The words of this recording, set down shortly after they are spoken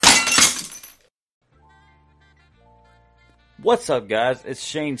What's up, guys? It's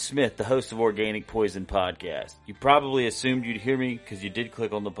Shane Smith, the host of Organic Poison Podcast. You probably assumed you'd hear me because you did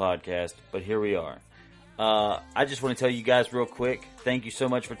click on the podcast, but here we are. I just want to tell you guys real quick, thank you so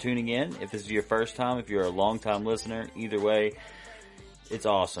much for tuning in. If this is your first time, if you're a long-time listener, either way, it's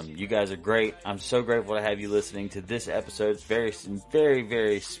awesome. You guys are great. I'm so grateful to have you listening to this episode. It's very, very,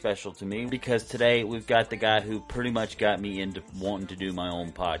 very special to me because today we've got the guy who pretty much got me into wanting to do my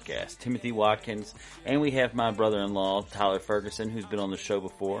own podcast, Timothy Watkins, and we have my brother-in-law, Tyler Ferguson, who's been on the show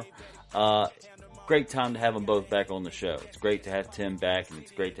before. Great time to have them both back on the show. It's great to have Tim back, and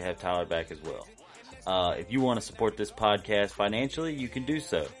it's great to have Tyler back as well. If you want to support this podcast financially, you can do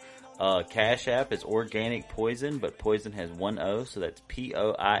so. Cash App is Organic Poison, but Poison has one O, so that's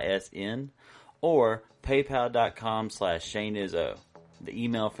POISN, or PayPal.com/ShaneIsO. The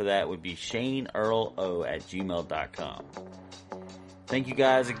email for that would be ShaneEarlO@gmail.com. Thank you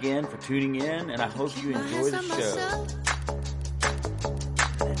guys again for tuning in, and I hope you enjoy the show.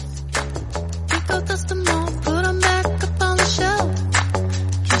 Put 'em back up on the shelf.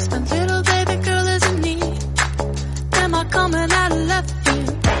 Kiss my little baby girl is in need. Am I coming out of left field?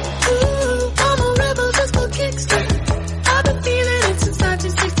 Ooh, I'm a rebel just for kicks. I've been feeling it since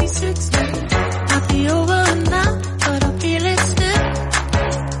 1966. Might be over now, but I feel it still.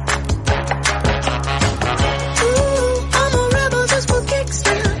 Ooh, I'm a rebel just for kicks.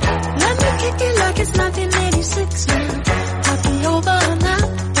 Let me kick it like it's 1986. Might be over now,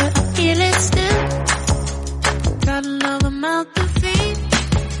 but I feel it still. Got another mouth to feed.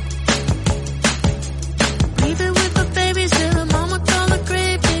 Leave it with the babies till the mama call the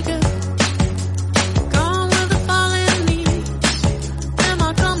grave digger. Gone with the falling leaves. Am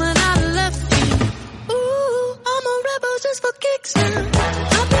I coming out of left field? Ooh, I'm a rebel just for kicks now.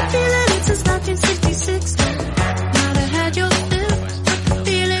 I've been feeling it since 1966 now. Might have had your fill, but I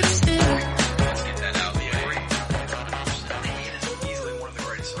feel it still. Get that out of the way. It's easily one of the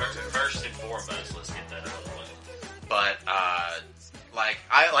greatest songs ever. First and foremost, let's get that out of the way. But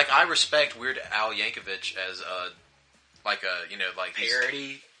I respect Weird Al Yankovic as a he's-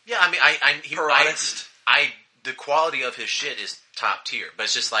 Parody. Yeah, I mean, he Parodist. the quality of his shit is top tier, but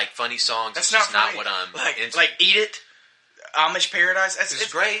it's just like funny songs. That's it's just not not funny. what I'm into. Like Eat It, Amish Paradise.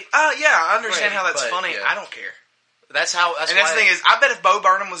 It's great. Yeah, I understand Great, how that's but, funny. yeah. I don't care. That's And why. that's the thing is, I bet if Bo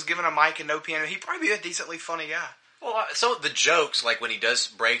Burnham was given a mic and no piano, he'd probably be a decently funny guy. Well, some of the jokes, like when he does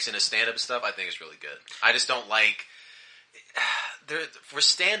breaks in his stand-up stuff, I think is really good. I just don't like... For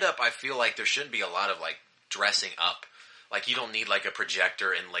stand-up, I feel like there shouldn't be a lot of, like, dressing up. Like, you don't need, like, a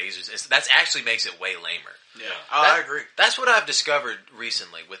projector and lasers. That actually makes it way lamer. Yeah, I agree. That's what I've discovered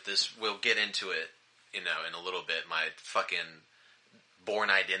recently with this. We'll get into it, in a little bit. My fucking Born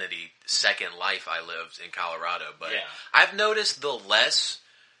Identity second life I lived in Colorado. But Yeah. I've noticed the less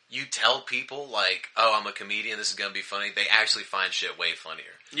you tell people, like, oh, I'm a comedian, this is going to be funny, they actually find shit way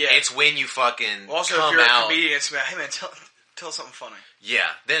funnier. Yeah. It's when you fucking Well, also, come if you're out. a comedian, it's about, hey man, tell something funny.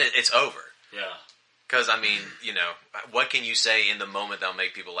 Yeah, then it's over. Yeah. Because, I mean, what can you say in the moment that'll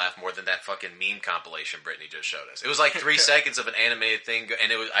make people laugh more than that fucking meme compilation Brittany just showed us? It was like 3 seconds of an animated thing,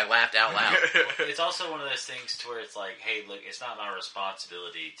 and I laughed out loud. It's also one of those things to where it's like, hey, look, it's not my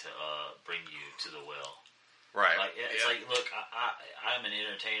responsibility to bring you to the well. Right. Like it's like, look, I'm an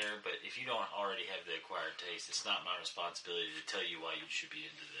entertainer, but if you don't already have the acquired taste, it's not my responsibility to tell you why you should be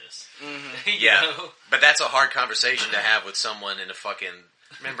into this. Mm-hmm. Yeah, but that's a hard conversation to have with someone in a fucking...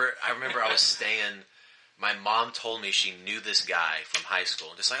 I remember I was staying... My mom told me she knew this guy from high school.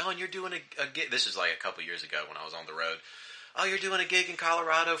 And just like, oh, and you're doing a gig... This was like a couple years ago when I was on the road. Oh, you're doing a gig in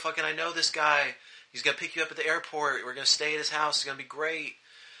Colorado. Fucking, I know this guy. He's going to pick you up at the airport. We're going to stay at his house. It's going to be great.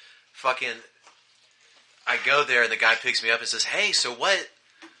 Fucking... I go there and the guy picks me up and says, hey, so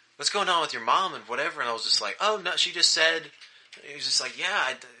what's going on with your mom and whatever? And I was just like, oh, no, she just said... He was just like, yeah,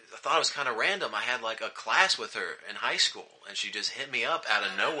 I thought it was kind of random. I had like a class with her in high school, and she just hit me up out of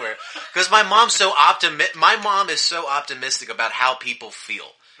nowhere. Because my mom's my mom is so optimistic about how people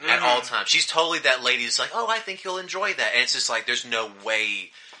feel at all times. She's totally that lady that's like, oh, I think he'll enjoy that. And it's just like, there's no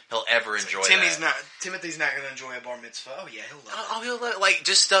way he'll ever enjoy that. Timothy's not going to enjoy a bar mitzvah. Oh yeah, he'll love it. Oh, he'll love it. Like,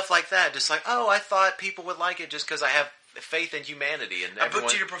 just stuff like that. Just like, oh, I thought people would like it just because I have faith in humanity. And I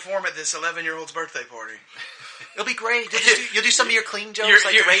booked you to perform at this 11-year-old's birthday party. It'll be great. You'll do some of your clean jokes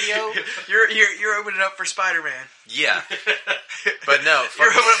like the radio. You're opening up for Spider-Man. Yeah, but no, You're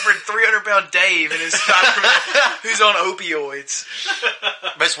opening up for 300-pound Dave and his Spider-Man who's on opioids.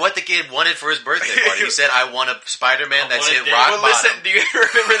 But it's what the kid wanted for his birthday party. He said, "I want a Spider-Man that's hit rock Well, bottom." listen, do you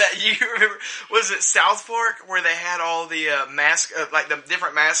remember that? Was it South Park where they had all the like the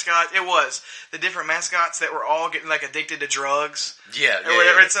different mascots? It was the different mascots that were all getting like addicted to drugs. Yeah, Or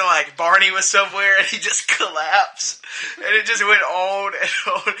whatever. And so like Barney was somewhere and he just collapsed. laps, and it just went on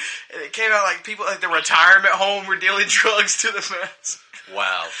and on. And it came out like people at the retirement home were dealing drugs to the mess.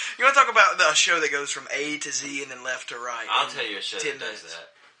 Wow. You want to talk about the show that goes from A to Z and then left to right? I'll in tell you a show 10 that does minutes. that.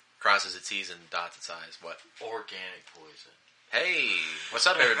 Crosses its T's and dots its I's. What? Organic poison. Hey, what's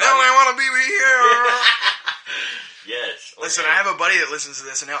up, everybody? Now I want to be with you. Yes. Listen, I have a buddy that listens to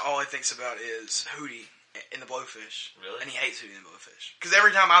this, and now all he thinks about is Hootie in the Blowfish. Really? And he hates Hootie and the Blowfish. Because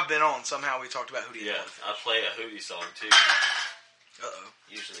every time I've been on, somehow we talked about Hootie and Yeah, the Blowfish. I play a Hootie song too. Uh-oh.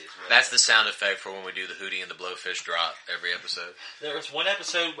 Usually it's That's the sound effect for when we do the Hootie and the Blowfish drop every episode. There was one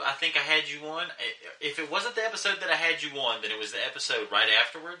episode I think I had you on. If it wasn't the episode that I had you on, then it was the episode right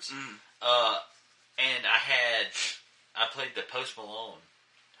afterwards. And I played the Post Malone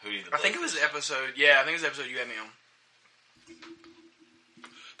Hootie and the I think it was Blowfish. the episode. Yeah, I think it was the episode you had me on.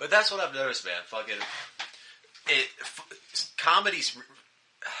 But that's what I've noticed, man. Fucking comedy's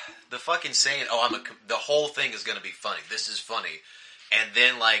the fucking saying. Oh, the whole thing is going to be funny. This is funny, and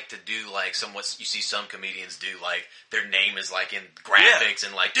then like to do like somewhat. You see some comedians do like their name is like in graphics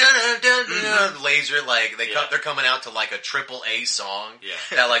and like dun, dun, dun, dun, laser. Like they're coming out to like a AAA song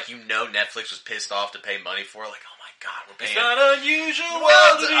that like Netflix was pissed off to pay money for. Like, oh my god, we're paying. It's not unusual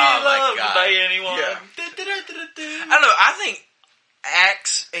Well, to be oh my loved God. by anyone. Yeah. I don't know. I think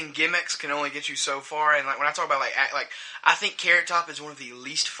acts and gimmicks can only get you so far. And like when I talk about like act, like I think Carrot Top is one of the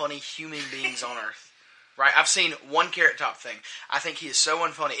least funny human beings on earth. Right? I've seen one Carrot Top thing. I think he is so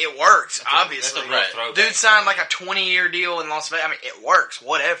unfunny. It works, obviously. That's a rough throwback. Dude signed like a 20-year deal in Las Vegas. I mean, it works.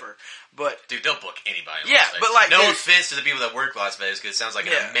 Whatever. But Dude, they'll book anybody. In Yeah, Las Vegas. but, like, no dude- offense to the people that work Las Vegas, because it sounds like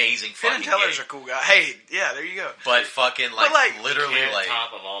Yeah. an amazing Penn fucking and Teller's gig. a cool guy. Hey, yeah, there you go. But fucking like, like, literally Carrot like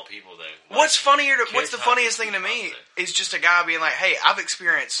Top of all people, though. What's funnier? What's Carrot the Top funniest is thing to pretty me positive. is just a guy being like, "Hey, I've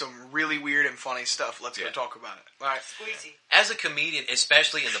experienced some really weird and funny stuff. Let's go Yeah. talk about it." All right. Squeezy. as a comedian,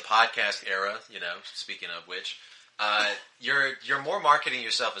 especially in the podcast era, speaking of which, you're more marketing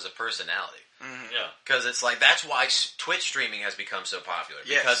yourself as a personality. Yeah. Because it's like that's why Twitch streaming has become so popular.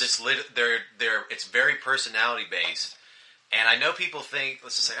 Yes. Because it's very personality based, and I know people think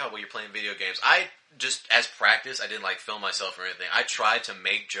let's just say, oh well, you're playing video games. I just as practice, I didn't like film myself or anything. I tried to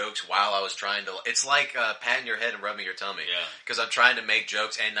make jokes while I was trying to. It's like patting your head and rubbing your tummy. Yeah. Because I'm trying to make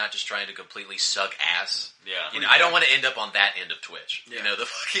jokes and not just trying to completely suck ass. Yeah. I don't want to end up on that end of Twitch. Yeah. The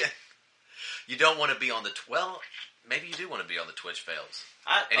fucking. You don't want to be on the maybe you do want to be on the Twitch fails.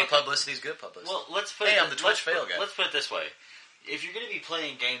 Any publicity is good publicity. Well, let's put Hey, it, I'm the Twitch fail guy. Let's put it this way. If you're going to be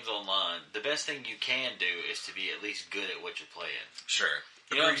playing games online, the best thing you can do is to be at least good at what you're playing. Sure.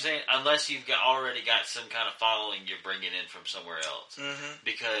 You know what I'm saying? Unless you've already got some kind of following you're bringing in from somewhere else. Mm-hmm.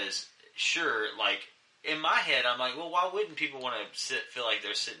 Because, sure, like, in my head, I'm like, well, why wouldn't people want to feel like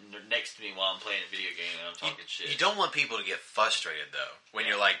they're sitting next to me while I'm playing a video game and I'm talking shit? You don't want people to get frustrated though when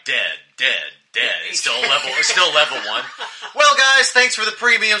you're like dead. It's still level 1. Well, guys, thanks for the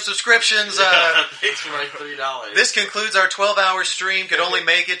premium subscriptions. Thanks for my $3. This concludes our 12-hour stream. Could only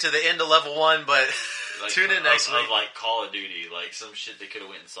make it to the end of level 1, but Like, tune in next of, week. Of like Call of Duty, like some shit they could have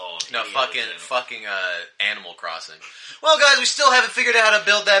went and saw. On No, any other fucking channel. Animal Crossing. Well, guys, we still haven't figured out how to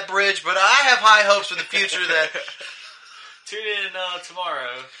build that bridge, but I have high hopes for the future that. Tune in tomorrow.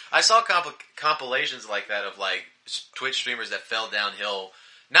 I saw compilations like that of like Twitch streamers that fell downhill,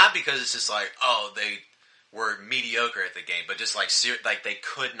 not because it's just like, oh, they were mediocre at the game, but just like they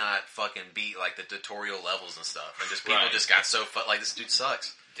could not fucking beat like the tutorial levels and stuff, and just people Right. just got so like this dude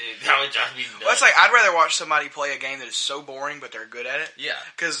sucks. Dude, that would drive me nuts. Well, it's like I'd rather watch somebody play a game that is so boring, but they're good at it. Yeah.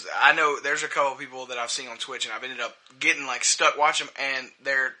 Because I know there's a couple of people that I've seen on Twitch, and I've ended up getting like stuck watching them, and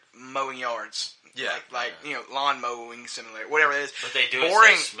they're mowing yards. Yeah. Like lawn mowing simulator, whatever it is. But they do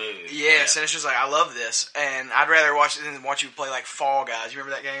boring. it so smooth. Yes, Yeah. and it's just like I love this, and I'd rather watch it than watch you play like Fall Guys. You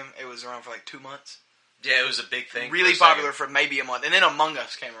remember that game? It was around for like 2 months. Yeah, it was a big thing. Really for a popular second. for maybe a month, and then Among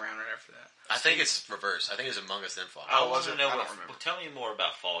Us came around right after that. I think it's reverse. I think it's Among Us then Fall. I Oh, want was to it? know I what. don't remember. Tell me more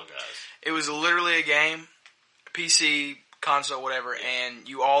about Fall Guys. It was literally a game, PC, console, whatever, and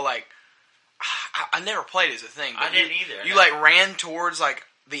you all like. I never played it as a thing. But I didn't either. You like ran towards like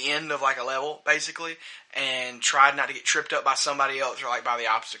the end of like a level, basically, and tried not to get tripped up by somebody else or like by the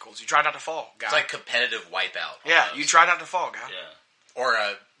obstacles. You tried not to fall, guy. It's like competitive Wipeout. yeah, almost. you tried not to fall, guy. Yeah. Or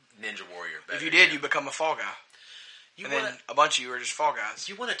a Ninja Warrior. If better you did, yet. you become a fall guy. You And wanna, then a bunch of you are just fall guys.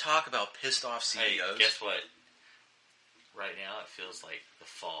 you want to talk about pissed off Hey, CEOs? guess what? Right now, it feels like the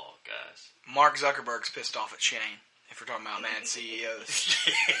fall, guys. Mark Zuckerberg's pissed off at Shane. If we're talking about mad CEOs.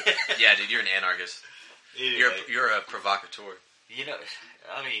 Yeah, dude, you're an anarchist. Anyway, You're a provocateur. you know,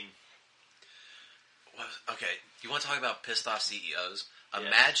 I mean, Okay, you want to talk about pissed off CEOs? Yeah.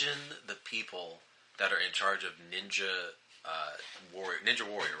 Imagine the people that are in charge of Ninja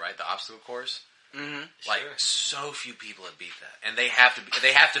Warrior, right? The obstacle course. Mm-hmm. Like so few people have beat that, and they have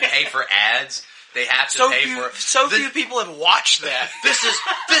to pay for ads. They have to pay for few people have watched that. This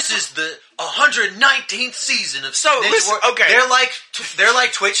is the 119th season of So, Ninja listen, Warrior. okay. They're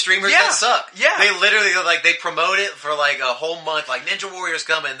like Twitch streamers Yeah, that suck. yeah. They literally they promote it for like a whole month, like Ninja Warrior's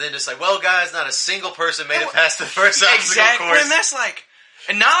coming, and then it's like, well, guys, not a single person made it past the first obstacle Exactly, course. and that's like,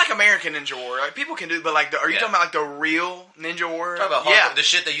 and not like American Ninja Warrior. Like people can do, but like, are you Yeah. talking about like the real Ninja Warrior? Talk about yeah, the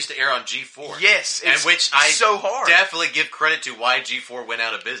shit that used to air on G4. Yes, and it's which I so hard. definitely give credit to why G4 went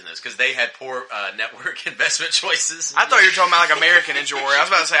out of business because they had poor network investment choices. I thought you were talking about like American Ninja Warrior. I was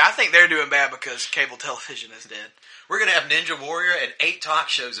about to say, I think they're doing bad because cable television is dead. We're gonna have Ninja Warrior and 8 talk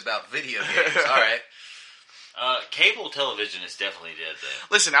shows about video games. All right, Cable television is definitely dead,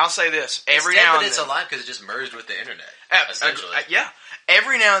 though. Listen, I'll say this: every it's dead, now but and it's then, alive because it just merged with the internet. Essentially, yeah.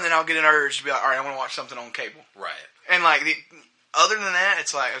 Every now and then, I'll get an urge to be like, all right, I want to watch something on cable. right. And like other than that,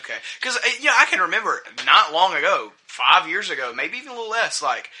 it's like okay, because I can remember not long ago, 5 years ago, maybe even a little less.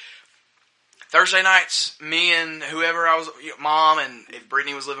 Like Thursday nights, me and whoever I was, mom, and if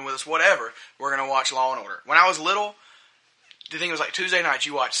Brittany was living with us, whatever, we're gonna watch Law and Order. When I was little, the thing was like Tuesday nights,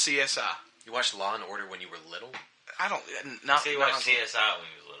 you watch CSI. You watched Law and Order when you were little? I don't not. So you not watched CSI when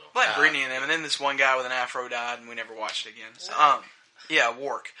you was little. like Brittany and them, and then this one guy with an afro died, and we never watched it again. So, yeah,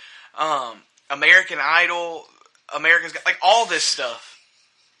 Wark, American Idol, Americans Got, like all this stuff,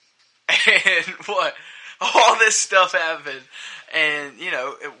 and what all this stuff happened, and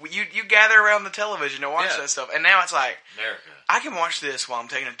you gather around the television to watch that stuff, and now it's like America. I can watch this while I'm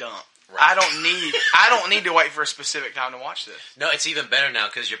taking a dump. Right. I don't need to wait for a specific time to watch this. No, it's even better now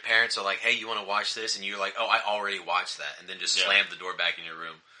because your parents are like, "Hey, you want to watch this?" And you're like, "Oh, I already watched that," and then just slam the door back in your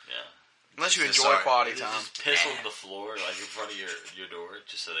room. Yeah. Unless you Just enjoy sorry. quality Just time. piss on the floor, like in front of your door,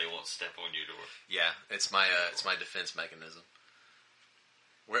 just so they won't step on your door. Yeah, it's my defense mechanism.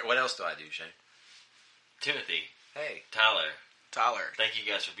 What else do I do, Shane? Timothy, Hey, Tyler, Tyler. thank you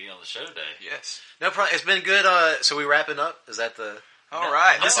guys for being on the show today. Yes. no problem. It's been good. So we wrapping up? Is that the? All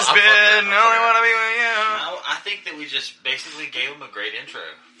right. This has I'll been fuck Only around. Want to Be With You. I think that we just basically gave them a great intro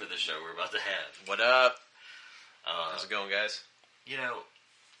for the show we're about to have. What up? How's it going, guys?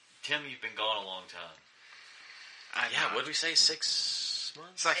 Tim, you've been gone a long time. Yeah, what did we say? 6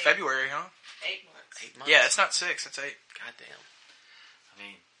 months? It's like February, huh? 8 months. 8 months? Yeah, it's not 6. It's 8. Goddamn. I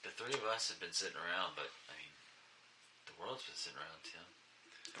mean, the three of us have been sitting around, but I mean, the world's been sitting around, Tim.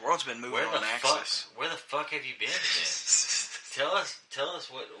 The world's been moving Where on the axis. fuck? Where the fuck have you been, man? Tell us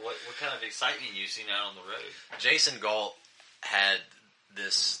what kind of excitement you've seen out on the road. Jason Galt had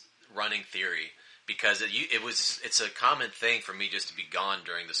this running theory because it's a common thing for me just to be gone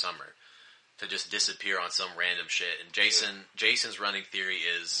during the summer, to just disappear on some random shit. And Jason's running theory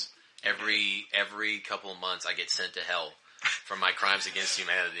is every couple of months I get sent to hell for my crimes against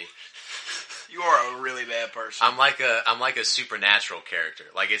humanity. You are a really bad person. I'm like a supernatural character.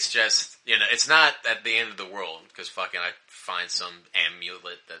 Like it's just it's not at the end of the world because fucking I find some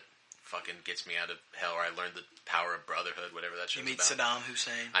amulet that fucking gets me out of hell, or I learned the power of brotherhood, whatever that shit's You meet about. Saddam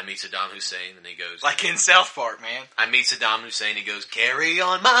Hussein. I meet Saddam Hussein, and he goes Like in South Park, man. I meet Saddam Hussein. He goes, "Carry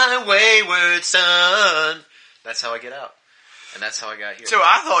on, my wayward son." That's how I get out, and that's how I got here. So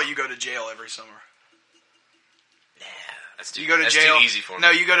I thought you go to jail every summer. that's too, You go to that's jail. too easy for me. No,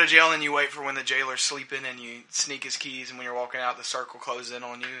 you go to jail and then you wait for when the jailer's sleeping and you sneak his keys, and when you're walking out, the circle closes in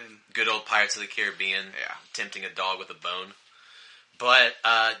on you. And Good old Pirates of the Caribbean. Yeah. Tempting a dog with a bone. But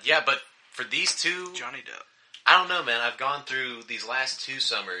but for these two, Johnny Depp. I don't know, man. I've gone through these last 2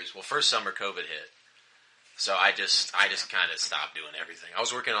 summers. Well, first summer COVID hit, so I just kind of stopped doing everything. I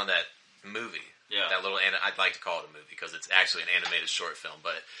was working on that movie. Yeah. That little, I'd like to call it a movie because it's actually an animated short film,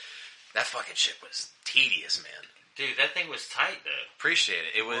 but that fucking shit was tedious, man. Dude, that thing was tight though. Appreciate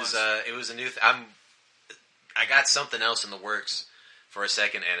it. It was a new. I got something else in the works for a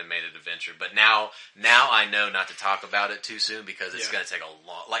second animated adventure, but now I know not to talk about it too soon because it's going to take a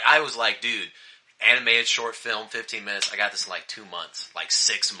long. Like I was like, dude, animated short film, 15 minutes. I got this in like 2 months. Like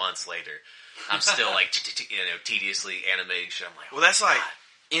 6 months later, I'm still like tediously animating shit. I'm like, Well, that's like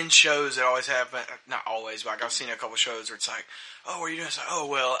in shows that always happen. Not always, but like I've seen a couple shows where it's like, oh, what are you doing? It's like, oh,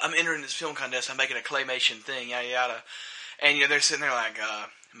 well, I'm entering this film contest. I'm making a claymation thing, yada yada. And they're sitting there like,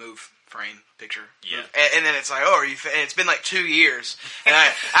 move, frame, picture. Yeah. Move. And then it's like, oh, are you? And it's been like 2 years. And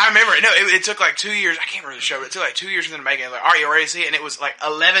I remember it. No, it took like 2 years. I can't remember the show, but it took like 2 years for them to make it. Like, are you ready to see it? And it was like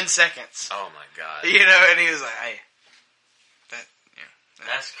 11 seconds. oh my god. And he was like, hey,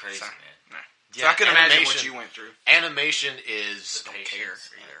 That's crazy, sorry. man. No. Yeah, So I can imagine what animation- you went through. Animation is Don't Patience.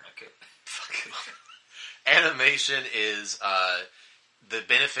 care either. animation is the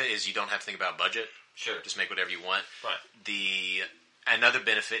benefit is you don't have to think about budget. Sure. Just make whatever you want. Right. The another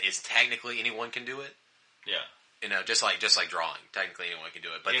benefit is technically anyone can do it. Yeah. You know, just like drawing. Technically anyone can do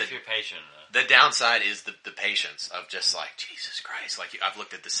it. But If you're patient enough. the downside is the patience of just like, Jesus Christ. Like, I've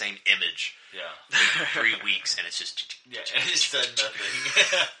looked at the same image Yeah. for 3 weeks and it's just... Yeah, it's done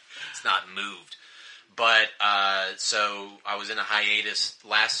nothing. It's not moved. But, so I was in a hiatus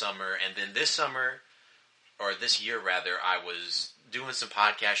last summer, and then this summer, or this year rather, I was doing some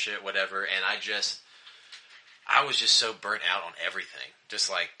podcast shit, whatever, and I was just so burnt out on everything. Just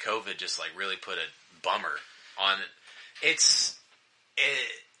like COVID just like really put a bummer on it.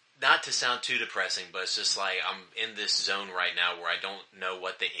 Not to sound too depressing, but it's just like I'm in this zone right now where I don't know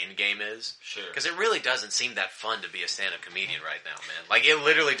what the end game is. Sure. Because it really doesn't seem that fun to be a stand-up comedian right now, man. Like, it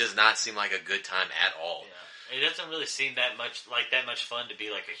literally does not seem like a good time at all. Yeah. It doesn't really seem that much fun to be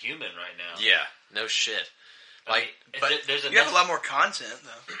like a human right now. Yeah, no shit. Like, but there's You have a lot more content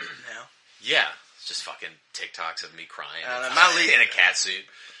though now. yeah, it's just fucking TikToks of me crying in in a cat suit.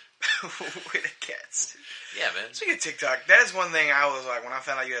 With a cat suit. Yeah, man. Speaking of TikTok, that is one thing I was like, when I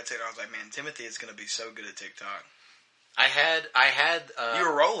found out you had TikTok, I was like, man, Timothy is going to be so good at TikTok. I had. You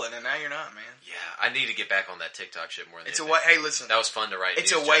were rolling, and now you're not, man. Yeah, I need to get back on that TikTok shit more than It's a anything. way. Hey, listen, That was fun to write.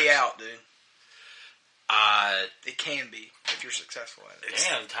 it's a news way jokes. out, dude. It can be if you're successful at it.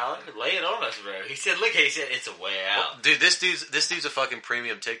 Damn, Tyler, lay it on us, bro. He said it's a way out. Well, dude, this dude's a fucking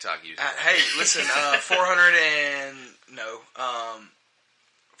premium TikTok user. Hey, listen,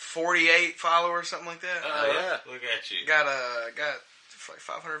 48 followers, something like that. Oh, yeah. Look at you. Got like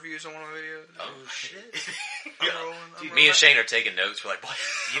 500 views on one of my videos. Oh shit! I'm rolling. Dude, me and Shane are taking notes. We're like, what?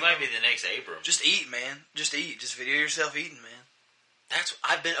 You might be the next Abram. Just eat, man. Just eat. Just video yourself eating, man.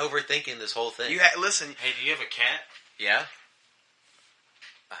 I've been overthinking this whole thing. Listen. Hey, do you have a cat? Yeah.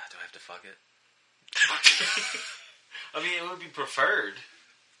 Do I have to fuck it? I mean, it would be preferred.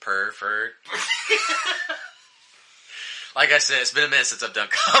 Pervert. Like I said, it's been a minute since I've done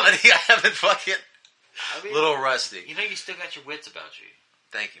comedy. I haven't fucking... I mean, little rusty. You know, you still got your wits about you.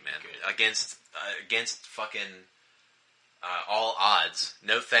 Thank you, man. Good. Against fucking all odds.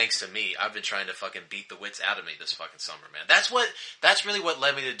 No thanks to me. I've been trying to fucking beat the wits out of me this fucking summer, man. That's really what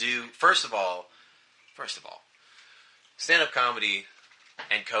led me to do. First of all, stand-up comedy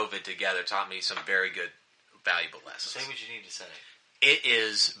and COVID together taught me some very good, valuable lessons. Say what you need to say. It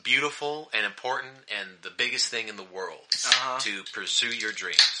is beautiful and important and the biggest thing in the world to pursue your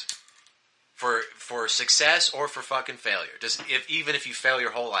dreams. For success or for fucking failure. Even if you fail your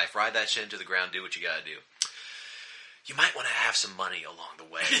whole life, ride that shit into the ground, do what you gotta do. You might want to have some money along the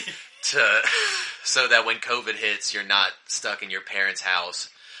way so that when COVID hits, you're not stuck in your parents' house.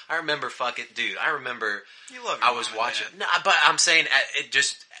 I remember You love your I was mom and watching. dad. No, but I'm saying it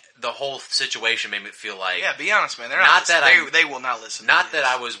just the whole situation made me feel like. Yeah, be honest, man. They're Not that they will not listen. Not to that this.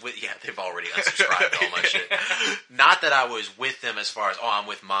 I was with. Yeah, they've already unsubscribed to all my shit. Not that I was with them as far as I'm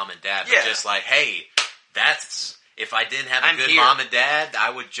with mom and dad, but Yeah. just like, hey, that's if I didn't have a I'm good here. mom and dad, I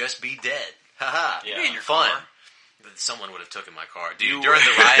would just be dead. Haha. Yeah. Be in your Fun. car. Someone would have taken my car, dude. You During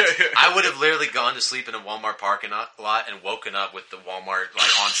would. the riots, I would have literally gone to sleep in a Walmart parking lot and woken up with the Walmart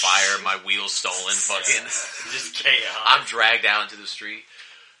like on fire, my wheels stolen, fucking. Just chaos. I'm dragged out into the street.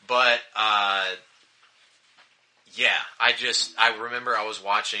 But, yeah, I remember I was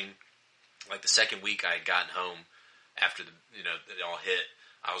watching, like the second week I had gotten home after it all hit.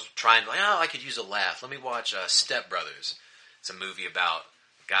 I was trying to, I could use a laugh. Let me watch Step Brothers. It's a movie about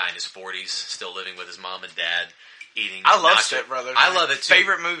a guy in his 40s still living with his mom and dad eating. I love nacho. Step Brothers. I love it too.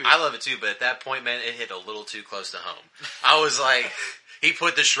 Favorite movie. I love it too, but at that point, man, it hit a little too close to home. I was like, he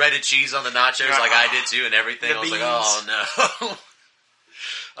put the shredded cheese on the nachos like I did too and everything. The I was beans. like, oh no.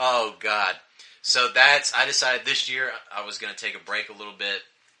 Oh, God. So I decided this year I was going to take a break a little bit,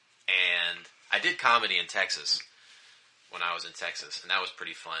 and I did comedy in Texas when I was in Texas, and that was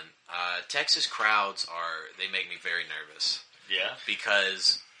pretty fun. Texas crowds they make me very nervous Yeah.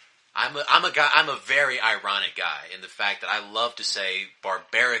 because I'm a very ironic guy in the fact that I love to say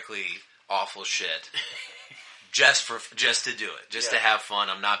barbarically awful shit. Just to do it. Just to have fun.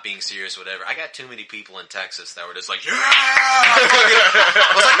 I'm not being serious, whatever. I got too many people in Texas that were just like, yeah! I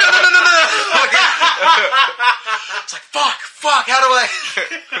was like, no. It's like, fuck, how do I...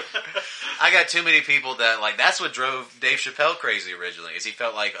 I got too many people that, like, that's what drove Dave Chappelle crazy originally, is he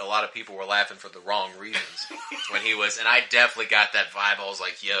felt like a lot of people were laughing for the wrong reasons when he was, and I definitely got that vibe. I was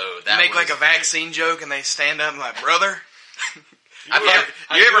like, yo, that Make was... like a vaccine joke and they stand up and like, brother, I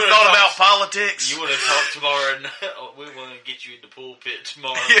you mean, ever thought about politics? You want to talk tomorrow? And we want to get you in the pulpit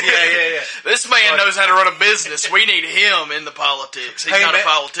tomorrow. yeah. This man knows how to run a business. We need him in the politics. He's not a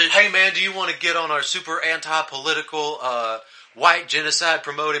politician. Hey man, do you want to get on our super anti-political white genocide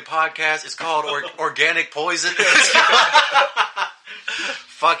promoting podcast? It's called Organic Poison.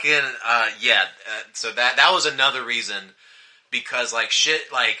 Fucking, yeah. So that was another reason, because, like,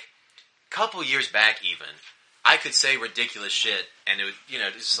 shit, like, a couple years back even, I could say ridiculous shit, and it would,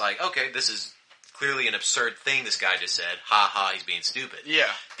 just like, okay, this is clearly an absurd thing this guy just said. Ha ha, he's being stupid. Yeah.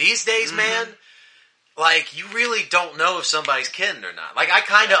 These days, man, like, you really don't know if somebody's kidding or not. Like, I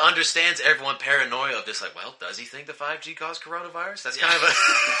kind of understand everyone paranoia of this, like, well, does he think the 5G caused coronavirus? That's kind of a...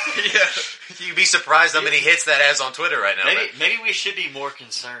 You'd be surprised how many hits that has on Twitter right now. Maybe we should be more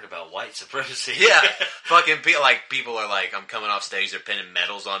concerned about white supremacy. Yeah. Fucking people are like, I'm coming off stage, they're pinning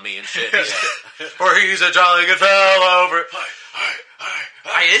medals on me and shit. Or he's a jolly good fellow over...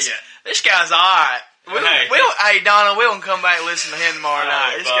 Hey, this guy's alright. Hey, Donna, we don't come back and listen to him tomorrow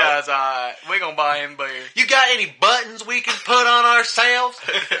night. This guy's alright. We're gonna buy him beer. You got any buttons we can put on ourselves?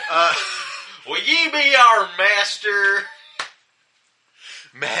 Will ye be our master?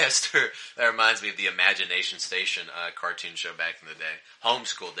 Master. That reminds me of the Imagination Station cartoon show back in the day.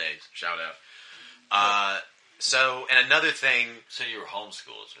 Homeschool days. Shout out. So, and another thing... So you were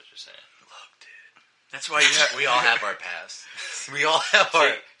homeschooled is what you're saying. That's why we all have our past. We all have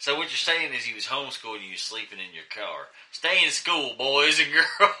our... So what you're saying is you was homeschooled and you was sleeping in your car. Stay in school, boys and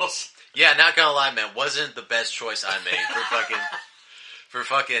girls. Yeah, not gonna lie, man. Wasn't the best choice I made for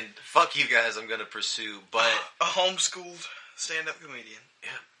fucking... Fuck you guys, I'm gonna pursue, but... A homeschooled stand-up comedian.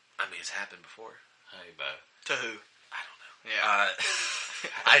 Yeah. I mean, it's happened before. Hey, Bo. To who? I don't know. Yeah.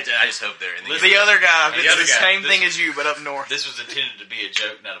 I just hope they're in the other guy. It's the same thing as you, but up north. This was intended to be a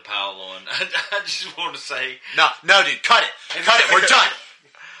joke, not a pile on. I just want to say... No, dude, cut it. Cut it. We're done.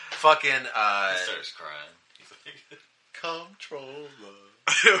 Fucking, He starts crying. He's like... Comptroller.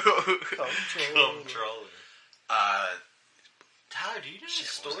 Comptroller. Tyler, do you know the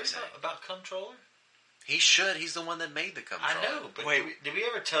story about Comptroller? He should. He's the one that made the Comptroller. I know, but wait, did we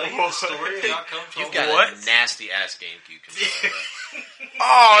ever tell you the story about Comptroller? You've got a nasty-ass GameCube controller.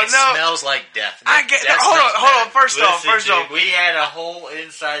 Oh, it no. Smells like death. Hold on. First off. We had a whole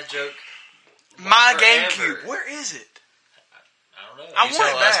inside joke. My GameCube. Where is it? I don't know. I want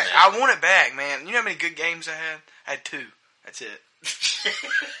it back. I want it back, man. You know how many good games I had? I had 2. That's it.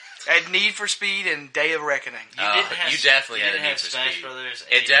 I had Need for Speed and Day of Reckoning. You definitely had a Need for Smash Speed. Brothers.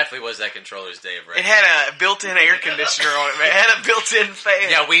 It definitely was that controller's Day of Reckoning. It had a built-in air conditioner on it, man. It had a built-in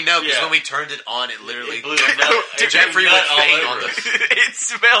fan. Yeah, we know, because when we turned it on, it literally... blew Jeffrey would faint on the... It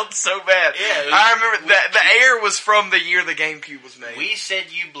smelled so bad. Yeah, I remember that the air was from the year the GameCube was made. We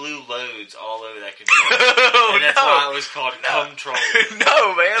said you blew loads all over that controller. And that's why it was called Comptroller.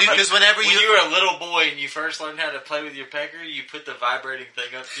 No, man. Because when you were a little boy and you first learned how to play with your pecker, you put the vibrating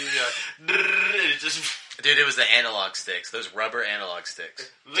thing up to you. It just... Dude, it was the analog sticks. Those rubber analog sticks.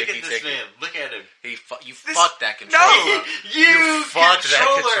 Look at this man. Look at him. You fucked that controller. No! You fucked that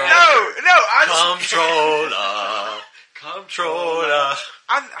controller. No! Controller.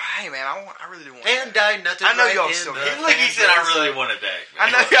 Hey, man, I really do want and that. I nothing. I know right y'all in still the- got it. Look, he said I really want it back.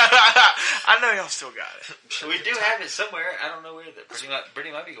 I know y'all still got it. We do have it somewhere. I don't know where.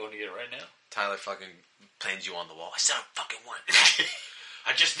 Brittany might be going to get it right now. Tyler fucking plans you on the wall. I said I fucking want it back.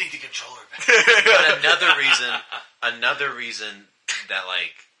 I just need the controller back. But another reason that,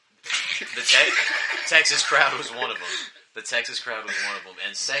 like, the Texas crowd was one of them. The Texas crowd was one of them.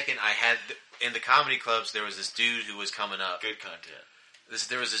 And second, I had, in the comedy clubs, there was this dude who was coming up. Good content.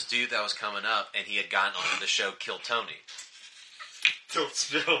 There was this dude that was coming up, and he had gotten on the show Kill Tony. Don't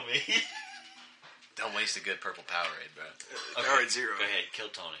spill me. Don't waste a good purple Powerade, bro. Okay. Powerade Zero. Go ahead, Kill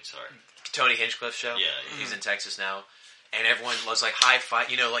Tony, sorry. Tony Hinchcliffe show? Yeah. He's in Texas now. And everyone was like high-five,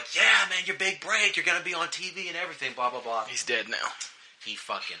 like, yeah, man, your big break, you're going to be on TV and everything, blah, blah, blah. He's dead now. He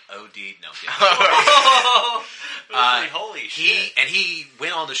fucking OD'd. No, holy shit. He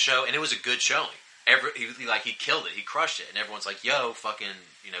went on the show, and it was a good showing. He killed it. He crushed it. And everyone's like, yo, fucking,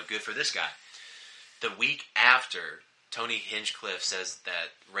 good for this guy. The week after, Tony Hinchcliffe does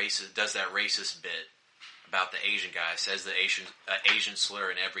that racist bit about the Asian guy, says the Asian slur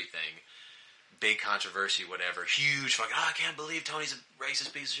and everything. Big controversy, whatever. Huge fucking, I can't believe Tony's a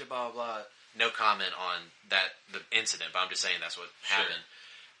racist piece of shit, blah, blah, blah. No comment on the incident, but I'm just saying that's what happened.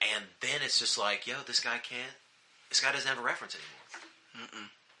 And then it's just like, yo, this guy doesn't have a reference anymore. Mm-mm.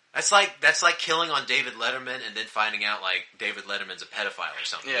 That's like killing on David Letterman and then finding out, like, David Letterman's a pedophile or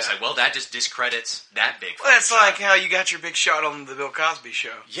something. Yeah. It's like, well, that just discredits that big Well, that's shot. like how you got your big shot on the Bill Cosby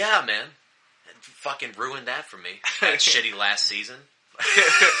show. Yeah, man. It fucking ruined that for me. That shitty last season.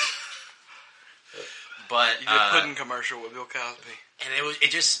 But you did a pudding commercial with Bill Cosby, and it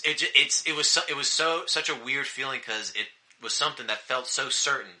was such a weird feeling because it was something that felt so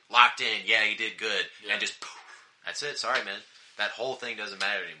certain, locked in. Yeah, he did good, and just poof, that's it. Sorry, man. That whole thing doesn't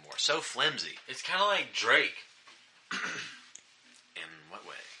matter anymore. So flimsy. It's kind of like Drake. In what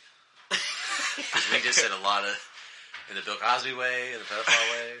way? he just said a lot of in the Bill Cosby way, in the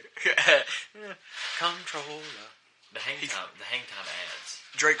pedophile way. Controller. The hang time ads.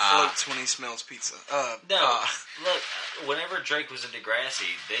 Drake floats when he smells pizza. Look, whenever Drake was in Degrassi,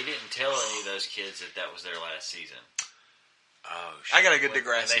 they didn't tell any of those kids that was their last season. Oh, shit. I got a good When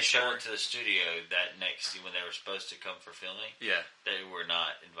Degrassi they showed story. up to the studio that next when they were supposed to come for filming, Yeah. they were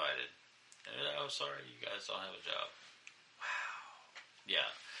not invited. And they're like, oh, sorry, you guys don't have a job. Wow. Yeah.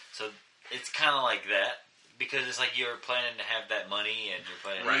 So it's kind of like that. Because it's like you're planning to have that money and you're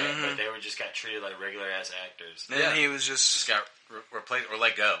planning, but they were just got treated like regular ass actors. And he was just got replaced or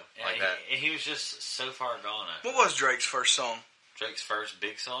let go like that. And he was just so far gone. What was Drake's first song? Drake's first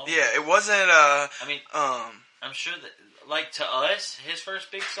big song? Yeah, it wasn't. I mean, I'm sure that, like to us, his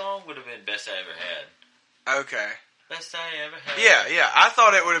first big song would have been "Best I Ever Had." Okay. Best I Ever Had. Yeah. I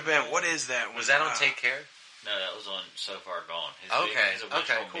thought it would have been. What is that? Was that on Take Care? No, that was on So Far Gone. His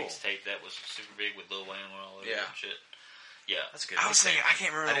original cool. mixtape that was super big with Lil Wayne and all over Yeah. and shit. Yeah. That's good. I was thinking. I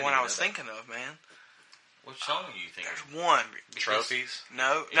can't remember the didn't one even I was know that. thinking of, man. Which song are you thinking? There's one. Trophies.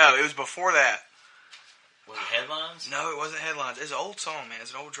 No, it was before that. Was it Headlines? No, it wasn't Headlines. It's an old song, man.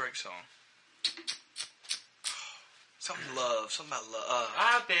 It's an old Drake song. Something about love.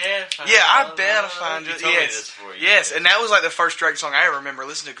 I bet. I bet if I You just told me this before. yes, and that was like the first Drake song I ever remember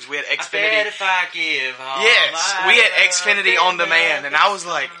listening to because we had I bet Xfinity. if I give all Yes, my we had love, Xfinity on baby, demand, and I was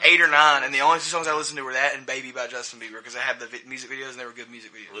like 8 or 9, and the only 2 songs I listened to were that and "Baby" by Justin Bieber because I had the music videos and they were good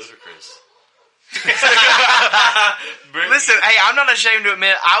music videos. Ludicrous. Listen, hey, I'm not ashamed to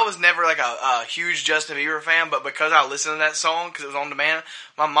admit I was never like a huge Justin Bieber fan, but because I listened to that song because it was on demand,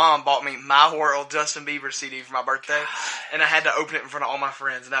 my mom bought me My World Justin Bieber CD for my birthday, and I had to open it in front of all my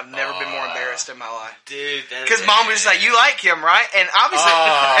friends, and I've never been more embarrassed in my life. Dude, Because mom was just like, "You like him, right?" And obviously,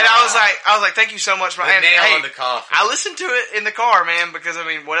 and I was like, "Thank you so much, man." The And, nail hey, in the coffin. I listened to it in the car, man, because I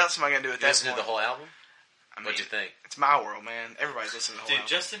mean, what else am I gonna do with You that? listened to the whole album? I mean, What'd you think? It's My World, man. Everybody's listening to the whole Dude, album.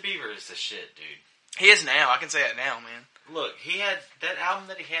 Justin Bieber is the shit, dude. He is now. I can say that now, man. Look, he had that album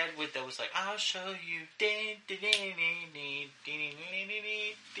that he had with that was like, I'll show you.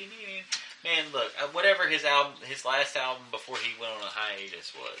 Man, look, whatever his last album before he went on a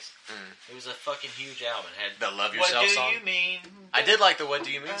hiatus was, it was a fucking huge album. It had The Love Yourself What song? Do You Mean? I did like the What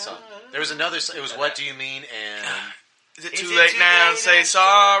Do You Mean song. There was another, it was What Do You Mean and Is it too late now to say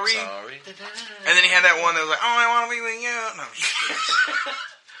sorry? Sorry. And then he had that one that was like, "Oh, I want to be with you." No,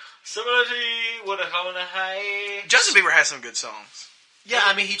 Somebody would have come on a high. Justin Bieber has some good songs. Yeah,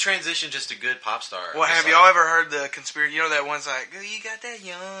 I mean, he transitioned just a good pop star. Well, Just have like- y'all ever heard the conspiracy? You know that one's like, "Girl, you got that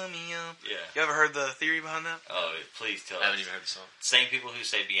yummy yum." Yeah. You ever heard the theory behind that? Oh, please tell I haven't us. even heard the song. Same people who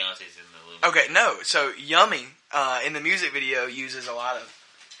say Beyonce's in the Illuminati. Okay, no. So "Yummy" in the music video uses a lot of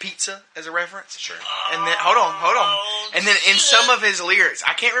pizza as a reference. Sure. And then hold on. And then in some of his lyrics,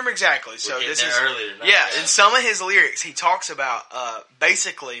 I can't rember exactly. So We're this getting is there early tonight. yeah. In some of his lyrics, he talks about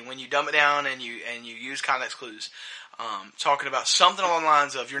basically when you dumb it down and you use context clues, talking about something along the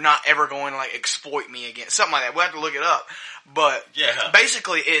lines of "You're not ever going to like exploit me again," something like that. We'll have to look it up, but Yeah.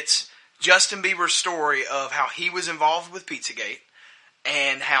 basically it's Justin Bieber's story of how he was involved with Pizzagate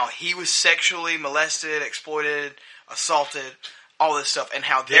and how he was sexually molested, exploited, assaulted. All this stuff, and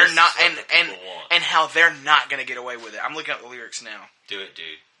how they're This not, is what the and people want. and how they're not going to get away with it. I'm looking at the lyrics now. Do it,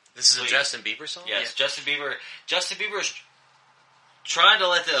 dude. This is Please. a Justin Bieber song? Yes, Justin Bieber. Justin Bieber is trying to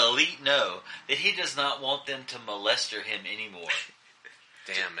let the elite know that he does not want them to molester him anymore.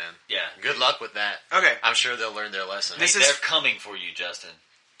 Damn, man. Yeah. Good luck with that. Okay, I'm sure they'll learn their lesson. This Hey, is- they're coming for you, Justin.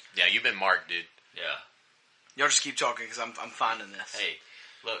 Yeah, you've been marked, dude. Yeah. y'all just keep talking because I'm finding this. Hey,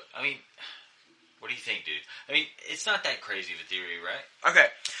 look, I mean, what do you think, dude? I mean, it's not that crazy of a theory, right? Okay,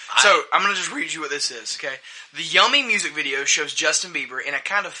 so I'm going to just read you what this is, okay? The Yummy music video shows Justin Bieber in a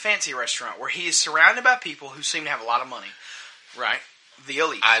kind of fancy restaurant where he is surrounded by people who seem to have a lot of money, right? The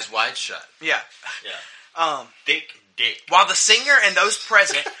elite. Eyes wide shut. Yeah. Yeah. Thick dick. While the singer and those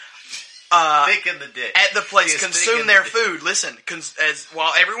present Thick in the dick. at the place He is thick consume in their the dick. food, listen,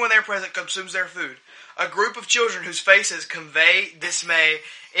 while everyone there present consumes their food, a group of children whose faces convey dismay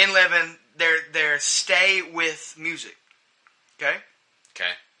enliven their stay with music. Okay?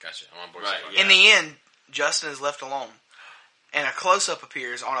 Okay, gotcha. I'm on board. Right, so far. yeah. In the end, Justin is left alone, and a close-up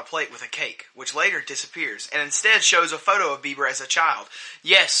appears on a plate with a cake, which later disappears, and instead shows a photo of Bieber as a child.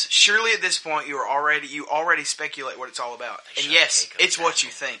 Yes, surely at this point you already speculate what it's all about. And shot yes, cake on it's what you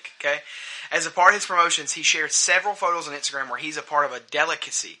think, okay? As a part of his promotions, he shared several photos on Instagram where he's a part of a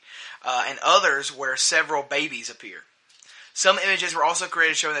delicacy, and others where several babies appear. Some images were also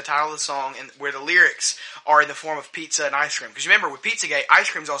created showing the title of the song and where the lyrics are in the form of pizza and ice cream. Because you remember, with Pizzagate, ice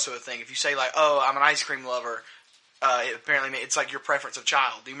cream's also a thing. If you say, like, "Oh, I'm an ice cream lover," it apparently it's like your preference of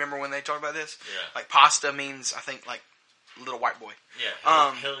child. Do you remember when they talked about this? Yeah. Like pasta means, I think, like little white boy.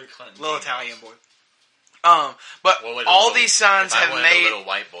 Yeah. Hillary Clinton. Little genius. Italian boy. But What would all little- these signs if I have wanted made a little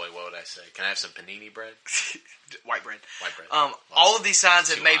white boy. What would I say? Can I have some panini bread? white bread. White bread. All of these signs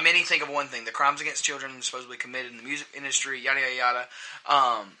have Too made obvious. many think of one thing: the crimes against children supposedly committed in the music industry. Yada yada yada.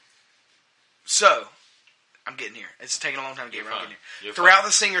 So I'm getting here. It's taking a long time to get You're here. I'm fine. getting here. You're Throughout fine.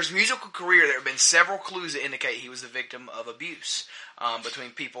 the singer's musical career, there have been several clues that indicate he was the victim of abuse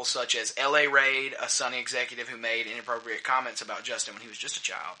between people such as L.A. Reid, a Sony executive who made inappropriate comments about Justin when he was just a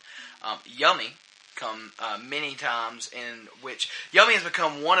child. Yummy many times in which Yummy has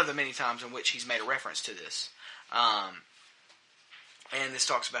become one of the many times in which he's made a reference to this. And this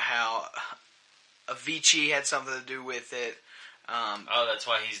talks about how Avicii had something to do with it. That's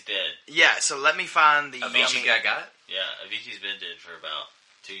why he's dead. Yeah, so let me find the Avicii Yummy. got? Yeah, Avicii's been dead for about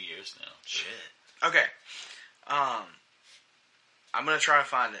 2 years now. Shit. Okay. I'm going to try to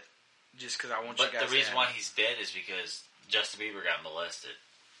find it just because I want But you guys the reason to why he's dead is because Justin Bieber got molested.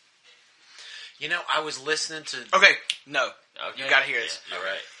 You know, I was listening to... Okay, no. Okay. You gotta hear this. Yeah, you're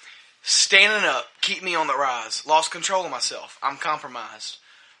right. Standing up, keep me on the rise. Lost control of myself. I'm compromised.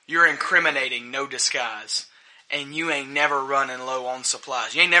 You're incriminating, no disguise. And you ain't never running low on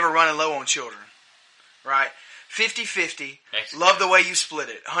supplies. You ain't never running low on children. Right? 50-50. Love the way you split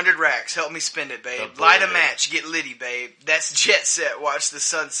it. 100 racks. Help me spend it, babe. The Light a bullet. match. Get litty, babe. That's jet set. Watch the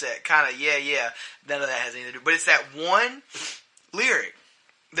sunset. Kind of, yeah. None of that has anything to do. But it's that one lyric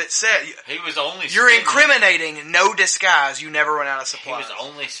that said, He was only you're spitting- incriminating, no disguise. You never run out of He supplies. was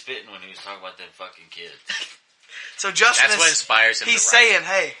only spitting when he was talking about them fucking kids. So Justin That's what inspires him he's to write. saying,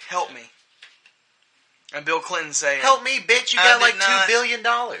 hey, help me. And Bill Clinton saying, Help me, bitch. You I got did like not- $2 billion.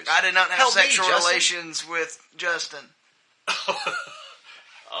 I did not have Help me, sexual Justin. relations with Justin.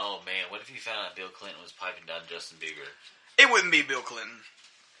 Oh man, what if you found out Bill Clinton was piping down Justin Bieber? It wouldn't be Bill Clinton.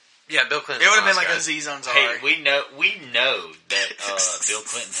 Yeah, Bill Clinton. It would have been like Aziz Ansari. Hey, we know that Bill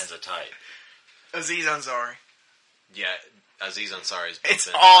Clinton has a type. Aziz Ansari. Yeah, Aziz Ansari's. It's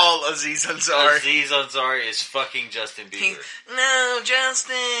all Aziz Ansari. Aziz Ansari is fucking Justin He- Bieber. no,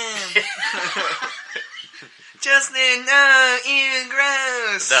 Justin. Justin, no, you're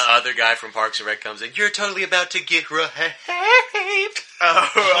gross. The other guy from Parks and Rec comes in. You're totally about to get raped.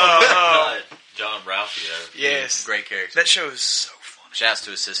 Oh. John Ralphio. Yes. Great character. That show is so funny. Shouts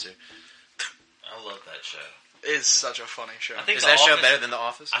to his sister. I love that show. It's such a funny show. I think Is The that show Office- better than The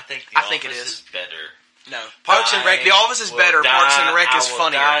Office? I think The I think it Office is. better. No. Parks and Rec. The Office is better. Parks and Rec is I will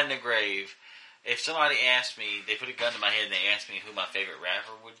funnier. die in the grave. If somebody asked me, they put a gun to my head and they asked me who my favorite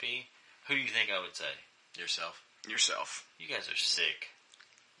rapper would be, who do you think I would say? Yourself. Yourself. You guys are sick.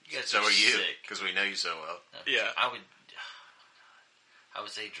 You guys So are are you, sick. because we know you so well. No, Yeah. I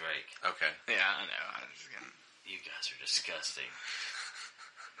would say Drake. Okay. Yeah, I know. I was just kidding. You guys are disgusting.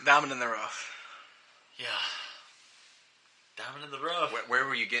 Diamond in the rough. Yeah. Diamond in the rough. Where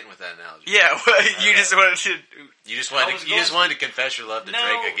were you getting with that analogy? Yeah, well, you just wanted to You just I wanted was to, you just going- wanted to confess your love to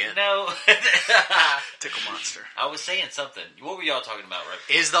Drake again. No. tickle monster. I was saying something. What were y'all talking about right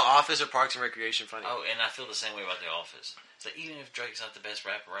Is The Office or Parks and Recreation funny? Oh, and I feel the same way about The Office. So even if Drake's not the best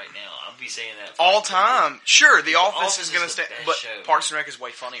rapper right now, I'll be saying that for All like 10 years. time. Sure, The Office Office is is going to the stay, best but show, Parks and Rec is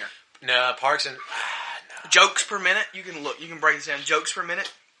way funnier. No, Parks and... Jokes per minute. You can look. You can break this down. Jokes per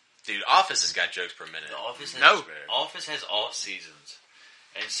minute. Dude, Office has got jokes per minute. The Office has, No. Office has off seasons.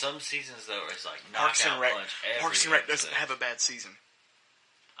 And some seasons, though, it's like Parks knockout and Rec. punch every Parks and Rec doesn't episode. have a bad season.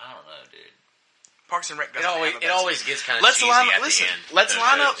 I don't know, dude. Parks and Rec It doesn't always, have a it bad always season. gets kind of Let's cheesy line. at Listen. the end. Let's Those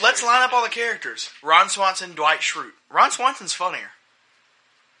line up. jokes. Let's line up all the characters. Ron Swanson, Dwight Schrute. Ron Swanson's funnier.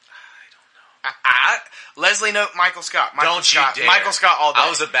 Leslie Knope, Michael Scott. Michael Don't Scott. you dare. Michael Scott all day. I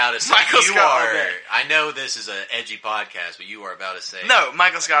was about to say, Michael you Scott all are... day. I know this is an edgy podcast, but you are about to say... No,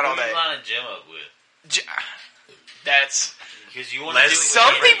 Michael Scott all Who are day. you lining Jim up with? That's Because you want to Leslie- do it with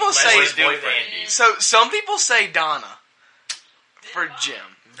Some Andy. people say- Leslie's boyfriend. Andy. so. Some people say Donna for Jim,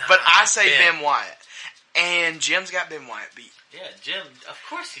 but I say Ben. Ben Wyatt, and Jim's got Ben Wyatt beat. Yeah, Jim. Of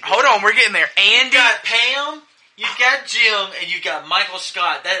course he did. Hold on, we're getting there. You Andy, got Pam, you've got Jim, and you've got Michael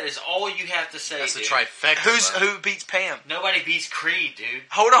Scott. That is all you have to say, That's the dude. trifecta. bro. who beats Pam? Nobody beats Creed, dude.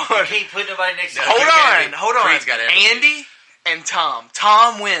 Hold You on, can't put nobody next to No, him. you can't beat- hold on. Creed's got everything. Andy and Tom.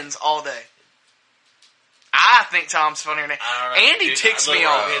 Tom wins all day. I think Tom's funnier than I don't know, Andy. dude. Ticks Look, me okay,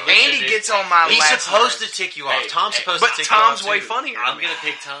 off. listen, Andy dude. gets on my He's last supposed nerve. to tick you off. Hey, Tom's hey, supposed But to tick Tom's you off, way too. funnier. I'm gonna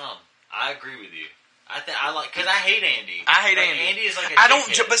pick Tom. I agree with you. Because I hate Andy. I hate Like, Andy. Andy is like a I don't,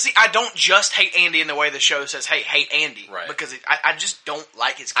 dickhead. but see, I don't just hate Andy in the way the show says, "Hey, hate Andy," Right. because I just don't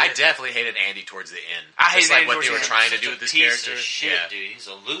like his I character. definitely hated Andy towards the end. I Just hated like Andy what towards they the were end. trying to Such do a with this piece character. of shit, Yeah. dude. He's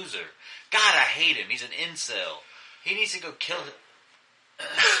a loser. God, I hate him. He's an incel. He needs to go kill.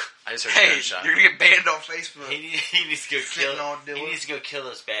 I just heard a Hey, gunshot. you're gonna get banned on Facebook. He needs to go kill. Fentanyl He dealer. needs to go kill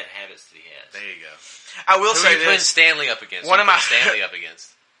those bad habits that he has. There you go. I will Who are say you putting this. Stanley up against? One Who of you my- putting Stanley up against.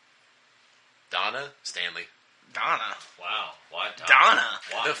 Donna? Stanley. Donna. Wow, why Donna.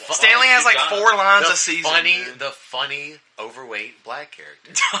 Why, The why fu- Stanley would has you like Donna? 4 lines a season. dude. The funny, overweight black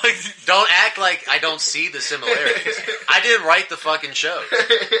character. Don't act like I don't see the similarities. I didn't write the fucking show.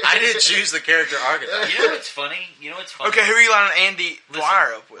 I didn't choose the character archetype. You know what's funny? Okay, who are you lining Andy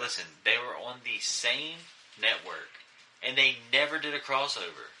Dwyer up with? Listen, they were on the same network, and they never did a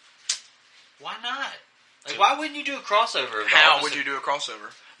crossover. Why not? Like, why wouldn't you do a crossover? Of the How opposite- would you do a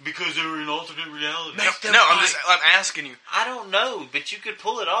crossover? Because they were in alternate reality. No, I'm asking you. I don't know, but you could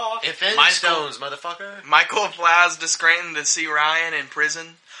pull it off. Infinity Stones, motherfucker. Michael flies to Scranton to see Ryan in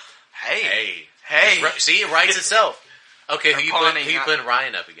prison. Hey. Hey. See, it writes itself. Okay, who you putting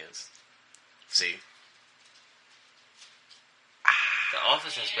Ryan up against? See? The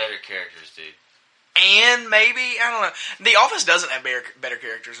Office has better characters, dude. And maybe, I don't know. The Office doesn't have better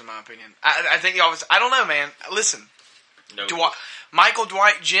characters, in my opinion. I think The Office, I don't know, man. Listen, No, Michael,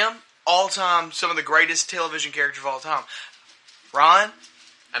 Dwight, Jim, all time, some of the greatest television characters of all time. Ron,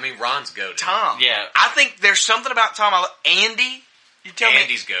 I mean, Ron's goated. Tom. Yeah. I think there's something about Tom. Andy, you tell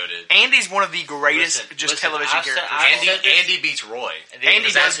Andy's goated. me. Andy's one of the greatest Listen, television I've said- characters. I've said this- Andy beats Roy. Andy Because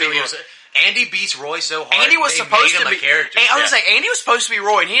does that's who beat he Roy. was. Andy beats Roy so hard. Andy was they supposed made him to be a character. I was gonna say Andy was supposed to be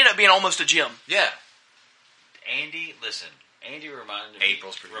Roy, and he ended up being almost a Jim. Yeah. Andy, listen. Andy reminds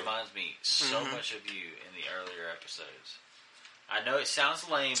me so much of you in the earlier episodes. I know it sounds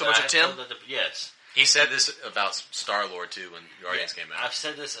lame. So but much I of Tim? told that yes. He said this about Star-Lord, too, when Guardians came out. I've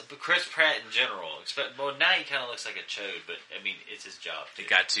said this, but Chris Pratt in general. Well, now he kind of looks like a chode, but I mean, it's his job. He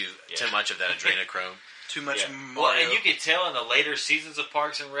got too much of that adrenochrome. Too much. Yeah. Mario. Well, and you could tell in the later seasons of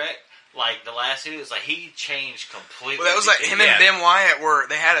Parks and Rec, like the last two, it's like he changed completely. Well, that was like him Yeah. and Ben Wyatt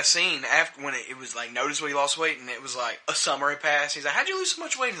they had a scene after when it was like noticeable he lost weight, and it was like a summer had passed. He's like, "How'd you lose so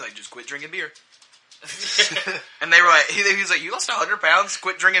much weight?" He's like, "Just quit drinking beer." And they were like, he was like, "You lost 100 pounds,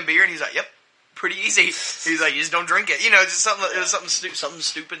 quit drinking beer," and he's like, "Yep, pretty easy." He's like, "You just don't drink it." You know, just something. It was something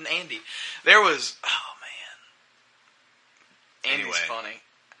stupid and Andy. There was, oh man, Andy's Anyway. funny.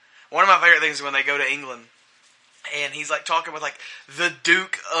 One of my favorite things is when they go to England, and he's like talking with like the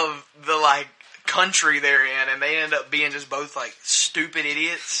Duke of the like country they're in, and they end up being just both like stupid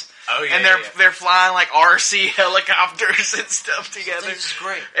idiots. Oh, yeah, and they're flying like RC helicopters and stuff together. This is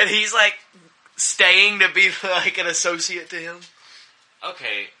great. And he's like staying to be like an associate to him.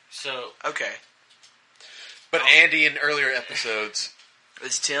 Okay, so Okay, But Andy in earlier episodes,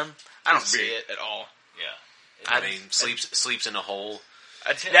 is Tim? I don't see it at all. yeah, I mean, sleeps in a hole.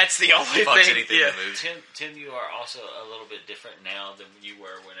 That's the only Fucks thing. anything Yeah. that moves. Tim, you are also a little bit different now than you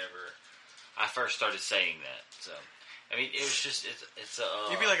were whenever I first started saying that. So, I mean, it was just it's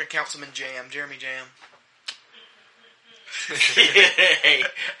a. You'd be like a Councilman Jeremy Jam. hey,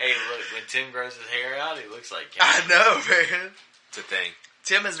 look! When Tim grows his hair out, he looks like. I know, man. It's a thing.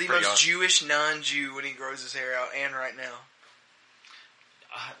 Tim is the Pretty most awesome. Jewish non-Jew when he grows his hair out, and right now.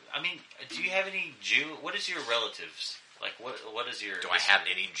 I mean, do you have any Jew? What is your relatives like? What is your? Do I have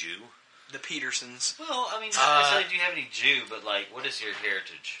any Jew? The Petersons. Well, I mean, not necessarily do you have any Jew, but like, what is your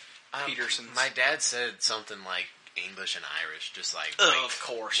heritage? Petersons. My dad said something like English and Irish, just like Ugh, white, of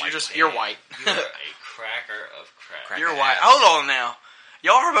course, white you're man. white. You are a cracker of crap. You're white. Hold on now.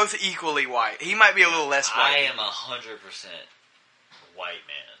 Y'all are both equally white. He might be a little less white. I am 100% white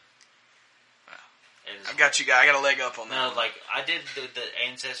man. It is I got you, guy. I got a leg up on that. No, like I did the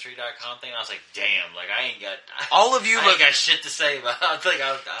Ancestry.com thing. I was like, damn, like I ain't got All of you I look- ain't got shit to say about. I think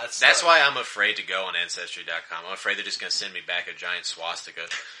I That's suck. why I'm afraid to go on Ancestry.com. I'm afraid they're just going to send me back a giant swastika.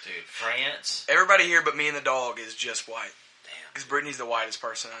 dude, France. Everybody here but me and the dog is just white. Damn. Because Brittany's the whitest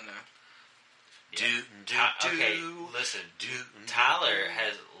person I know. Okay, listen, Tyler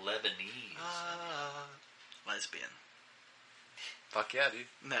has Lebanese. Lesbian. Fuck yeah, dude.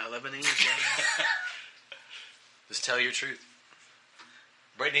 No, Lebanese. Yeah. Just tell your truth.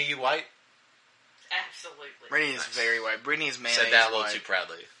 Brittany, you white? Absolutely. Brittany is very white. Brittany is mayonnaise Said that a little white. too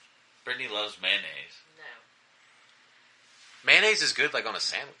proudly. Brittany loves mayonnaise. No. Mayonnaise is good, like on a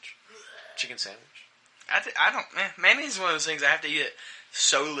sandwich. Chicken sandwich. I don't. Mayonnaise is one of those things I have to eat it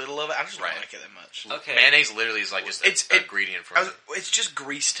so little of it. I just Right. don't like it that much. Okay, Mayonnaise literally is like just It's- an ingredient for it. It's just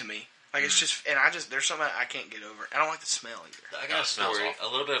grease to me. Like it's just, and there's something I can't get over. I don't like the smell either. I got a smells story, awful. a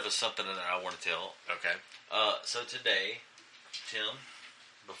little bit of something that I want to tell. Okay. So today, Tim,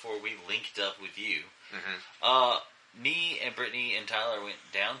 before we linked up with you, Mm-hmm. me and Brittany and Tyler went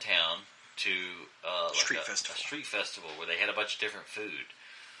downtown to like Street a festival. street festival where they had a bunch of different food.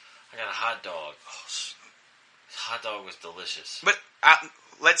 I got a hot dog, Hot dog was delicious. But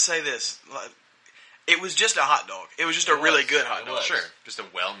let's say this. It was just a hot dog. It was just a really good hot It dog. was. Sure, just a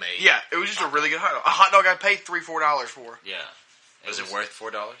well-made. Yeah, it was just a really good hot dog. A hot dog I paid $3-4 for. Yeah. Was it worth $4?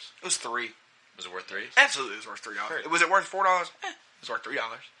 It was $3. Was it worth $3? Absolutely, it was worth $3. Was it worth $4? It was worth $3.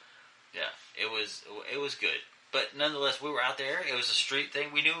 Yeah, it was good. But nonetheless, we were out there. It was a street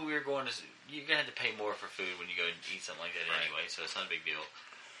thing. We knew we were going to. You're gonna have to pay more for food when you go and eat something like that anyway. So it's not a big deal,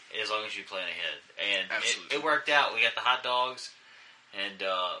 as long as you plan ahead. And it worked out. We got the hot dogs, and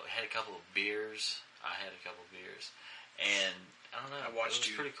had a couple of beers. I had a couple of beers, and I don't know. I watched it was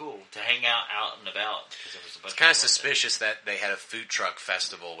you. pretty cool to hang out and about because there was a bunch. It's kind of people out there. suspicious that they had a food truck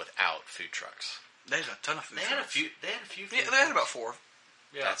festival without food trucks. They had a ton of food. They had a trucks. few. They had a few. Yeah, food they had trucks. about 4.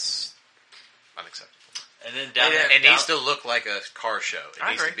 Yeah. That's unacceptable. And then down there, It needs to look like a car show. It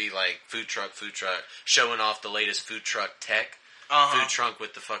I needs to agree. be like food truck, showing off the latest food truck tech. Uh-huh. Food truck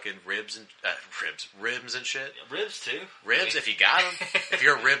with the fucking ribs and shit. ribs too. Ribs, if you got them. If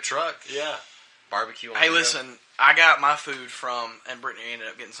you're a rib truck, Yeah. barbecue. On Hey, the grill. listen, I got my food from, and Brittany ended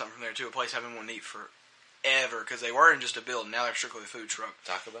up getting something from there too, a place I've been wanting to eat forever, because they were in just a building. Now they're strictly a food truck.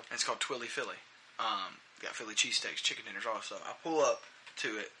 Taco Bell. And it's called Twilly Philly. Got Philly cheesesteaks, chicken dinners, all that stuff. I pull up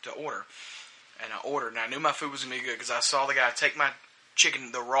to it to order, and I ordered, and I knew my food was going to be good, because I saw the guy take my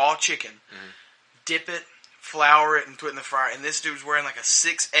chicken, the raw chicken, dip it, flour it, and put it in the fryer, and this dude was wearing like a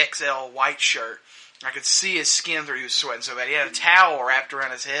 6XL white shirt. I could see his skin through, he was sweating so bad. He had a towel wrapped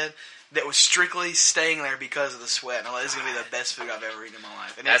around his head that was strictly staying there because of the sweat. And I'm like, this is going to be the best food I've ever eaten in my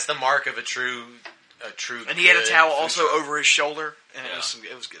life. And That's the mark of a true. And he had a good towel food also truck. over his shoulder, and Yeah.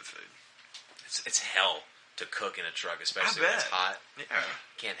 it was good food. It's hell to cook in a truck, especially I when it's bet. hot. Yeah.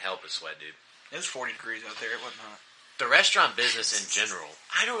 Can't help but sweat, dude. It was 40 degrees out there. It wasn't hot. The restaurant business in general,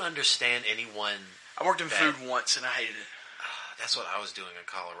 I don't understand anyone. I worked in Bad. food once, and I hated it. That's what I was doing in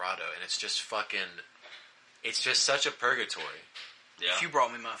Colorado, and it's just fucking. It's just such a purgatory. Yeah. If you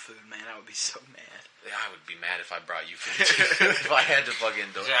brought me my food, man, I would be so mad. Yeah, I would be mad if I brought you food too. If I had to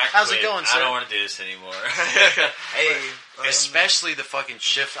fucking do it. I How's it quit. going, sir? I don't want to do this anymore. Hey, Especially the fucking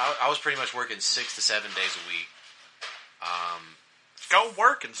shift. I was pretty much working 6 to 7 days a week. go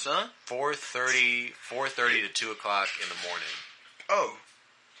working, son. 4:30 to 2 o'clock in the morning. Oh,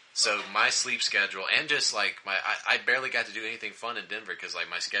 So my sleep schedule and just like I barely got to do anything fun in Denver because like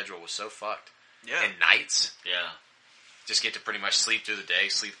my schedule was so fucked. yeah. And nights, Yeah. just get to pretty much sleep through the day,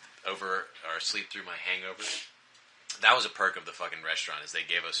 sleep through my hangovers. That was a perk of the fucking restaurant is they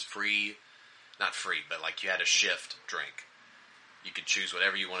gave us not free, but like you had a shift drink. You could choose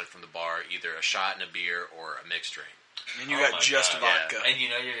whatever you wanted from the bar, either a shot and a beer or a mixed drink. And you Oh my got just God, vodka. And you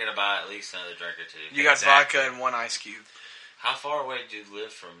know you're going to buy at least another drink or two. You got Exactly. vodka and one ice cube. How far away do you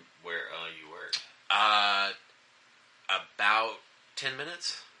live from where you work? About 10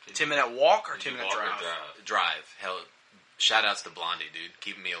 minutes. 10-minute walk or Did you 10-minute walk or drive? Drive. Hell, shout outs to Blondie, dude.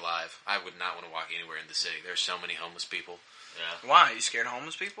 Keeping me alive. I would not want to walk anywhere in the city. There's so many homeless people. Yeah. Why? Are you scared of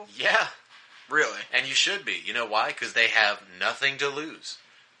homeless people? Yeah. Really? And you should be. You know why? Because they have nothing to lose.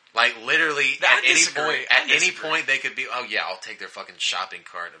 Like literally, I at any disagree. point, I at any disagree. point, they could be. Oh yeah, I'll take their fucking shopping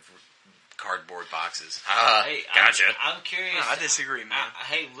cart of cardboard boxes. Hey, Gotcha. I'm curious. No, I disagree, man.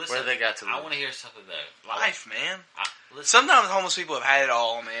 Hey, listen. What do they got to I lose? want to hear something though. Life, man. Listen, Sometimes homeless people have had it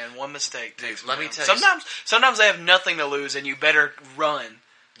all, man. One mistake takes Dude, let them me down. tell you Sometimes they have nothing to lose, and you better run.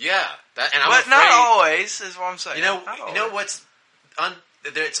 Yeah, that, and I'm But afraid. not always, is what I'm saying. You know, Not you know always. what's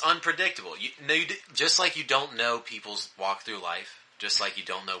it's unpredictable. You know, just like you don't know people's walk through life, just like you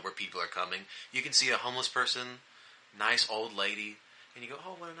don't know where people are coming. You can see a homeless person, nice old lady, and you go,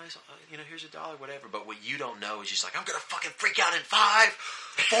 "Oh, what a nice, here's $1, whatever." But what you don't know is just like, "I'm gonna fucking freak out in 5,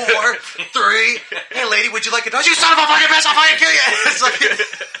 4, 3. Hey, lady, would you like a dog? You son of a fucking bitch! I'll fucking kill you!" It's like,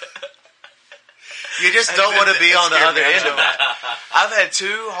 you just don't want to be on the other end of that. I've had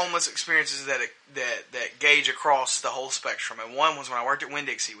 2 homeless experiences that gauge across the whole spectrum. And one was when I worked at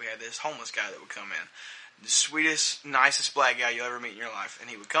Winn-Dixie. We had this homeless guy that would come in. The sweetest, nicest black guy you'll ever meet in your life. And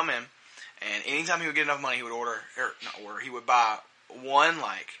he would come in, and anytime he would get enough money, he would he would buy one,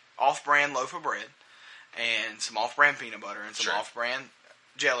 like, off-brand loaf of bread, and some off-brand peanut butter, and some Sure. off-brand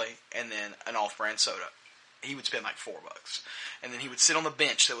jelly, and then an off-brand soda. He would spend like $4. And then he would sit on the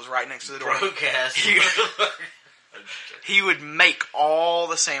bench that was right next to the door. broke ass. He would make all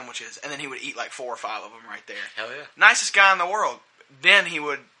the sandwiches, and then he would eat like 4 or 5 of them right there. Hell yeah. Nicest guy in the world. Then he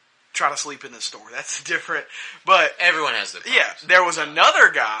would try to sleep in the store. That's different. But Everyone has their yeah, problems. there was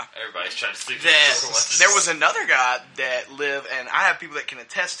another guy Everybody's trying to sleep in that the store once. there was another guy that lived, and I have people that can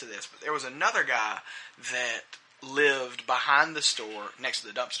attest to this. But there was another guy that lived behind the store next to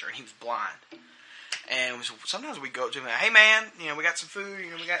the dumpster, and he was blind. And sometimes we go up to him and, "Hey man, we got some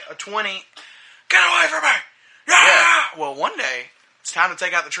food. We got a 20. Get away from me!" Yeah! Well, one day, it's time to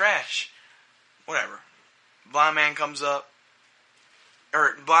take out the trash. Whatever. Blind man comes up.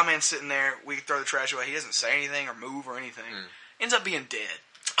 Or, blind man's sitting there. We throw the trash away. He doesn't say anything or move or anything. Ends up being dead.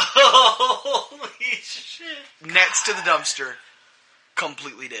 Holy shit! Next to the dumpster.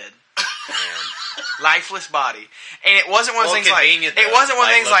 Completely dead. Man. Lifeless body. And it wasn't one of those Well, things like... convenient, It though, wasn't one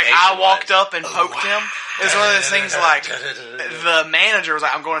of those things like I location-wise. walked up and poked him. It was one of those things like... The manager was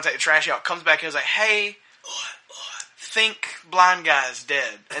like, I'm going to take the trash out. Comes back and was like, hey... think blind guy's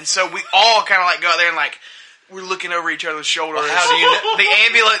dead. And so we all kind of like go out there and like, we're looking over each other's shoulders. Well, how do you know? The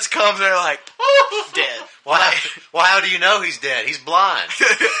ambulance comes and they're like, dead. Well, how do you know he's dead? He's blind. So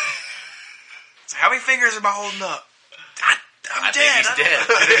how many fingers am I holding up? I'm I dead. think he's I don't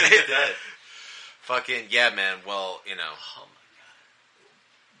know. dead. Dead. Fucking, yeah, man. Well,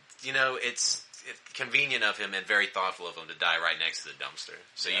 it's convenient of him and very thoughtful of him to die right next to the dumpster.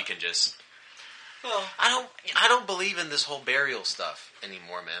 So you can just... Well, I don't believe in this whole burial stuff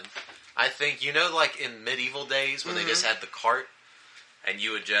anymore, man. I think, like in medieval days where they just had the cart and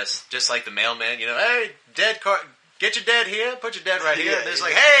you would just like the mailman, hey, dead cart, get your dead here, put your dead right here. And it's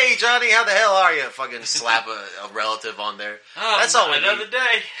like, hey, Johnny, how the hell are you? Fucking slap a relative on there. That's all we need. Another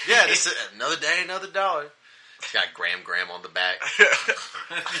day. Yeah, this is another day, another dollar. It's got Graham on the back.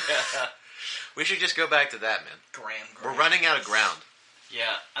 Yeah. We should just go back to that, man. Graham. We're running out of ground.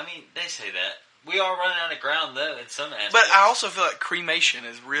 Yeah, I mean, they say that. We are running out of ground, though, in some aspects. But I also feel like cremation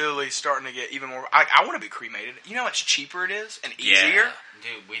is really starting to get even more... I want to be cremated. You know how much cheaper it is and easier?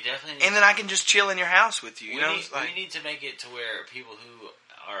 Dude, we definitely need And then I can just chill in your house with you. we Like, need to make it to where people who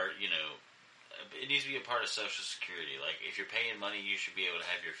are, it needs to be a part of Social Security. Like, if you're paying money, you should be able to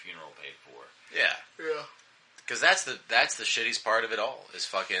have your funeral paid for. Yeah. yeah. Because that's the shittiest part of it all, is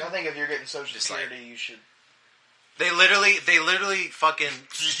fucking... I think if you're getting Social Just like- Security, you should... They literally fucking,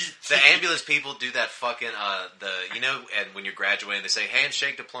 the ambulance people do that fucking, and when you're graduating, they say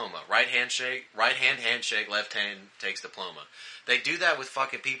handshake diploma, right hand handshake, left hand takes diploma. They do that with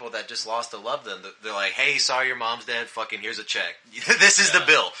fucking people that just lost a loved one. They're like, hey, sorry your mom's dead, fucking here's a check. This is the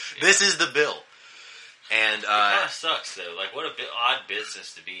bill. Yeah. This is the bill. And, it kind of sucks, though. Like, what a odd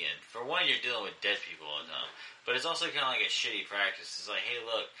business to be in. For one, you're dealing with dead people all the time. But it's also kind of like a shitty practice. It's like, hey,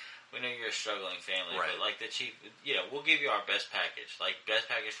 look, we know you're a struggling family, right. but like the cheap, we'll give you our best package. Like, best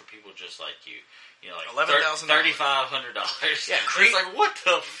package for people just like you. Like $11,000. $3,500. Yeah, it's like, what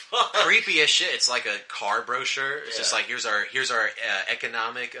the fuck? Creepy as shit. It's like a car brochure. It's just like, here's our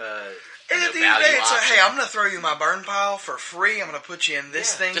economic, And at the end of the day, it's like, hey, I'm going to throw you my burn pile for free. I'm going to put you in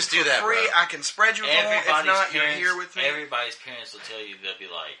this thing just for do that, free. bro. I can spread you along. If not, you're here with me. Everybody's parents will tell you, they'll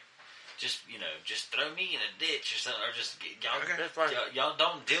be like, just throw me in a ditch or something, or just y'all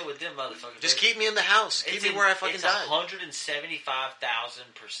don't deal with them motherfuckers. Just keep me in the house. Keep me where I fucking died. It's 175,000%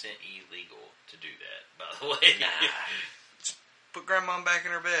 illegal to do that. By the way, Put grandma back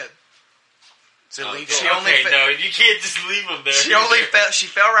in her bed. It's illegal. No, you can't just leave them there. She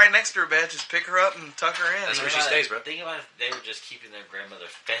fell right next to her bed. Just pick her up and tuck her in. That's where she stays, bro. Think about if they were just keeping their grandmother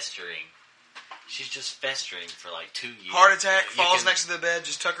festering. She's just festering for like 2 years. Heart attack, falls next to the bed,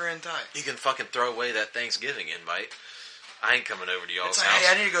 just tuck her in tight. You can fucking throw away that Thanksgiving invite. I ain't coming over to y'all's It's like, house.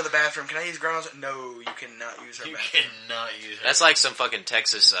 hey, I need to go to the bathroom. Can I use grandma's? No, you cannot use her bathroom. cannot use her. That's like some fucking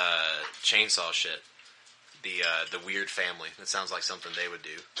Texas chainsaw shit. The weird family. That sounds like something they would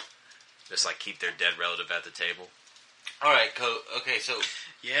do. Just like keep their dead relative at the table. All right, okay, so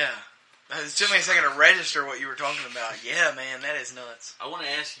Yeah. It took me a second to register what you were talking about. Yeah, man, that is nuts. I want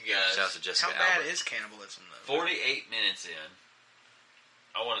to ask you guys. Shout out to Jessica How bad Alba. is cannibalism, though? 48 minutes in,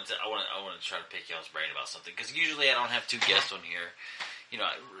 I want to try to pick y'all's brain about something, because usually I don't have two guests on here.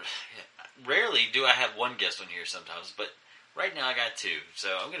 Rarely do I have one guest on here sometimes, but right now I got two.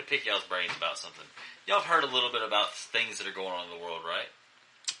 So I'm going to pick y'all's brains about something. Y'all have heard a little bit about things that are going on in the world, right?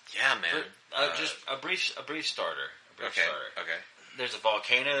 Yeah, man. Just a brief starter. Okay. There's a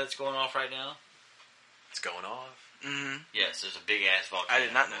volcano that's going off right now. It's going off. Mm-hmm. Yes, there's a big ass volcano. I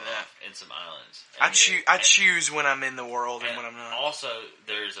did not know going that. off in some islands. I choose when I'm in the world and when I'm not. Also,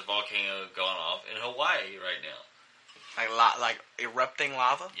 there's a volcano going off in Hawaii right now. Like erupting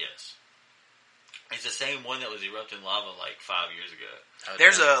lava? Yes. It's the same one that was erupting lava like 5 years ago.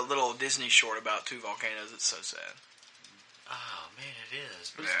 There's a little Disney short about two volcanoes. It's so sad. Oh, man, it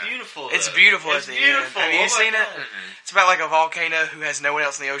is. But it's beautiful, though. It's beautiful It's at the end. beautiful. Have you Oh, my seen it? God. It's about like a volcano who has no one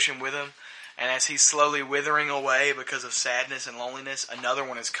else in the ocean with him. And as he's slowly withering away because of sadness and loneliness, another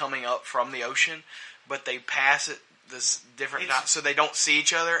one is coming up from the ocean. But they pass it this different time, so they don't see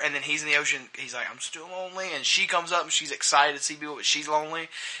each other. And then he's in the ocean. He's like, I'm still lonely. And she comes up and she's excited to see people, but she's lonely.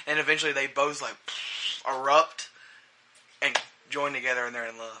 And eventually they both like erupt and join together and they're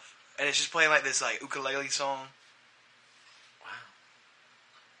in love. and it's just playing like this like ukulele song. Wow.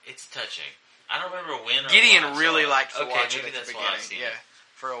 It's touching. I don't remember when. Gideon really liked to okay, watch it maybe at the that's why I've beginning. seen Yeah, it.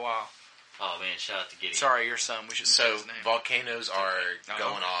 for a while. Oh man, shout out to Gideon. Sorry, your son. We should say So his name. volcanoes are Oh,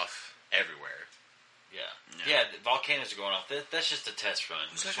 going okay. off everywhere. Yeah, the volcanoes are going off. That's just a test run.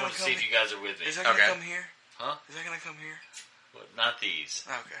 Is that Just want to gonna see if come- you guys are with me. Is that gonna Okay. come here? Huh? Is that gonna come here? Well, not these.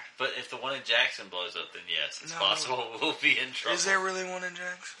 Okay. But if the one in Jackson blows up, then yes, it's No. possible we'll be in trouble. Is there really one in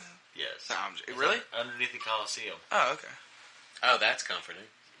Jackson? Yes. No, It's really? underneath the Coliseum. Oh, okay. Oh, that's comforting.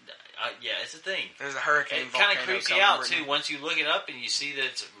 Yeah, it's a thing. There's a hurricane It volcano kind of creeps you coming, out Brittany. too once you look it up and you see that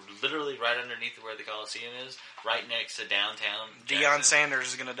it's literally right underneath where the Coliseum is, right next to downtown. Deion Jackson. Sanders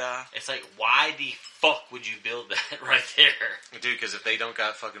is gonna die. It's like, why the fuck would you build that right there? Dude, because if they don't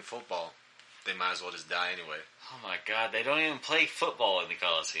got fucking football, they might as well just die anyway. Oh my god, they don't even play football in the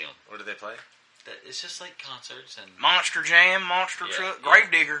Coliseum. What do they play? It's just like concerts and Monster Jam, Monster Yeah, Truck, yeah.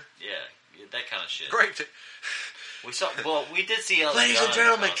 Gravedigger. yeah, that kind of shit. Great. We saw. Well, we did see Elton Ladies John and in the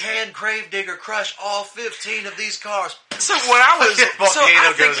gentlemen, Coliseum. can Gravedigger crush all 15 of these cars? So when I was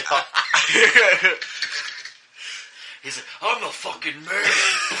Volcano goes off. He's like, I'm a fucking man.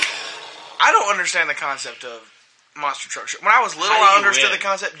 I don't understand the concept of monster truck show. When I was little, How do I you understood win? the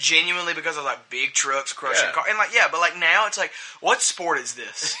concept genuinely because of like big trucks crushing Yeah. cars, and like but like now it's like, what sport is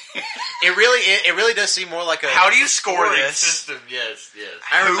this? It really does seem more like a. How do you score Scoring this? system? Yes.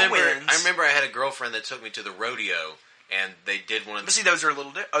 I Who remember. wins? I remember I had a girlfriend that took me to the rodeo, and they did one of But the. see, those are a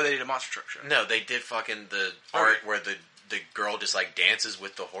little. Oh, they did a monster truck show. No, they did fucking the art where the girl just like dances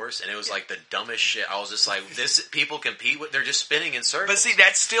with the horse, and it was like the dumbest shit. I was just like, this people compete with. They're just spinning in circles. But see,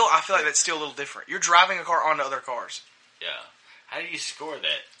 that's still. I feel like that's still a little different. You're driving a car onto other cars. Yeah. How do you score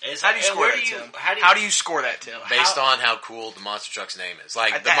that? It's How do you and score where that, do you, Tim? How do you score that, Tim? based on how cool the monster truck's name is.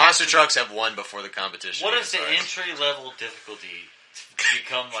 Like the That monster has to be- trucks have won before the competition. What even is the starts. entry level difficulty to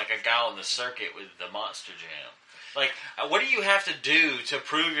become like a guy on the circuit with the Monster Jam? Like, what do you have to do to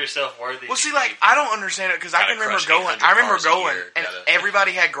prove yourself worthy? Well, see, to like be- I don't understand it because I Gotta can remember crush going. 800 I remember cars a going, year. and Gotta-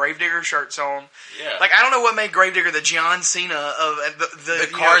 everybody had Gravedigger shirts on. yeah, Like I don't know what made Gravedigger the John Cena of the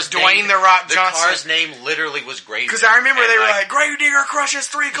The car's Dwayne name, the Rock The Johnson. car's name literally was Gravedigger. Because I remember And, they were like, Gravedigger crushes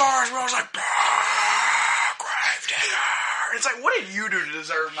 3 cars. And I was like, Gravedigger. And it's like, what did you do to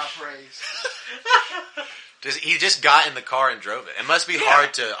deserve my praise? he just got in the car and drove it. It must be Yeah.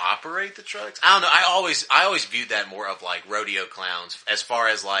 hard to operate the trucks. I don't know. I always viewed that more of like rodeo clowns, as far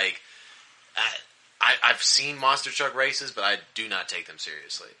as like I've seen monster truck races, but I do not take them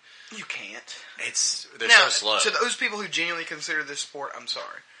seriously. You can't. They're Now, so slow. to those people who genuinely consider this sport, I'm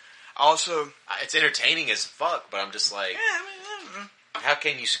sorry. Also, It's entertaining as fuck, but I'm just like, how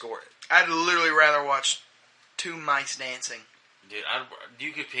can you score it? I'd literally rather watch 2 mice dancing. dude,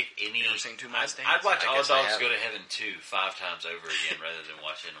 you could pick any. You ever seen Two Mice Dance? I'd watch I All guess I Dogs Go to haven't. Heaven 2 5 times over again rather than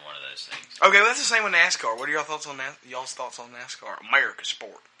watching one of those things. Okay, well, that's the same with NASCAR. What are y'all's thoughts on NASCAR? America's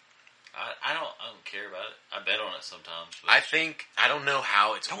sport. I don't care about it. I bet on it sometimes. But I don't know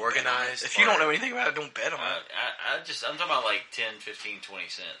how it's Don't bet on it. organized. If you don't know anything about it, don't bet on it. I'm talking about like 10, 15, 20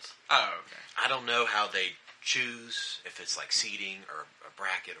 cents. Oh, okay. I don't know how they choose, if it's like seating or a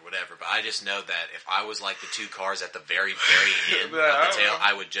bracket or whatever, but I just know that if I was like the 2 cars at the very, very end of the tail,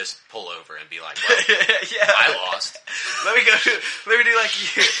 I would just pull over and be like, well, Yeah. I lost. Let me do like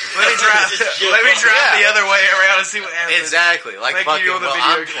you. Let me drive the other way around and see what happens. Exactly. Like Like fucking, you on the well,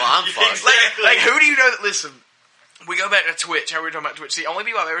 video I'm game. fucked. Like who do you know that, listen, we go back to Twitch, how we were talking about Twitch. See, only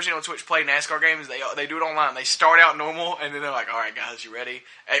people I've ever seen on Twitch play NASCAR games, they do it online. They start out normal, and then they're like, alright guys, you ready?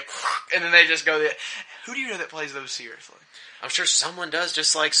 And then they just go there. Who do you know that plays those seriously? I'm sure someone does,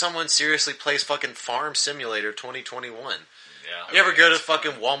 just like someone seriously plays fucking Farm Simulator 2021. Yeah. You ever go to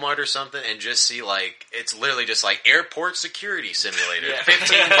fucking Walmart or something and just see like, it's literally just like Airport Security Simulator, Yeah.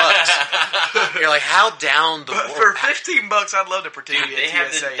 $15. You're like, how down the But world? for $15, I'd love to pretend Dude, to be they a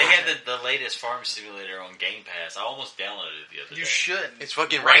have TSA. they had the latest farm simulator on Game Pass. I almost downloaded it the other day. You should. It's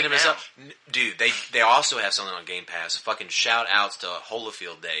fucking Right random as now. hell. Dude, they also have something on Game Pass. Fucking shout outs to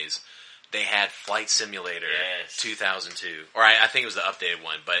Holofield days. They had Flight Simulator Yes. 2002. Or I think it was the updated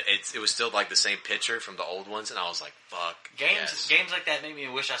one, but it was still like the same picture from the old ones, and I was like, fuck. yes. Games like that make me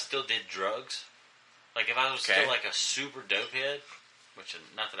wish I still did drugs. Like if I was Okay. still like a super dope head, which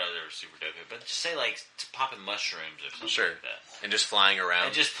not that I was ever a super dope head, but just say like popping mushrooms or something Sure. like that, And just flying around.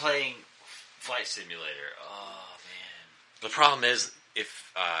 and just playing Flight Simulator. Oh man, The problem is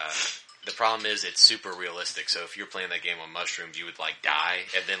it's super realistic. So if you're playing that game on mushrooms, you would like die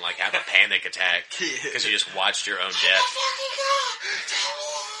and then like have a panic attack because you just watched your own death.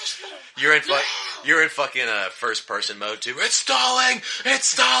 You're in fucking first person mode too. It's stalling. It's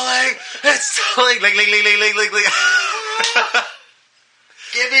stalling. It's stalling. Like.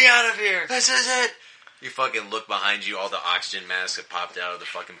 Get me out of here. This is it. You fucking look behind you, all the oxygen masks have popped out of the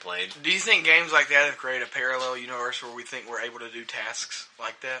fucking plane. Do you think games like that have created a parallel universe where we think we're able to do tasks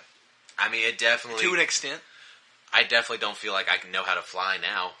like that? I mean, it definitely... To an extent. I definitely don't feel like I can know how to fly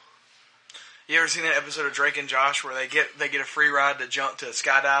now. You ever seen that episode of Drake and Josh where they get a free ride to jump to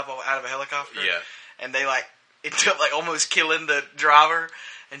skydive out of a helicopter? Yeah. And they ended up almost killing the driver.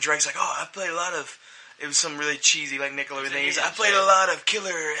 And Drake's like, oh, I played a lot of... It was some really cheesy Nickelodeon thing. He's like, I played a lot of killer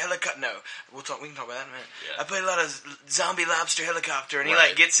helicopter. No, we can talk about that in a minute. Yeah. I played a lot of zombie lobster helicopter, and he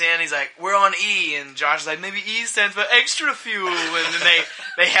gets in. He's like, we're on E, and Josh's like, maybe E stands for extra fuel, and then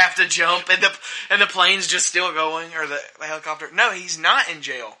they have to jump, and the plane's just still going, or the helicopter. No, he's not in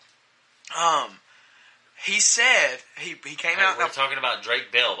jail. He said he came out. We're talking about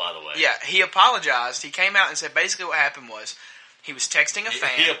Drake Bell, by the way. Yeah, he apologized. He came out and said basically what happened was. He was texting a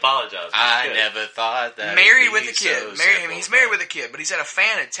fan. He apologized. I never thought that. Married with a kid. He's married with a kid, but he said a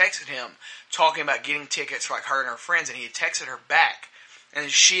fan had texted him talking about getting tickets for her and her friends, and he had texted her back, and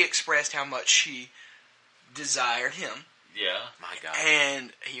she expressed how much she desired him. Yeah. My God.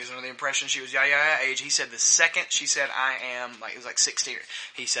 And he was under the impression she was yada age. He said the second she said I am, it was 16,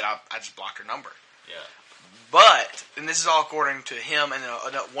 he said I just blocked her number. Yeah. But, and this is all according to him and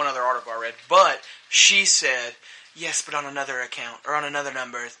one other article I read, but she said... Yes, but on another account, or on another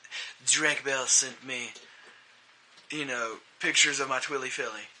number, Drake Bell sent me, pictures of my Twilly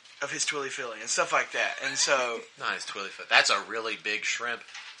Philly, of his Twilly Philly, and stuff like that. And so... Not his Twilly Philly. That's a really big shrimp.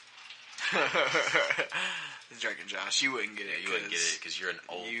 Drake and Josh, you wouldn't get it. Yeah, you wouldn't get it, because you're an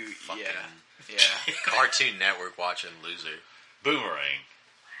old fucking... Yeah. Cartoon Network watching loser. Boomerang.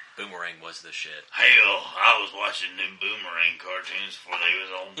 Boomerang was the shit. Hell, I was watching them Boomerang cartoons before they was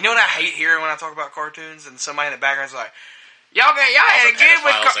on. You know what I hate hearing when I talk about cartoons, and somebody in the background's like, Y'all had it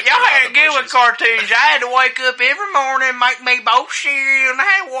good with cartoons. I had to wake up every morning, make me bowl cereal, and I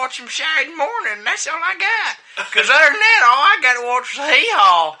had to watch them Saturday morning. That's all I got. Because other than that, all I got to watch was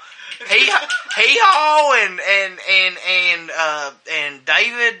Hee-Haw. Hee-Haw and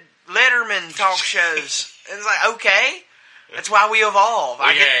David Letterman talk shows. And it's like, okay. That's why we evolve.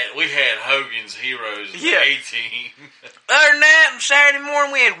 We had Hogan's Heroes A-Team. Other than that, on Saturday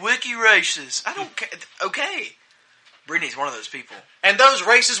morning, we had wiki races. I don't care. Okay. Brittany's one of those people. And those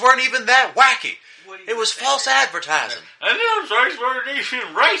races weren't even that wacky. It was false advertising. And those races weren't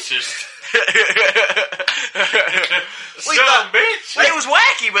even racist. Bitch. It was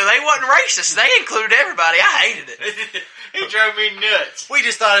wacky, but they wasn't racist. They included everybody. I hated it. It drove me nuts. We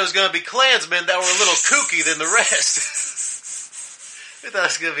just thought it was going to be Klansmen that were a little kooky than the rest. We thought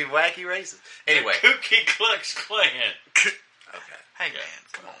it was going to be wacky races. Anyway. The Kooky Klux Klan. Okay. Hey, man,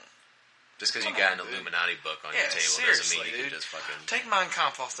 come on. Just because you got an Illuminati book on your table doesn't mean you can just fucking... Take Mein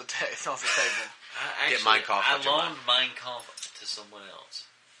Kampf off the table. Get Mein Kampf. I loaned Mein Kampf to someone else,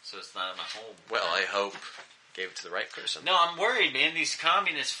 so it's not in my home. Well, I hope gave it to the right person. No, I'm worried, man. These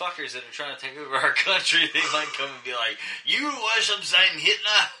communist fuckers that are trying to take over our country, they might come and be like, "You was some saying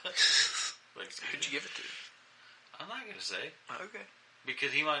Hitler." Who'd you give it to? I'm not going to say. Okay.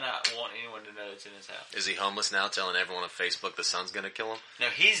 Because he might not want anyone to know it's in his house. Is he homeless now, telling everyone on Facebook the sun's going to kill him? No,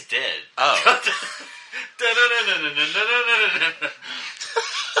 he's dead. Oh.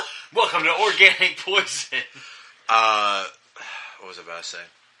 Welcome to Organic Poison. What was I about to say?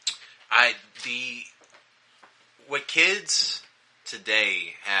 What kids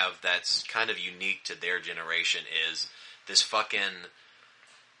today have that's kind of unique to their generation is this fucking...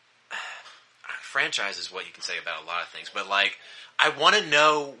 franchise is what you can say about a lot of things, but I want to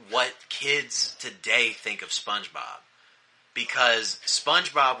know what kids today think of SpongeBob, because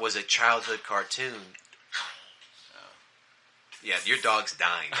SpongeBob was a childhood cartoon. Yeah, your dog's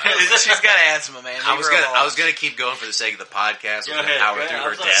dying. She's got asthma, man. I was gonna keep going for the sake of the podcast. With an hour through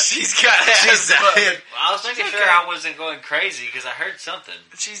her death. She's got asthma. I was making sure I wasn't going crazy because I heard something.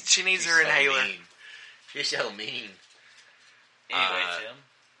 She needs her inhaler. Mean. She's so mean. Anyway, Tim,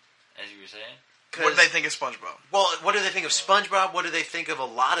 as you were saying. What do they think of SpongeBob? Well, what do they think of SpongeBob? What do they think of a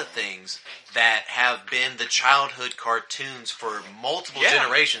lot of things that have been the childhood cartoons for multiple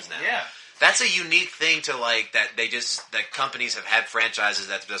generations now? Yeah. That's a unique thing to that companies have had franchises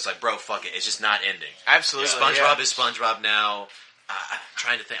that's just like, bro, fuck it. It's just not ending. Absolutely. SpongeBob is SpongeBob now. I'm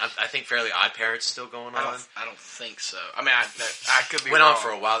trying to think. I think Fairly Odd Parents still going on. I don't think so. I mean, I could be went wrong. on for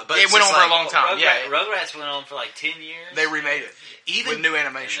a while, but it went on for a long time. Rugrats went on for 10 years. They remade it with new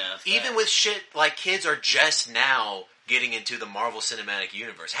animation. Even with shit kids are just now getting into the Marvel Cinematic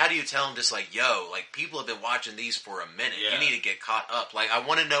Universe. How do you tell them just people have been watching these for a minute. Yeah. You need to get caught up. I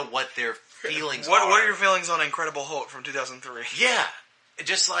want to know what their feelings are. What are your feelings on Incredible Hulk from 2003? Yeah,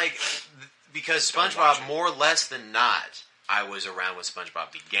 just because SpongeBob, more or less than not, I was around when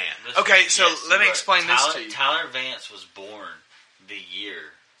SpongeBob began. Okay, so let me but explain this to you. Tyler Vance was born the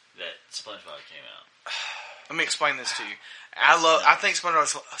year that SpongeBob came out. Let me explain this to you. I think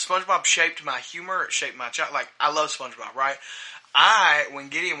SpongeBob shaped my humor. It shaped my child. Like, I love SpongeBob, right? When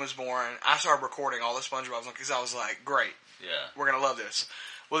Gideon was born, I started recording all the SpongeBobs because I was like, great. Yeah. We're going to love this.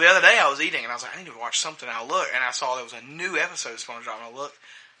 Well, the other day I was eating and I was like, I need to watch something. And I looked and I saw there was a new episode of SpongeBob. And I looked.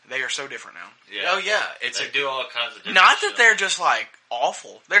 They are so different now. Yeah. Oh, yeah. They do all kinds of different Not that shit. they're just like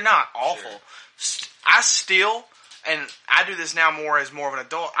awful. They're not awful. Sure. I still, and I do this now more as more of an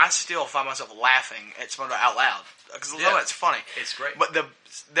adult, I still find myself laughing at SpongeBob out loud. Because it's funny. It's great. But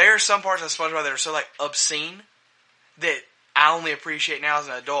there are some parts of SpongeBob that are so like obscene that I only appreciate now as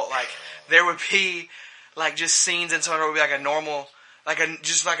an adult. Like there would be like just scenes in SpongeBob would be like a normal, like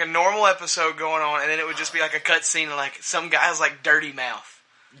a normal episode going on, and then it would just be like a cut scene of like some guy's like dirty mouth.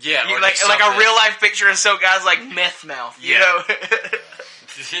 Yeah, or Like a real life picture of some guy's like meth mouth. You know?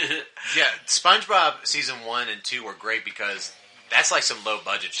 Yeah, SpongeBob season 1 and 2 were great because that's like some low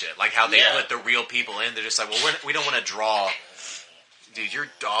budget shit. Like how they put the real people in. They're just like, well, we don't want to draw. Dude, your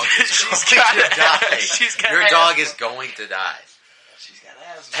dog is going to die. Your dog is going to die. She's got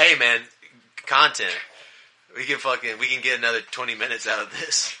asthma. Hey, man, content. We can get another 20 minutes out of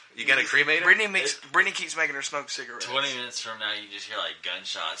this. You gonna cremate her? Brittany keeps making her smoke cigarettes. 20 minutes from now, you just hear like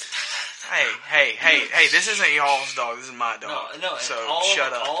gunshots. Hey! This isn't y'all's dog. This is my dog. No. So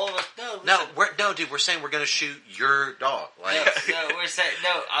shut up. All of us. No, Dude. We're saying we're gonna shoot your dog. Like, we're saying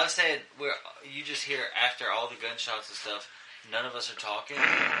no. I was saying you just hear after all the gunshots and stuff. None of us are talking.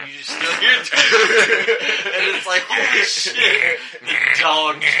 You just still hear, and it's like, holy shit! The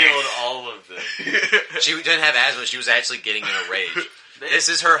dog killed all of them. she didn't have asthma. She was actually getting in a rage. This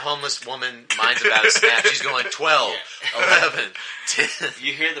is her homeless woman mind's about to snap. She's going 12, 11, 10.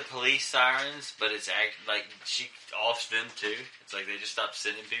 You hear the police sirens, but it's like she offs them too. It's like they just stopped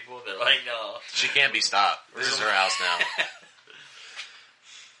sending people. They're like, no. She can't be stopped. This is her house now.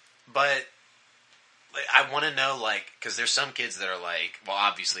 But I want to know, like, because there's some kids that are like, well,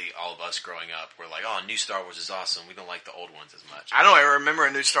 obviously all of us growing up, we're like, oh, new Star Wars is awesome. We don't like the old ones as much. I don't ever remember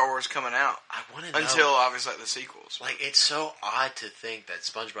a new Star Wars coming out. I want to know. Until, obviously, the sequels. Like, it's so odd to think that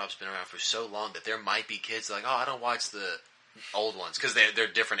SpongeBob's been around for so long that there might be kids like, oh, I don't watch the old ones because they're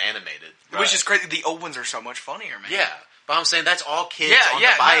different animated. Which is crazy. The old ones are so much funnier, man. Yeah. But I'm saying that's all kids on the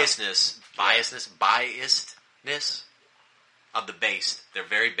biasedness of the based. They're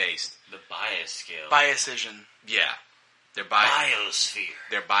very based. The bias scale. Biascision. Yeah. They're Biosphere.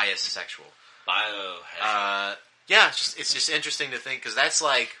 They're bias-sexual. Biohazard. Yeah, it's just interesting to think, because that's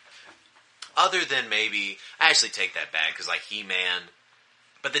like, other than maybe, I actually take that back, because like He-Man,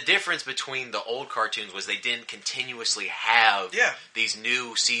 but the difference between the old cartoons was they didn't continuously have these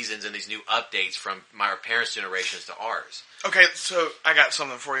new seasons and these new updates from my parents' generations to ours. Okay, so I got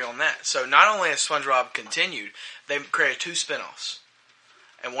something for you on that. So not only has SpongeBob continued, they've created 2 spin-offs.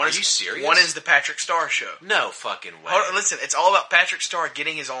 And one Are you serious? One is the Patrick Star Show. No fucking way. Hold on, listen, it's all about Patrick Star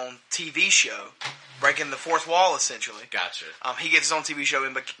getting his own TV show, breaking the fourth wall, essentially. Gotcha. He gets his own TV show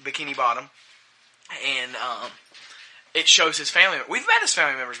in Bikini Bottom, and it shows his family. We've met his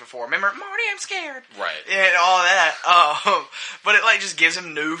family members before. Remember, Marty, I'm scared. Right. And all that. But it like just gives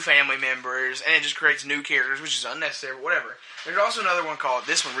him new family members, and it just creates new characters, which is unnecessary, but whatever. There's also another one called,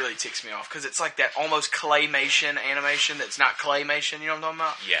 this one really ticks me off, because it's like that almost claymation animation that's not claymation, you know what I'm talking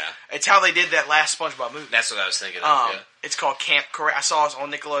about? Yeah. It's how they did that last SpongeBob movie. That's what I was thinking of, It's called Camp Corral. I saw it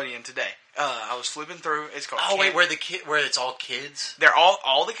on Nickelodeon today. I was flipping through. It's called Camp. where it's all kids? They're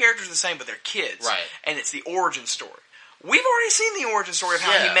all the characters are the same, but they're kids. Right. And it's the origin story. We've already seen the origin story of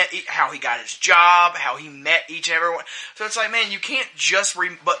how he met, how he got his job, how he met each and every one. So it's like, man, you can't just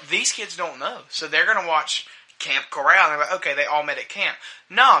but these kids don't know. So they're going to watch Camp Corral, and they're like, okay, they all met at camp.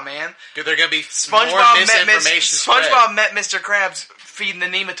 Nah, man. Dude, they're going to be SpongeBob more misinformation SpongeBob met Mr. Krabs feeding the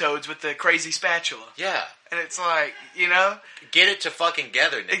nematodes with the crazy spatula. Yeah. And it's like, you know? Get it to fucking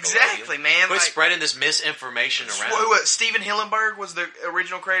gather, Nickelodeon. Exactly, man. Quit like, spreading this misinformation around. What, Steven Hillenburg was the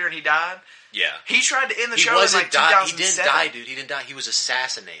original creator, and he died? Yeah. He tried to end the show in wasn't like 2007. He didn't die, dude. He didn't die. He was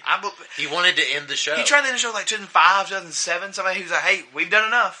assassinated. He wanted to end the show. He tried to end the show like 2005, 2007, something. He was like, hey, we've done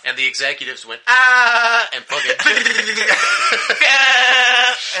enough. And the executives went, ah, and fucking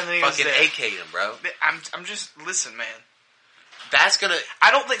and then he fucking was AK'd him, bro. I'm just, listen, man. That's gonna...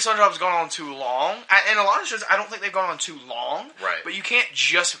 I don't think SpongeBob's gone on too long. And a lot of shows, I don't think they've gone on too long. Right. But you can't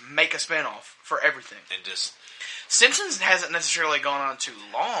just make a spinoff for everything. And just... Simpsons hasn't necessarily gone on too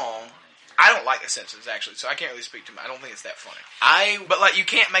long. I don't like The Simpsons, actually, so I can't really speak to them. I don't think it's that funny. But, like, you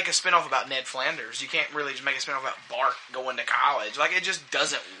can't make a spinoff about Ned Flanders. You can't really just make a spinoff about Bart going to college. Like, it just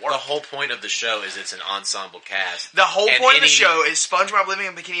doesn't work. The whole point of the show is it's an ensemble cast. The whole And point of the show is SpongeBob living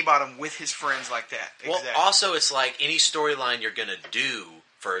in Bikini Bottom with his friends like that. Well, Exactly. also, it's like any storyline you're going to do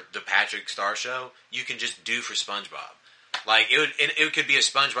for the Patrick Star Show, you can just do for SpongeBob. Like, it could be a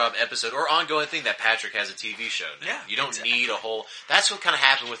SpongeBob episode or ongoing thing that Patrick has a TV show now. Yeah, you don't exactly. need a whole... That's what kind of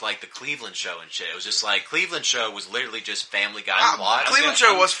happened with, like, the Cleveland Show and shit. It was just like, Cleveland Show was literally just Family Guy plot. Cleveland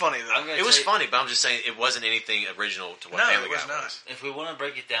Show was funny, though. It was funny, but I'm just saying it wasn't anything original to what No, Family it was Guy not. was. If we want to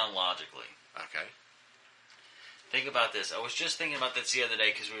break it down logically, Okay. think about this. I was just thinking about this the other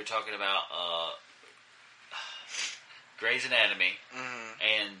day because we were talking about Grey's Anatomy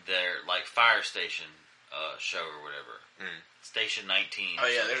and their like fire station show or whatever. Station 19. Oh,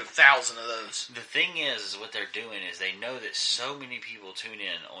 yeah, there's 1,000 of those. The thing is what they're doing is they know that so many people tune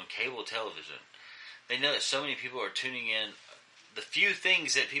in on cable television. They know that so many people are tuning in. The few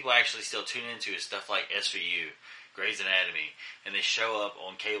things that people actually still tune into is stuff like SVU, Grey's Anatomy, and they show up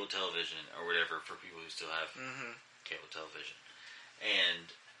on cable television or whatever for people who still have cable television.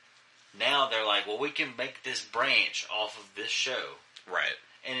 And now they're like, well, we can make this branch off of this show. Right.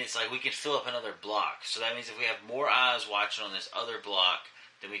 And it's like we can fill up another block. So that means if we have more eyes watching on this other block,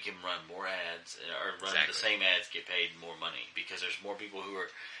 then we can run more ads or run the same ads, get paid more money because there's more people who are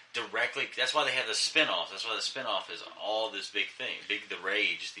directly. That's why they have the spinoff. That's why the spinoff is all this big thing, the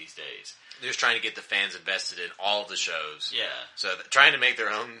rage these days. They're just trying to get the fans invested in all the shows. Yeah. So trying to make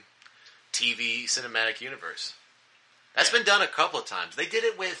their own TV cinematic universe. That's been done a couple of times. They did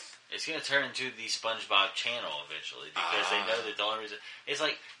it with... It's going to turn into the SpongeBob channel eventually because they know that the only reason... It's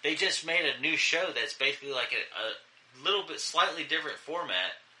like they just made a new show that's basically like a little bit slightly different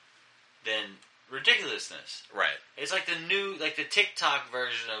format than Ridiculousness. Right. It's like the new, like the TikTok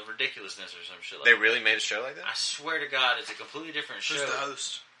version of Ridiculousness or some shit like They that. really made a show like that? I swear to God, it's a completely different show. Who's the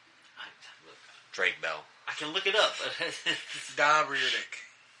host? Look, Drake Bell. I can look it up. Don Reardick.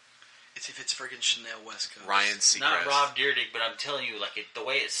 It's if it's freaking Chanel West Coast. Ryan Seacrest. Not Rob Dyrdek, but I'm telling you, like the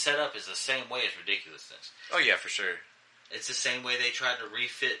way it's set up is the same way as Ridiculousness. Oh yeah, for sure. It's the same way they tried to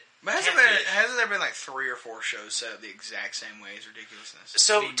refit. But hasn't there been like 3 or 4 shows set up the exact same way as Ridiculousness?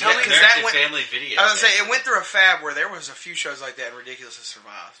 So The tell me, because American that went- Family Video. I was gonna say it went through a fad where there was a few shows like that and Ridiculousness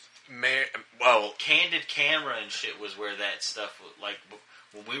survived. well, Candid Camera and shit was where that stuff was. Like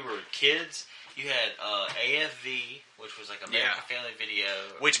when we were kids, you had AFV, which was like American Family Video.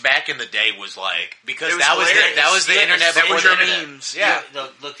 which back in the day was like because It was that was the Yeah, internet that before was the your internet. memes. Yeah.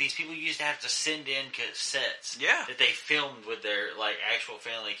 Look, these people used to have to send in cassettes. Yeah. That they filmed with their like actual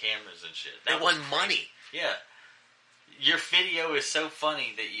family cameras and shit. That was wasn't crazy. money. Yeah. Your video is so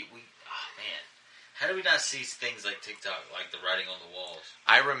funny that oh man. How do we not see things like TikTok, like the writing on the walls?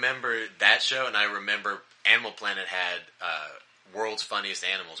 I remember that show, and I remember Animal Planet had World's Funniest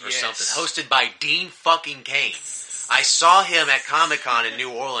Animals or Yes. something, hosted by Dean fucking Cain. I saw him at Comic-Con in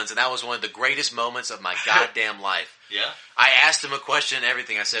New Orleans, and that was one of the greatest moments of my goddamn life. Yeah. I asked him a question and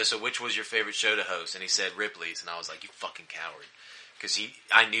everything. I said, so which was your favorite show to host? And he said Ripley's, and I was like, you fucking coward. Because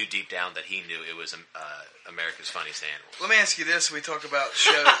I knew deep down that he knew it was America's Funniest Animals. Let me ask you this: we talk about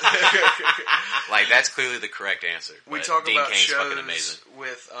shows. Like, that's clearly the correct answer. We but talk Dean about Cain's fucking shows amazing.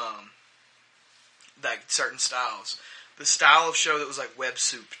 with like certain styles. The style of show that was like Web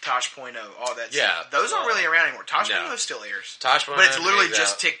Soup, Tosh.0, all that Yeah. stuff. Those aren't really around anymore. Tosh.0 No. still airs. Tosh.0 But it's literally brings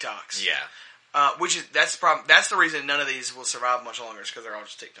just out- TikToks. Yeah. That's the problem. That's the reason none of these will survive much longer is because they're all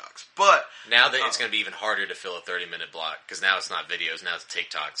just TikToks. But Now that it's going to be even harder to fill a 30-minute block because now it's not videos, now it's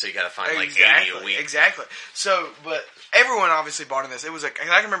TikTok. So you got to find like 80 a week. Exactly. So, but everyone obviously bought in this. It was like, I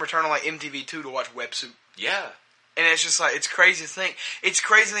can remember turning on like MTV2 to watch Web Soup. Yeah. And it's just like, it's crazy to think. It's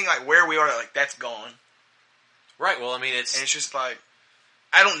crazy to think like where we are, like that's gone. Right. Well, I mean, And it's it's just like,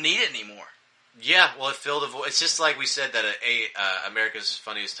 I don't need it anymore. yeah. Well, it filled a void. It's just like we said that America's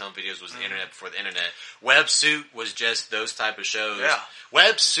Funniest Home Videos was the internet before the internet. Web Soup was just those type of shows. Yeah.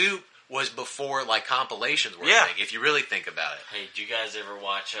 Web Soup was before like compilations were Yeah. a thing, if you really think about it. Hey, did you guys ever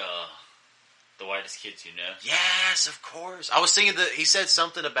watch The Whitest Kids You Know? Yes, of course. I was thinking that he said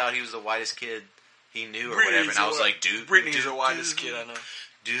something about he was the whitest kid he knew or whatever, and I was like, dude, Brittany's the whitest kid I know.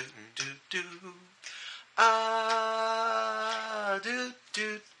 Do do do.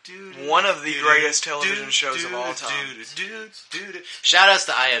 One of the greatest television shows of all time. Shout outs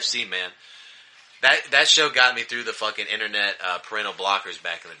to IFC, man. That show got me through the fucking internet parental blockers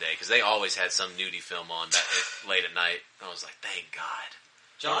back in the day because they always had some nudie film on late at night. I was like, thank God.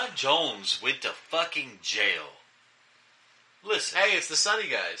 John Jones went to fucking jail. Listen. Hey, it's the Sunny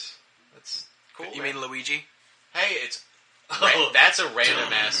Guys. That's cool. You man. mean Luigi? Hey, it's That's a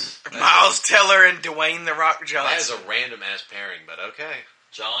random ass. Miles Teller and Dwayne The Rock Johnson. That is a random ass pairing, but okay.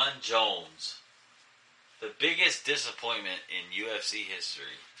 John Jones. The biggest disappointment in UFC history.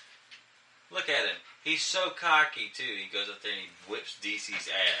 Look at him. He's so cocky, too. He goes up there and he whips DC's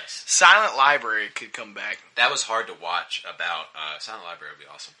ass. Silent Library could come back. That was hard to watch about. Silent Library would be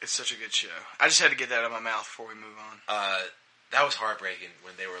awesome. It's such a good show. I just had to get that out of my mouth before we move on. That was heartbreaking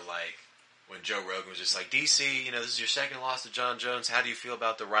when they were like, when Joe Rogan was just like, DC, this is your second loss to John Jones. How do you feel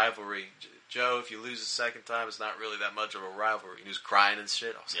about the rivalry? Joe, if you lose the second time, it's not really that much of a rivalry. He was crying and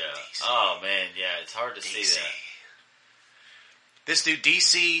shit. I was like, DC. Oh, man, yeah, it's hard to see DC. that. This dude,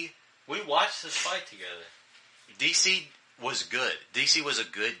 DC... We watched this fight together. DC was good. DC was a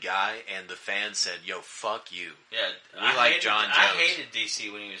good guy, and the fans said, yo, fuck you. Yeah, We like John Jones. I hated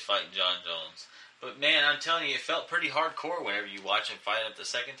DC when he was fighting John Jones. But, man, I'm telling you, it felt pretty hardcore whenever you watch him fight him the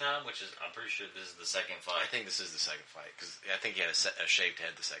second time, which is, I'm pretty sure this is the second fight. I think this is the second fight, because I think he had a shaved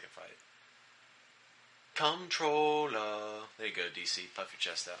head the second fight. Controller. There you go, DC. Puff your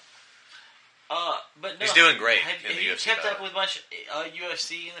chest out. But no, he's doing great in have the you UFC. kept up with much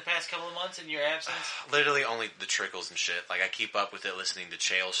UFC in the past couple of months in your absence? Literally only the trickles and shit. Like, I keep up with it listening to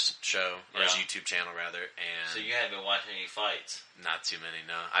Chael's show, or his Yeah. YouTube channel, rather, and... So you haven't been watching any fights? Not too many,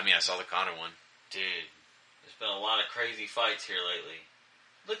 no. I mean, I saw the Conor one. Dude, there's been a lot of crazy fights here lately.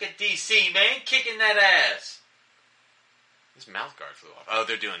 Look at DC, man, kicking that ass. His mouth guard flew off. Oh,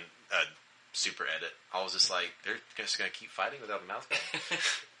 they're doing a super edit. I was just like, they're just going to keep fighting without a mouth guard?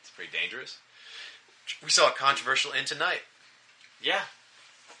 It's pretty dangerous. We saw a controversial end tonight. Yeah.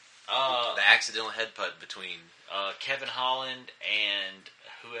 The accidental headbutt between... Kevin Holland and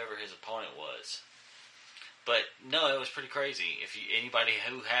whoever his opponent was. But, no, it was pretty crazy. If anybody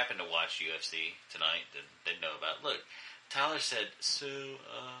who happened to watch UFC tonight, then they'd know about it. Look, Tyler said,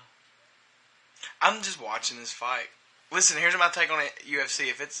 I'm just watching this fight. Listen, here's my take on it, UFC.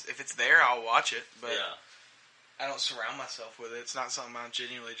 If it's there, I'll watch it. But yeah. I don't surround myself with it. It's not something I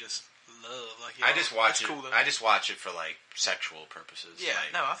genuinely just love. Like, I just watch it. Cool, I just watch it for like sexual purposes. Yeah,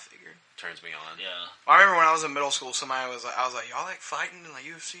 like, no, I figured. Turns me on. Yeah. I remember when I was in middle school, I was like, y'all like fighting and like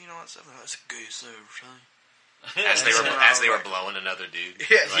UFC and all that stuff. And that's the gayest thing I've ever seen. As they were blowing another dude.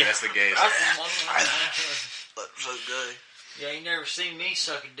 Yeah, like, that's the gayest. That's so gay. Yeah, you never seen me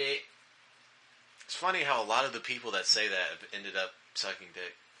suck a dick. It's funny how a lot of the people that say that have ended up sucking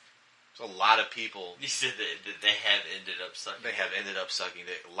dick. There's a lot of people. You said that they have ended up sucking. They have ended up sucking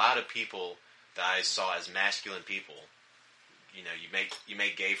dick. A lot of people that I saw as masculine people. You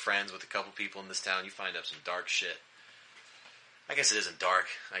make gay friends with a couple people in this town. You find out some dark shit. I guess it isn't dark.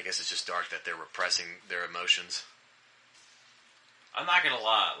 I guess it's just dark that they're repressing their emotions. I'm not gonna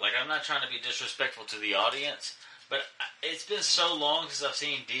lie. Like, I'm not trying to be disrespectful to the audience, but it's been so long since I've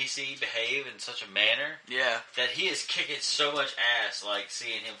seen DC behave in such a manner Yeah. that he is kicking so much ass. Like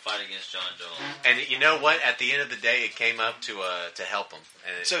seeing him fight against John Jones. And you know what? At the end of the day, it came up to help him,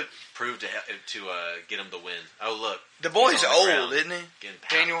 and it So- proved to get him the win. Oh look, The boy's he's on the old, ground, isn't he? getting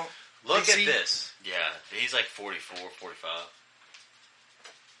pounded. Daniel. Look DC? at this. Yeah, he's like 44, 45.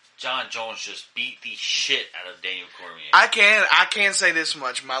 John Jones just beat the shit out of Daniel Cormier. I can say this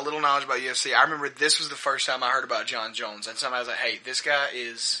much. My little knowledge about UFC, I remember this was the first time I heard about John Jones, and somebody was like, "Hey, this guy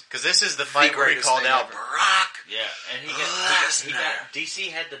is." Because this is the fight where he greatest called thing out ever. Brock. Yeah, and he Lesnar. got DC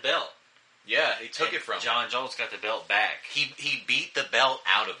had the belt. Yeah, he took And it from him. John Jones got the belt back. He beat the belt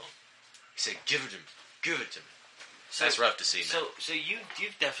out of him. He said, "Give it to me. Give it to me." So, That's rough to see, man. So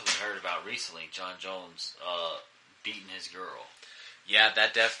you've definitely heard about recently John Jones beating his girl. Yeah,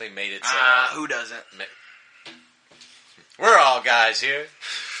 that definitely made it. Who doesn't? We're all guys here.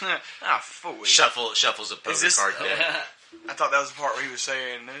 Fool. Shuffles a poker this- card deck. I thought that was the part where he was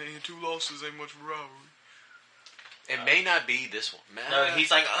saying, hey, 2 losses ain't much of a rivalry. It may not be this one, man. No,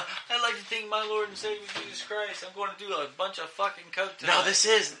 he's like, I'd like to thank my Lord and Savior Jesus Christ. I'm going to do a bunch of fucking coke tonight. No, this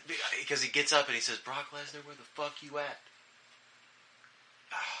is because he gets up and he says, "Brock Lesnar, where the fuck you at?"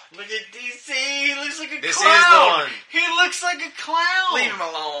 Look at DC. He looks like a This clown. is the one. He looks like a clown. Leave him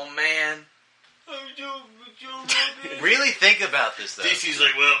alone, man. Really think about this, though. DC's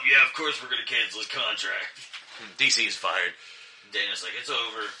like, well, yeah, of course we're going to cancel his contract. DC is fired. Dana's like, it's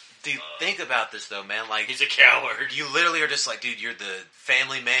over. Dude, think about this, though, man. Like, He's a coward. you literally are just like, dude, you're the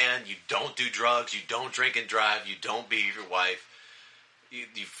family man. You don't do drugs. You don't drink and drive. You don't beat your wife. You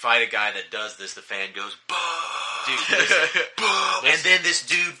fight a guy that does this. The fan goes, "Bah!" Dude, listen, "Bah!" And then this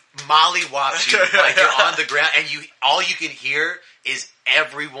dude mollywops you like you're on the ground, and all you can hear is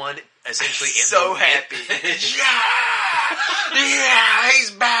everyone essentially in So the happy. yeah,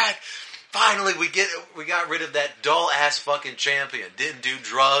 he's back. finally we got rid of that dull ass fucking champion. Didn't do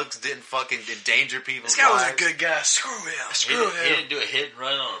drugs. Didn't fucking endanger people's This guy was lives. a good guy. Screw him. He Screw didn't, he him. didn't do a hit and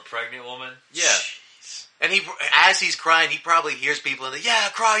run on a pregnant woman. Yeah. And as he's crying, he probably hears people in the, yeah,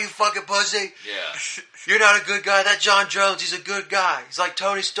 cry, you fucking pussy. Yeah. You're not a good guy. That John Jones, he's a good guy. He's like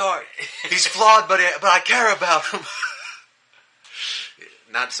Tony Stark. He's flawed, but I care about him.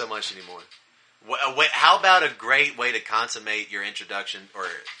 Not so much anymore. How about a great way to consummate your introduction, or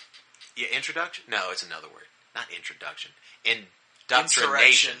introduction? No, it's another word. Not introduction.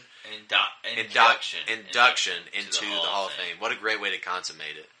 Indoctrination. Induction. Induction into the Hall of Fame. What a great way to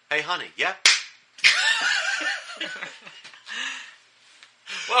consummate it. Hey, honey, yeah?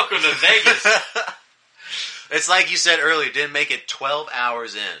 Welcome to Vegas. It's like you said earlier, didn't make it 12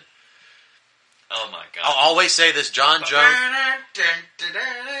 hours in. Oh my god. I'll always say this, John Jones,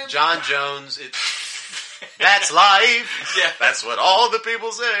 that's life. Yeah. That's what all the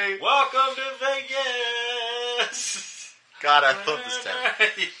people say. Welcome to Vegas. God, I love this town.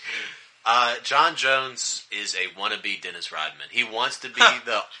 John Jones is a wannabe Dennis Rodman. He wants to be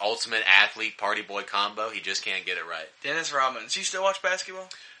the ultimate athlete party boy combo. He just can't get it right. Dennis Rodman. Do you still watch basketball?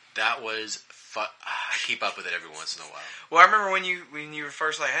 That was I keep up with it every once in a while. Well, I remember when you were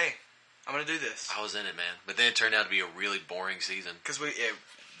first like, hey, I'm going to do this. I was in it, man. But then it turned out to be a really boring season. Because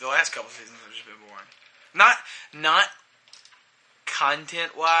the last couple seasons have just been boring. Not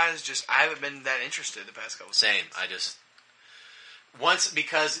content-wise, just I haven't been that interested the past couple Same. seasons. I just...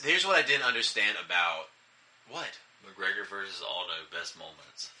 Because here's what I didn't understand about... What? McGregor versus Aldo, best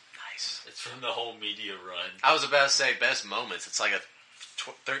moments. Nice. It's from the whole media run. I was about to say best moments. It's like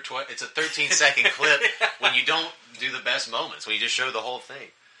it's a 13-second clip when you don't do the best moments, when you just show the whole thing.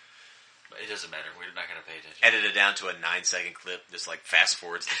 But it doesn't matter. We're not going to pay attention. Edit it down to a 9-second clip, just like fast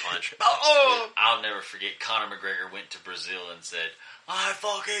forwards the punch. I'll never forget Conor McGregor went to Brazil and said, I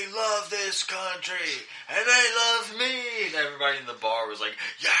fucking love this country, and they love me. And everybody in the bar was like,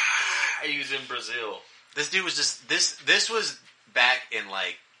 yeah, he was in Brazil. This dude was just, this was back in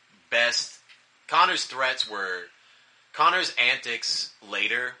like best, Conor's antics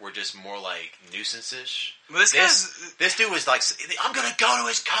later were just more like nuisance-ish. But This dude was like, I'm gonna go to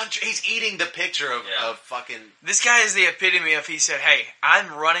his country. He's eating the picture of fucking... This guy is the epitome of, he said, hey,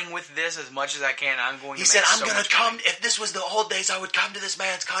 I'm running with this as much as I can. I'm going to He said, make I'm so gonna much come, money." if this was the old days, I would come to this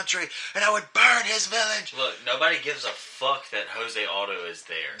man's country, and I would burn his village. Look, nobody gives a fuck that Jose Aldo is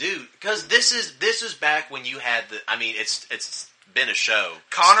there. Dude, because this is back when you had the... I mean, it's been a show.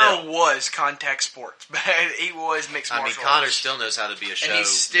 Connor still. was contact sports. He was mixed martial arts. Connor still knows how to be a show. And he's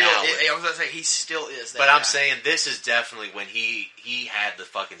still, now I was going to say, he still is that But I'm guy. saying this is definitely when he had the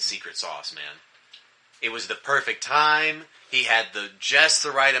fucking secret sauce, man. It was the perfect time. He had just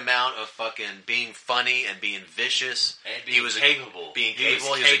the right amount of fucking being funny and being vicious. And being he was capable. Being He was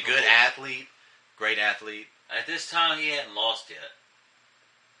capable. He was a capable. good athlete. Great athlete. At this time, he hadn't lost yet.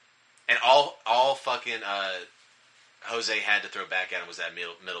 And all fucking Jose had to throw back at him was that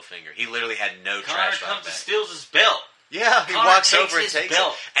middle finger. He literally had no Connor trash talk comes and back. steals his belt. Yeah, he Connor walks takes over and his takes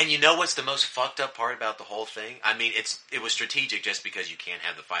belt. it. And you know what's the most fucked up part about the whole thing? I mean, it was strategic just because you can't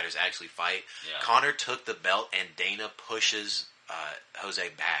have the fighters actually fight. Yeah. Connor took the belt and Dana pushes Jose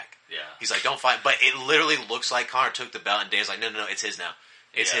back. Yeah. He's like, don't fight. But it literally looks like Connor took the belt and Dana's like, no, it's his now.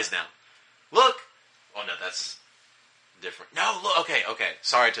 It's Yeah. his now. Look. Oh, no, that's different. No, look. Okay.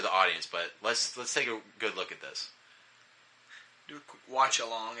 Sorry to the audience, but let's take a good look at this. Do a quick watch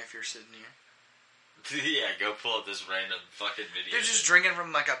along if you're sitting here. Yeah, go pull up this random fucking video. They're just drinking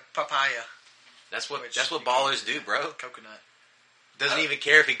from like a papaya. That's what Which that's what you ballers can't- do, bro. Coconut. Doesn't even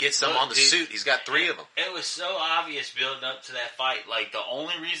care if he gets some Look, on the dude, suit. He's got 3 of them. It was so obvious building up to that fight. Like, the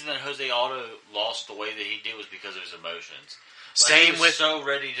only reason that Jose Aldo lost the way that he did was because of his emotions. Like, Same he was with so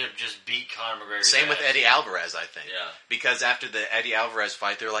ready to just beat Conor McGregor. Same with Eddie Alvarez, I think. Yeah. Because after the Eddie Alvarez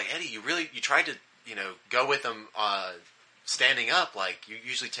fight, they're like, Eddie, you tried to, go with him standing up. Like, you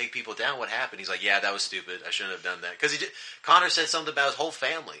usually take people down. What happened? He's like, yeah, that was stupid. I shouldn't have done that. Because Connor said something about his whole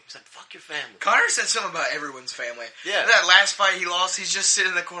family. He's like, fuck your family. Connor said something about everyone's family. Yeah. That last fight he lost, he's just sitting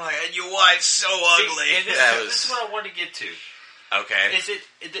in the corner like, and your wife's so ugly. And this, That was- this is what I wanted to get to. Okay.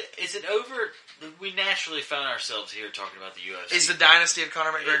 Is it over? We naturally found ourselves here talking about the UFC. Is the dynasty of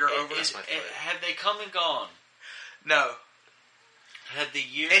Conor McGregor over? That's my favorite. Have they come and gone? No. Have the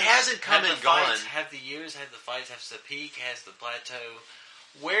years? It hasn't come have and the fights- gone. Have the years? Have the fights? Have the peak? Has the plateau?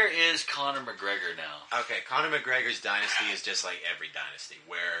 Where is Conor McGregor now? Okay, Conor McGregor's dynasty is just like every dynasty,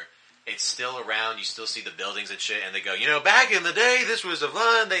 where it's still around, you still see the buildings and shit, and they go, back in the day, this was a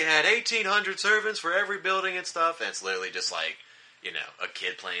fun, they had 1,800 servants for every building and stuff, and it's literally just like, a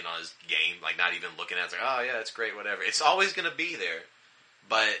kid playing on his game, like not even looking at it, it's like, oh yeah, that's great, whatever. It's always going to be there,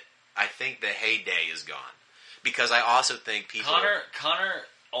 but I think the heyday is gone. Because I also think people... Conor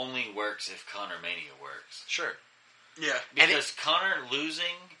only works if Conor Mania works. Sure. Yeah. Because Conor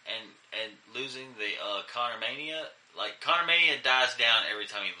losing and losing the Conor Mania, like Conor Mania dies down every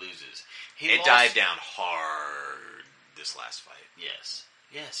time he loses. It died down hard this last fight.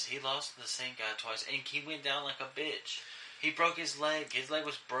 Yes, he lost to the same guy twice, and he went down like a bitch. He broke his leg. His leg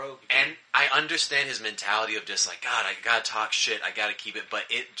was broke. And I understand his mentality of just like, God, I gotta talk shit. I gotta keep it. But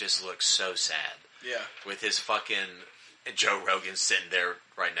it just looks so sad. Yeah. With his fucking Joe Rogan sitting there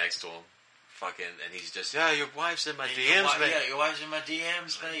right next to him. Fucking, and he's just, yeah, your wife's in my DMs, mate. Yeah, your wife's in my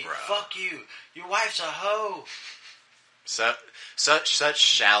DMs, mate. Bro. Fuck you. Your wife's a hoe. Such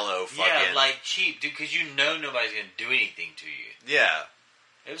shallow fucking... Yeah, like cheap, dude, because you know nobody's going to do anything to you. Yeah.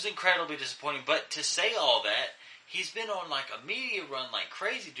 It was incredibly disappointing, but to say all that, he's been on like a media run like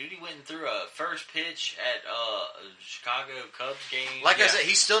crazy, dude. He went through a first pitch at a Chicago Cubs game. Like I said,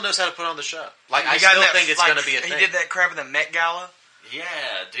 he still knows how to put on the show. Like, He I got still that, think it's like, going to be a thing. He did that crap in the Met Gala. Yeah,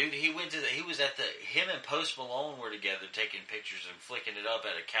 dude, he was at him and Post Malone were together taking pictures and flicking it up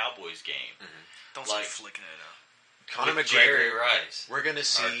at a Cowboys game. Don't Like- say flicking it up. Conor With McGregor, Jerry Rice. we're going to Or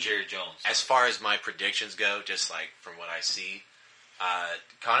see, Jerry Jones. as far as my predictions go, just like from what I see,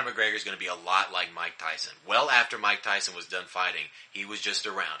 Conor McGregor is going to be a lot like Mike Tyson. Well, after Mike Tyson was done fighting, he was just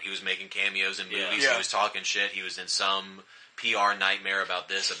around. He was making cameos in movies. Yeah. He was talking shit. He was in some PR nightmare about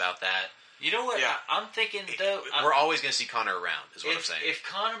this, about that. You know what? Yeah. I'm thinking, though... We're always going to see Conor around, is what I'm if, saying. if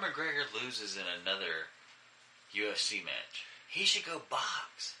Conor McGregor loses in another UFC match, he should go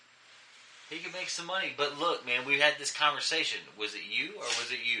box. He could make some money. But look, man, we had this conversation. Was it you or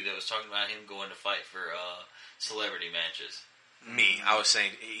was it you that was talking about him going to fight for celebrity matches? Me, I was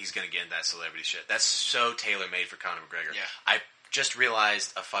saying he's going to get in that celebrity shit. That's so tailor-made for Conor McGregor. Yeah. I just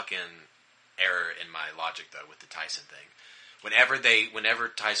realized a fucking error in my logic, though, with the Tyson thing. Whenever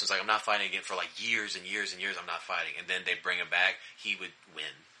Tyson was like, I'm not fighting again for like years and years and years, I'm not fighting, and then they bring him back, he would win.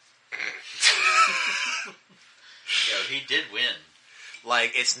 Yo, he did win.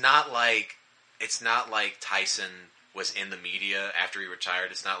 Like, it's not like Tyson was in the media after he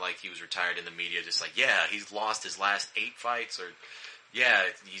retired. It's not like he was retired in the media just like, yeah, he's lost his last 8 fights, or yeah,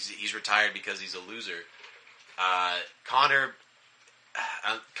 he's retired because he's a loser. Conor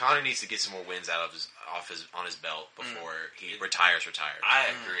needs to get some more wins out of on his belt before he retires. I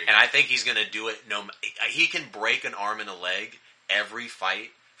agree. And I think he's going to do it. He can break an arm and a leg every fight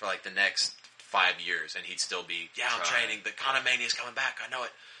for like the next 5 years, and he'd still be, I'm training. The Conor Mania is coming back. I know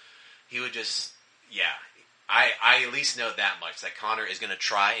it. He would just, I at least know that much, that Conor is going to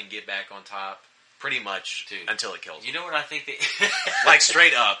try and get back on top pretty much until it kills him. You know what I think? Like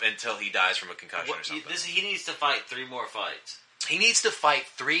straight up until he dies from a concussion or something. He needs to fight 3 more fights. He needs to fight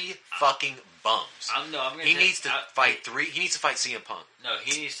 3 fucking bums. He needs to fight CM Punk. No,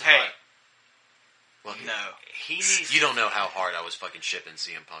 he needs to Hey. fight. Look, No. He needs. you don't know how hard I was fucking shipping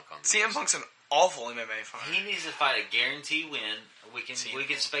CM Punk on this. CM Punk's an awful MMA fighter. He needs to fight a guarantee win. We can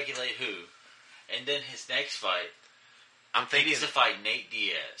CM speculate who, and then his next fight, I'm he thinking needs to fight Nate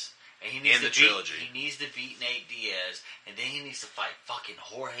Diaz, and he needs In to the beat, trilogy. He needs to beat Nate Diaz, and then he needs to fight fucking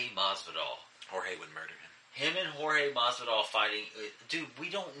Jorge Masvidal. Jorge would murder him. Him and Jorge Masvidal fighting, dude. We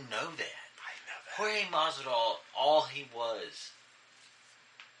don't know that. I know that. Jorge Masvidal, all he was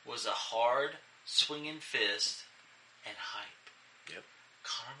a hard swinging fist and hype. Yep.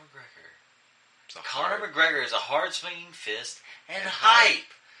 Conor McGregor is a hard swinging fist and hype.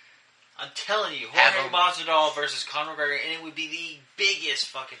 I'm telling you, Jorge Masvidal versus Conor McGregor, and it would be the biggest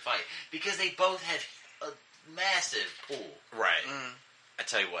fucking fight because they both had a massive pool. Right. I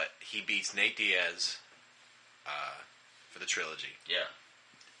tell you what, he beats Nate Diaz for the trilogy. Yeah,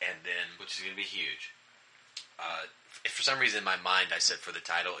 And then, which is going to be huge. if for some reason in my mind I said for the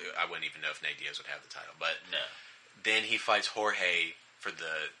title, I wouldn't even know if Nate Diaz would have the title. But No. then he fights Jorge for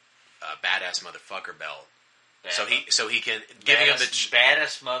the badass motherfucker belt. Bad- So he can giving him the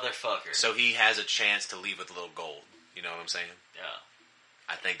baddest motherfucker. so he has a chance to leave with a little gold. You know what I'm saying? yeah.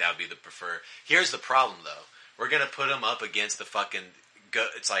 I think that would be the preferred. Here's the problem, though. We're gonna put him up against the fucking.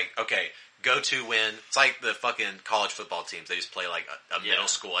 It's like, okay, go to win. It's like the fucking college football teams. They just play like a middle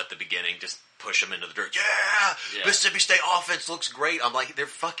school at the beginning. Just push them into the dirt. Yeah, Mississippi State offense looks great. I'm like, they're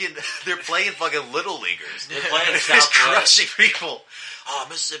playing fucking little leaguers. They're playing They're Southwest. crushing people. Oh,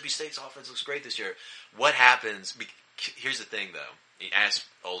 Mississippi State's offense looks great this year. What happens? Here's the thing, though. You ask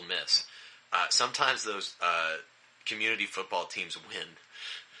Ole Miss. Sometimes those community football teams win.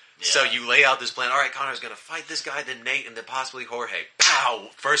 So you lay out this plan. All right, Conor's going to fight this guy, then Nate, and then possibly Jorge. Pow!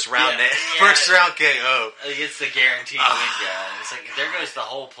 First round, Yeah. first round KO. It's the guaranteed win guy. And it's like, there goes the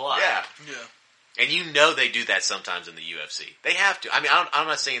whole plot. Yeah. Yeah. And you know they do that sometimes in the UFC. They have to. I mean, I'm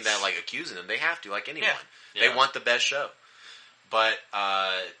not saying that like accusing them. They have to, like anyone. Yeah. They want the best show. But,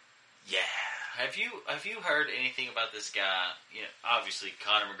 yeah. Have you heard anything about this guy? You know, obviously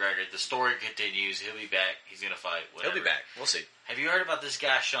Conor McGregor. The story continues. He'll be back. He's gonna fight. Whatever. He'll be back. We'll see. Have you heard about this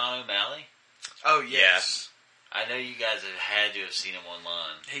guy Sean O'Malley? Oh, yes. I know you guys have had to have seen him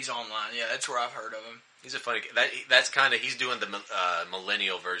online. He's online. Yeah, that's where I've heard of him. He's a funny. That's kind of he's doing the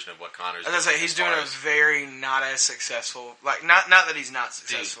millennial version of what Connor's. As I say, he's doing a very not as successful. Like not that he's not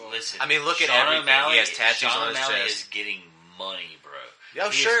successful. Dude, listen. I mean, look at Sean everything. O'Malley, He has tattoos Sean on his O'Malley chest. is getting money, bro. Oh,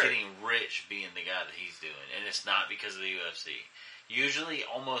 He sure. is getting rich being the guy that he's doing, and it's not because of the UFC. Usually,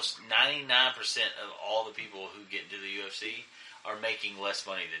 almost 99% of all the people who get into the UFC are making less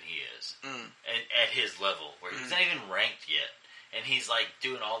money than he is, and at his level, where he's not even ranked yet, and he's like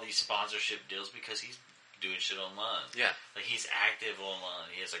doing all these sponsorship deals because he's doing shit online. Yeah. Like he's active online.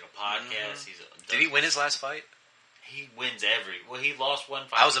 He has like a podcast. Did he win his last fight? He wins he lost one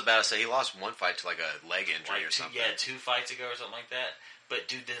fight. I was about to say he lost one fight to like a leg injury or something. Yeah, 2 fights ago or something like that. But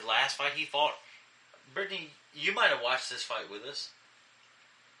dude, the last fight he fought, Brittany, you might have watched this fight with us.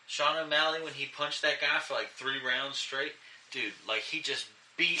 Sean O'Malley, when he punched that guy for like 3 rounds straight, dude, like he just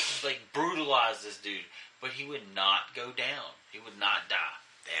brutalized this dude, but he would not go down. He would not die.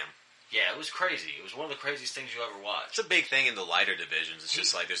 Damn. Yeah, it was crazy. It was one of the craziest things you ever watched. It's a big thing in the lighter divisions. It's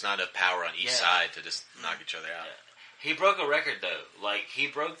just like there's not enough power on each side to just knock each other out. Yeah. He broke a record though. Like he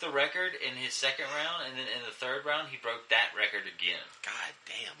broke the record in his second round, and then in the third round he broke that record again. God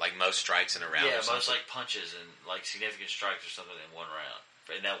damn. Like most strikes in a round Yeah, or something. most like punches and like significant strikes or something in one round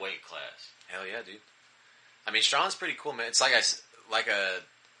in that weight class. Hell yeah, dude. I mean, Strawn's pretty cool, man. It's like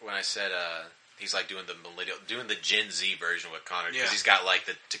when I said he's like doing the Gen Z version with Conor because he's got like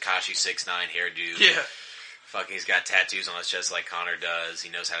the Tekashi 6ix9ine hairdo. Yeah. Fucking, he's got tattoos on his chest like Conor does.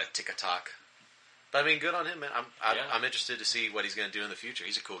 He knows how to tick-a-talk. But I mean, good on him, man. I'm interested to see what he's going to do in the future.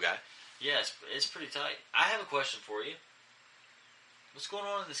 He's a cool guy. Yeah, it's pretty tight. I have a question for you. What's going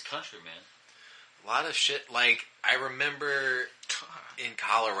on in this country, man? A lot of shit. Like, I remember in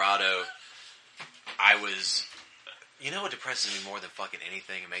Colorado, you know what depresses me more than fucking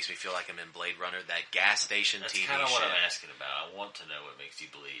anything? It makes me feel like I'm in Blade Runner. That gas station That's TV shit. That's kind of what I'm asking about. I want to know what makes you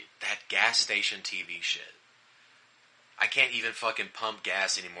bleed. That gas station TV shit. I can't even fucking pump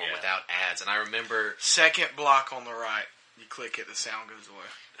gas anymore without ads. And I remember... Second block on the right. You click it, the sound goes away.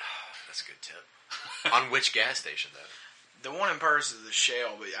 That's a good tip. On which gas station, though? The one in Paris is the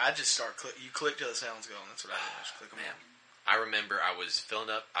Shell, but I just start you click till the sound's going. That's what I do. I just click them Man, on. I remember I was filling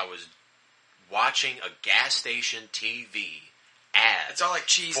up. I was watching a gas station TV ad. It's all like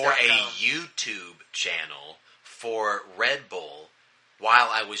cheese for a YouTube channel for Red Bull while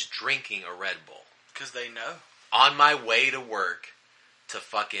I was drinking a Red Bull. Because they know. On my way to work to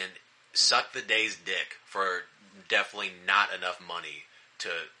fucking suck the day's dick for definitely not enough money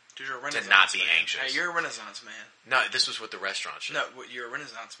to not be anxious. Hey, you're a Renaissance man. No, this was with the restaurant shit. No, you're a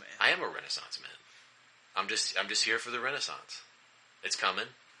Renaissance man. I am a Renaissance man. I'm just here for the Renaissance. It's coming.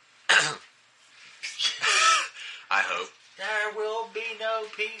 I hope. There will be no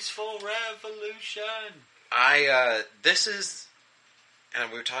peaceful revolution. This is,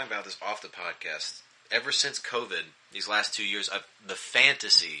 and we were talking about this off the podcast. Ever since COVID, these last 2 years, the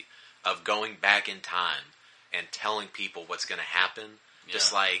fantasy of going back in time and telling people what's going to happen,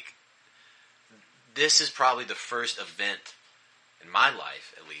 just like, this is probably the first event in my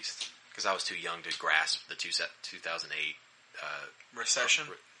life, at least, because I was too young to grasp the 2008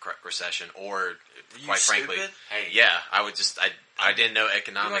 recession. Recession, or you quite frankly, stupid? I didn't know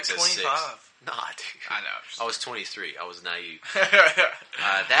economics You're as like 6. 25. Nah, dude. I know. I was 23. I was naive.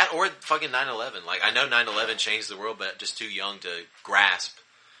 That or fucking 9/11. Like, I know 9/11 changed the world, but just too young to grasp.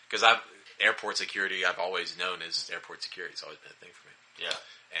 Because airport security, I've always known as airport security. It's always been a thing for me. Yeah.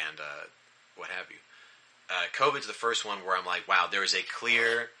 And what have you. COVID's the first one where I'm like, wow, there is a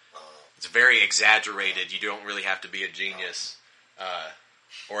clear, it's very exaggerated. You don't really have to be a genius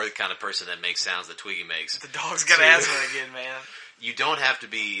or the kind of person that makes sounds that Twiggy makes. The dog's got asthma again, man. You don't have to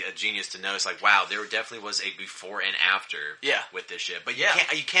be a genius to notice, like, wow, there definitely was a before and after with this shit. But you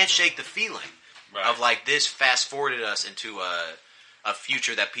can't shake the feeling of, like, this fast-forwarded us into a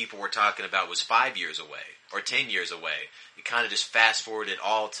future that people were talking about was 5 years away or 10 years away. You kind of just fast-forwarded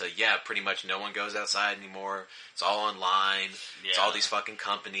all to, pretty much no one goes outside anymore. It's all online. Yeah. It's all these fucking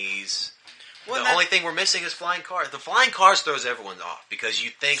companies. Well, the only thing we're missing is flying cars. The flying cars throws everyone off because you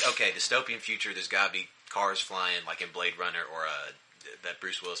think, okay, dystopian future, there's got to be cars flying like in Blade Runner or that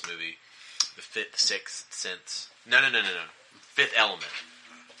Bruce Willis movie, The Sixth Sense. No. Fifth Element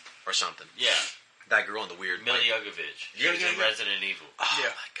or something. Yeah. That girl in the weird... Mila Jovovich. She's in Resident Evil. Oh,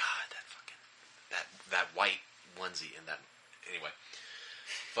 my God. That fucking... that white onesie and that anyway.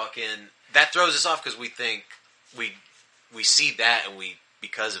 Fucking that throws us off because we think we see that and we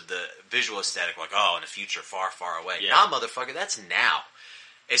because of the visual aesthetic like in the future far away. Yeah. Nah, motherfucker, that's now.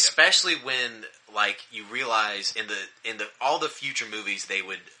 Especially when like you realize in the all the future movies they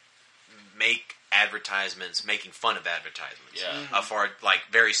would make advertisements making fun of advertisements. Yeah. Of our like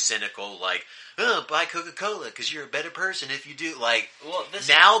very cynical like buy Coca-Cola because you're a better person if you do like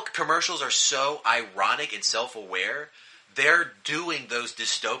now commercials are so ironic and self-aware. They're doing those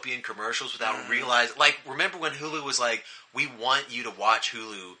dystopian commercials without realizing. Like, remember when Hulu was like, "We want you to watch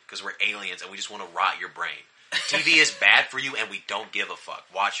Hulu because we're aliens and we just want to rot your brain. TV is bad for you and we don't give a fuck.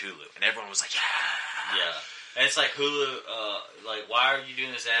 Watch Hulu." And everyone was like, "Yeah, Yeah. And it's like Hulu. Like, why are you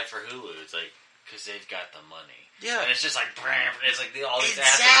doing this ad for Hulu? It's like because they've got the money. Yeah. And it's just like it's like all these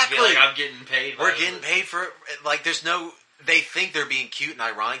Exactly. ads be like, I'm getting paid. we're by getting Hulu." paid for it." Like, there's no. They think they're being cute and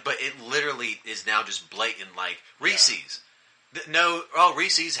ironic, but it literally is now just blatant. Like Reese's. No,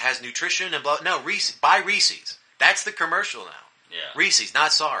 Reese's has nutrition and blah. No, Reese's. Buy Reese's. That's the commercial now. Yeah. Reese's,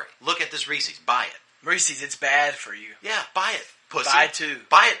 not sorry. Look at this Reese's. Buy it. Reese's, it's bad for you. Yeah, buy it, pussy. Buy two.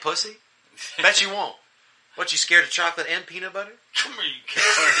 Buy it, pussy. Bet you won't. What, you scared of chocolate and peanut butter? Come here, you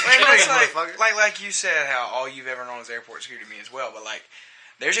Wait, coward. but it's Motherfucker. like you said, how all you've ever known is airport security to me as well. But like,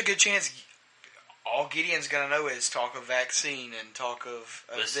 there's a good chance all Gideon's gonna know is talk of vaccine and talk of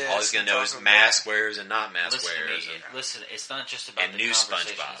Listen, this. All he's going and to know talk is of mask that. wearers and not mask Listen to me. wearers. And, Listen, it's not just about and the new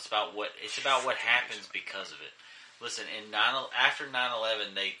conversation. SpongeBob. It's about what happens because of it. Listen, after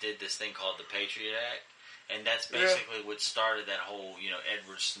 9/11, they did this thing called the Patriot Act, and that's basically what started that whole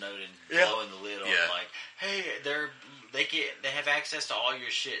Edward Snowden blowing the lid on like, hey, they have access to all your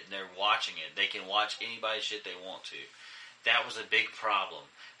shit and they're watching it. They can watch anybody's shit they want to. That was a big problem.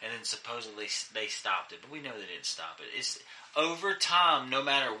 And then supposedly they stopped it, but we know they didn't stop it. It's over time, no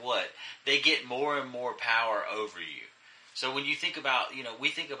matter what, they get more and more power over you. So when you think about,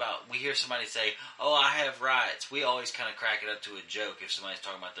 we hear somebody say, "Oh, I have rights." We always kind of crack it up to a joke if somebody's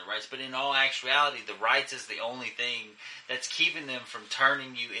talking about their rights. But in all actuality, the rights is the only thing that's keeping them from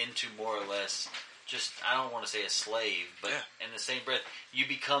turning you into more or less just, I don't want to say a slave, but in the same breath, you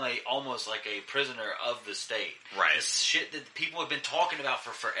become almost like a prisoner of the state. Right. This shit that people have been talking about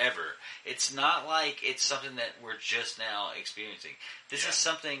for forever. It's not like it's something that we're just now experiencing. This is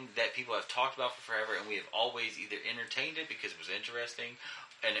something that people have talked about for forever, and we have always either entertained it because it was interesting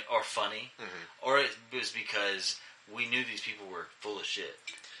or funny, or it was because we knew these people were full of shit.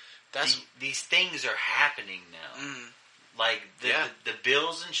 These things are happening now. Like, the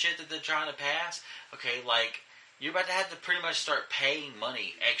bills and shit that they're trying to pass, okay, like, you're about to have to pretty much start paying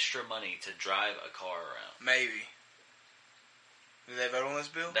extra money to drive a car around. Maybe. Did they vote on this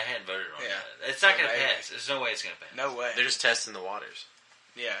bill? They hadn't voted on Yeah. that. It's not going to Maybe. pass. There's no way it's going to pass. No way. they're just testing the waters.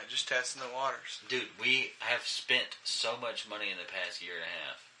 Yeah, just testing the waters. Dude, we have spent so much money in the past year and a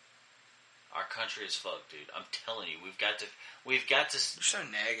half. Our country is fucked, dude. I'm telling you, we've got to. You're so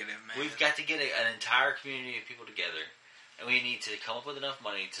negative, man. We've got to get an entire community of people together, and we need to come up with enough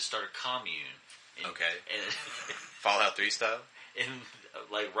money to start a commune. Fallout 3 style?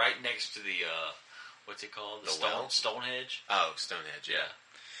 Like right next to the what's it called? Stonehenge. Oh, Stonehenge, yeah.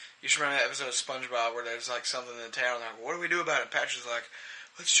 You should remember that episode of SpongeBob where there's like something in the town. Like, what do we do about it? Patrick's like,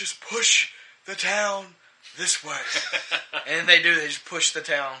 let's just push the town this way. And they do. They just push the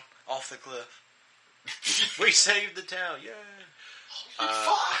town off the cliff. We saved the town, yeah.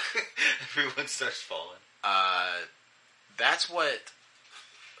 Fuck! Everyone starts falling. That's what...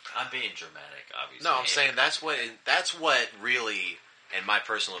 I'm being dramatic, obviously. No, I'm saying that's what really, in my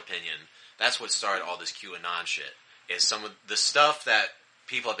personal opinion, that's what started all this QAnon shit. Is some of the stuff that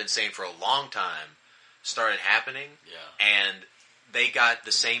people have been saying for a long time started happening. Yeah. And they got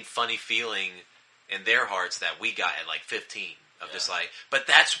the same funny feeling in their hearts that we got at like 15 of this like. But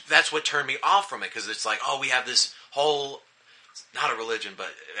that's what turned me off from it, because it's like, oh, we have this whole, not a religion, but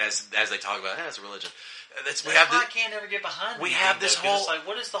as they talk about, it's a religion. I can't ever get behind. We have this whole. It's like,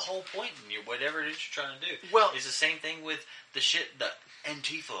 what is the whole point in you? Whatever it is you're trying to do. Well, it's the same thing with the shit, the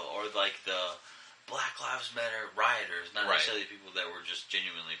Antifa or like the Black Lives Matter rioters, not necessarily people that were just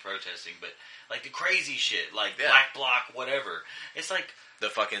genuinely protesting, but like the crazy shit, like Black Bloc, whatever. It's like the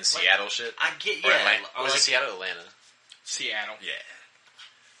fucking Seattle shit. I get, or or was it Seattle, or Atlanta? Seattle. Yeah.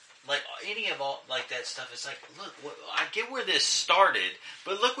 Like any of all like that stuff, it's like, look, I get where this started,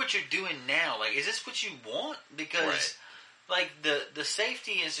 but look what you're doing now. Like, is this what you want? Because, like the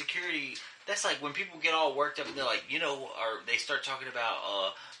safety and security, that's like when people get all worked up and they're like, or they start talking about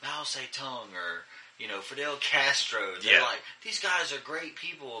Mao Zedong or Fidel Castro. They're like, these guys are great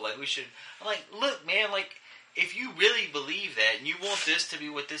people. Like we should. I'm like, look, man, like if you really believe that and you want this to be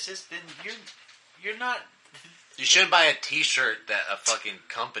what this is, then You're not. You shouldn't buy a T-shirt that a fucking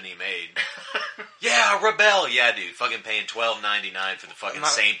company made. Yeah, rebel. Yeah, dude. Fucking paying $12.99 for the fucking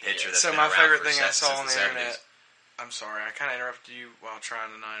same picture. That's So been my around favorite for thing I since saw on the 70s. internet. I'm sorry, I kind of interrupted you while trying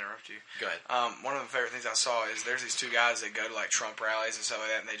to not interrupt you. Go ahead. One of the favorite things I saw is there's these two guys that go to like Trump rallies and stuff like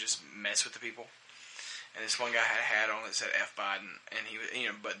that, and they just mess with the people. And this one guy had a hat on that said F Biden, and he was,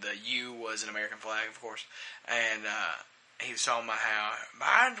 but the U was an American flag, of course. And he was talking about how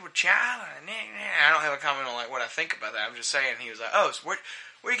Biden's with China, and I don't have a comment on like what I think about that. I'm just saying. He was like, "Oh, so where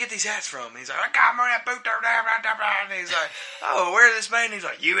do you get these hats from?" And he's like, "I got them on that boot there, blah, blah, blah, blah." And he's like, "Oh, where is this made?" And he's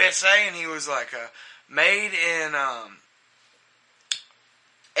like, "USA," and he was like, "Made in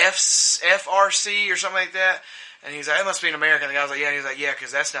FRC or something like that." And he's like, "It must be an American." And the guy was like, "Yeah." And he was like, "Yeah,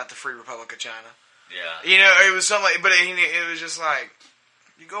 because that's not the Free Republic of China." Yeah. It was something like, but it was just like,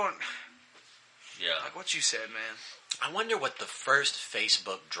 you going, Yeah. like what you said, man. I wonder what the first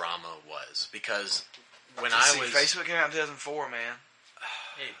Facebook drama was, because when Facebook came out in 2004, man.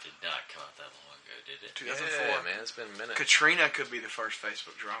 It did not come out that long ago, did it? 2004. Yeah, man, it's been a minute. Katrina could be the first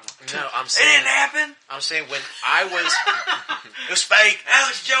Facebook drama. No, I'm It saying didn't happen. I'm saying when I was, it was fake.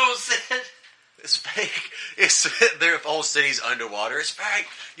 Alex Jones said. It's fake. It's their whole city's underwater. It's fake.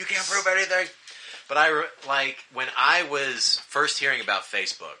 You can't prove anything. But when I was first hearing about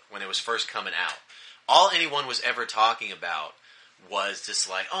Facebook, when it was first coming out, all anyone was ever talking about was just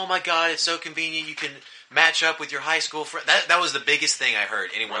like, oh my god, it's so convenient. You can match up with your high school friend. That was the biggest thing I heard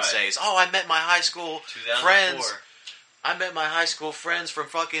anyone say is, oh, I met my high school 2004. friends. I met my high school friends from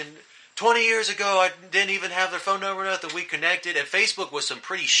fucking 20 years ago. I didn't even have their phone number or nothing. We connected. And Facebook was some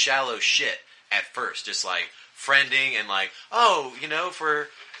pretty shallow shit at first. Just like friending and like, oh, for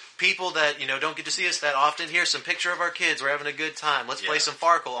people that, don't get to see us that often, here's some picture of our kids. We're having a good time. Let's play some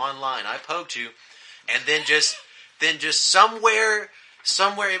Farkle online. I poked you. And then just somewhere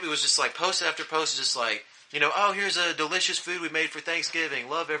it was just like post after post, just like, oh, here's a delicious food we made for Thanksgiving.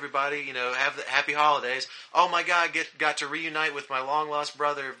 Love everybody. Have the happy holidays. Oh my God, got to reunite with my long lost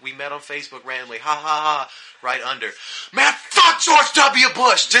brother. We met on Facebook randomly. Ha ha ha. Right under. Man, fuck George W.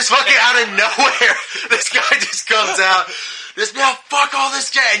 Bush. Just fucking out of nowhere. This guy just comes out. Fuck all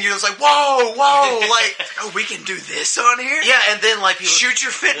this guy. And you're just like, whoa. Like, Oh, we can do this on here? yeah, and then like people. Shoot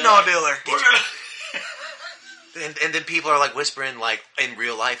your fentanyl dealer. And then people are like whispering, like in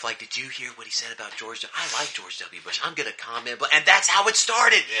real life, like, "Did you hear what he said about George? I like George W. Bush. I'm gonna comment." And that's how it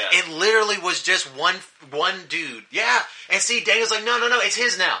started. Yeah. It literally was just one dude. Yeah. And see, Dana's like, "No, it's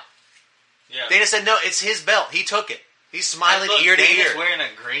his now." Yeah. Dana said, "No, it's his belt. He took it. He's smiling Look, ear to Dana's ear. wearing a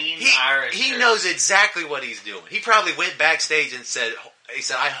green Irish He shirt. knows exactly what he's doing. He probably went backstage and said,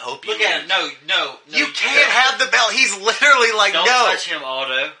 I hope you Look at him. lose." No. You can't have the belt. He's literally like, Don't no. touch him,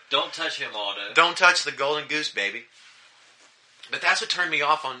 Aldo. Don't touch him, Aldo. Don't touch the golden goose, baby. But that's what turned me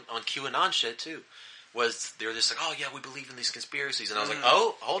off on QAnon shit, too. Was they were just like, oh, yeah, we believe in these conspiracies. And I was like,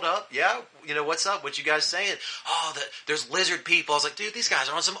 oh, hold up. Yeah, what's up? What you guys saying? Oh, there's lizard people. I was like, dude, these guys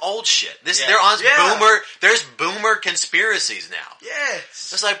are on some old shit. They're on boomer. There's boomer conspiracies now.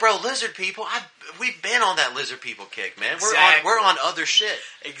 Yes. It's like, bro, lizard people, we've been on that lizard people kick, man. Exactly. We're on other shit.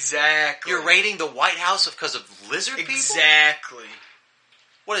 Exactly. You're raiding the White House because of lizard people? Exactly.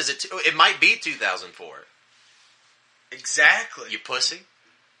 What is it? It might be 2004. Exactly. You pussy.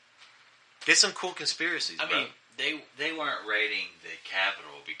 Get some cool conspiracies, I bro. mean, they weren't raiding the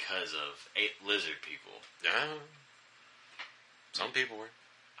Capitol because of lizard people. Yeah. Some people were.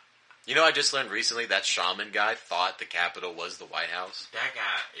 I just learned recently that shaman guy thought the Capitol was the White House. That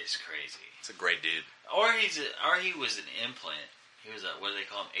guy is crazy. It's a great dude. Or he was an implant. He was what do they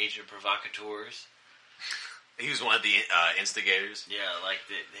call him? Agent provocateurs. He was one of the instigators. Yeah, like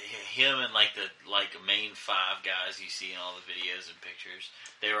him and the main 5 guys you see in all the videos and pictures.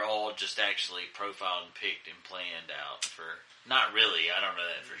 They were all just actually profiled and picked and planned out for. Not really. I don't know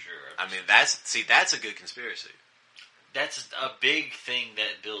that for sure. I mean, that's a good conspiracy. That's a big thing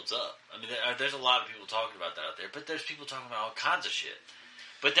that builds up. I mean, there's a lot of people talking about that out there, but there's people talking about all kinds of shit.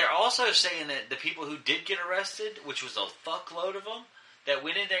 But they're also saying that the people who did get arrested, which was a fuckload of them, that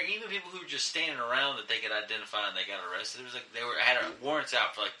went in there, even people who were just standing around that they could identify and they got arrested, it was like had warrants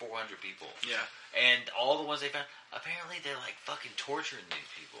out for 400 people. Yeah. And all the ones they found, apparently they're fucking torturing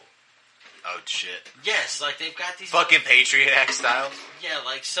these people. Oh, shit. Yes, they've got these Fucking Patriot Act style. Yeah,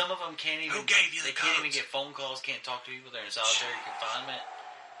 some of them can't even. Who gave you the They can't even codes? get phone calls. Can't talk to people. They're in solitary confinement.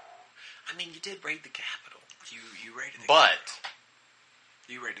 I mean, you did raid the Capitol. You raided the But Capitol.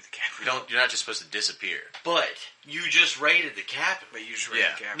 You raided the Capitol. you're not just supposed to disappear. But you just raided the Capitol. But you just raided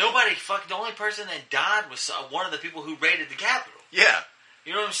Yeah. the Capitol. The only person that died was one of the people who raided the Capitol. Yeah.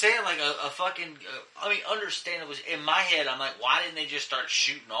 You know what I'm saying? Like a fucking. I mean, understandable. In my head, I'm like, why didn't they just start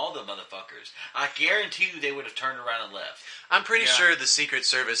shooting all the motherfuckers? I guarantee you, they would have turned around and left. I'm pretty sure the Secret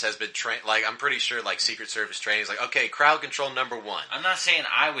Service has been trained. Like, I'm pretty sure, like, Secret Service training is like, okay, crowd control number 1. I'm not saying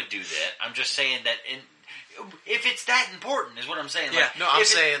I would do that. I'm just saying that if it's that important, is what I'm saying. Yeah, Like, no, I'm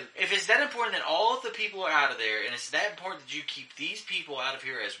saying if it's that important that all of the people are out of there, and it's that important that you keep these people out of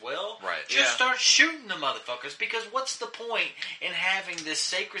here as well, Right. just start shooting the motherfuckers. Because what's the point in having this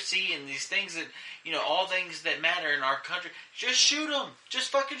secrecy and these things that, you know, all things that matter in our country? Just shoot them.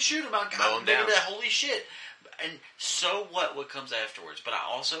 Just fucking shoot them. Mow 'em down. That holy shit. And so what comes afterwards? But I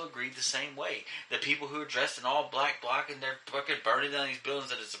also agreed the same way. The people who are dressed in all black and they're fucking burning down these buildings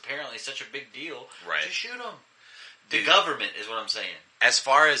that it's apparently such a big deal. Right. Just shoot them. Dude, The government is what I'm saying. as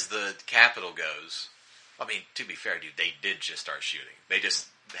far as the Capitol goes, I mean, to be fair, dude, they did just start shooting. They just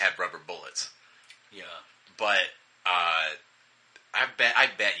had rubber bullets. Yeah. But I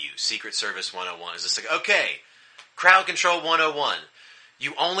bet you Secret Service 101 is just like, okay, crowd control 101.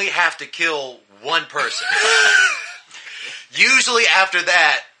 You only have to kill one person. Usually after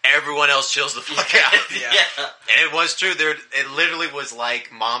that, everyone else chills the fuck out. Yeah. And it was true. It literally was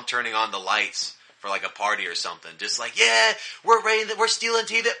like mom turning on the lights for like a party or something. Just like, yeah, we're stealing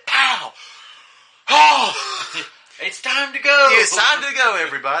TV. Pow! Oh! It's time to go. It's time to go,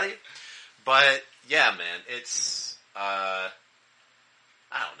 everybody. But yeah, man, it's I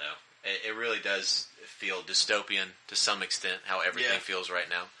don't know. It really does feel dystopian to some extent, how everything feels right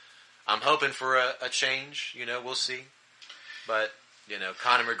now. I'm hoping for a change. You know, we'll see. But you know,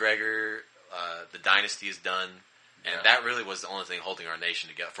 Conor McGregor, the dynasty is done, and that really was the only thing holding our nation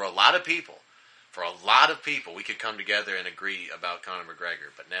together. For a lot of people, we could come together and agree about Conor McGregor.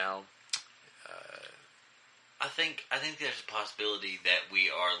 But now, I think there's a possibility that we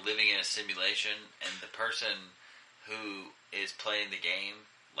are living in a simulation, and the person who is playing the game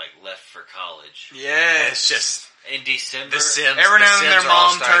left for college. Yes. it's just In December, the Sims. Every the now and then Sims their are all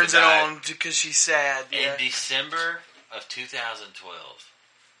mom starting turns to it die. on because she's sad. Yeah. in December of 2012,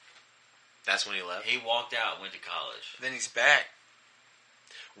 That's when he left. he walked out and went to college. Then he's back.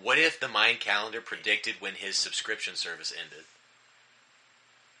 What if the Mayan calendar predicted when his subscription service ended?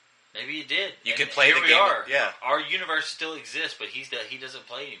 Maybe he did. You And can play here the we game. Are. Yeah. Our universe still exists, but he doesn't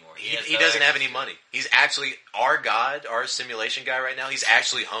play anymore. He doesn't have any money. He's actually our god, our simulation guy right now. He's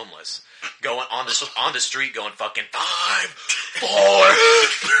actually homeless, going on the street, going fucking 5, 4,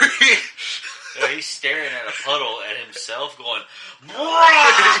 3. No, he's staring at a puddle at himself, going,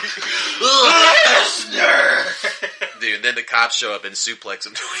 Dude, and then the cops show up and suplex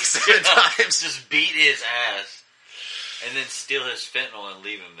him 27 times. just beat his ass, and then steal his fentanyl and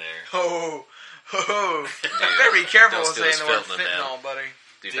leave him there. Oh. Dude, Better be careful don't with steal saying his the word fentanyl, man. fentanyl, buddy.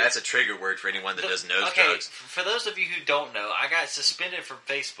 Dude, that's a trigger word for anyone that does nose drugs. For those of you who don't know, I got suspended from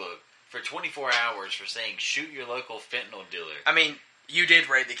Facebook for 24 hours for saying shoot your local fentanyl dealer. I mean, you did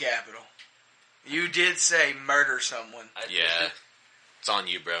raid the Capitol. You did say murder someone. Yeah. It's on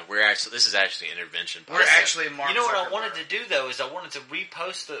you, bro. This is actually an intervention. We're actually Mark You know what I Zuckerberg. wanted to do though is I wanted to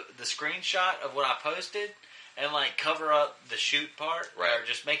repost the screenshot of what I posted and cover up the shoot part, Right. or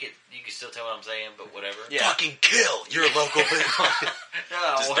just make it. You can still tell what I'm saying, but whatever. Yeah. Fucking kill your local fentanyl.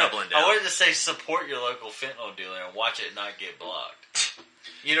 No, Just doubling down. I wanted to say support your local fentanyl dealer and watch it not get blocked.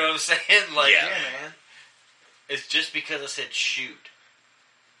 You know what I'm saying? Yeah. man. It's just because I said shoot.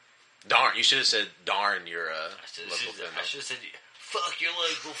 Darn, you should have said darn your I local should fentanyl. have said fuck your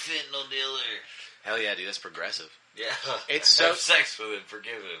local fentanyl dealer. Hell yeah, dude, that's progressive. Yeah, It's so- have sex with him,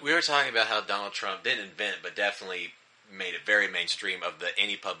 forgive him. We were talking about how Donald Trump didn't invent, but definitely made it very mainstream of the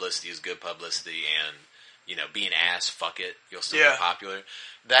any publicity is good publicity, and you know, be an ass, fuck it, you'll still Yeah. be popular.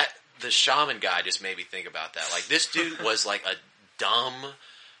 That the shaman guy just made me think about that. Like this dude was like a dumb,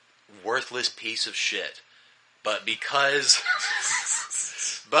 worthless piece of shit, but because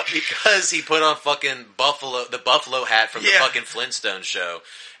he put on fucking the buffalo hat from the Yeah. fucking Flintstones show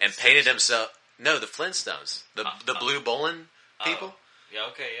and painted himself. No, the Flintstones, the blue bowling people. Yeah,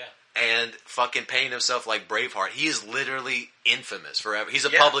 okay, yeah. And fucking painting himself like Braveheart. He is literally infamous forever. He's a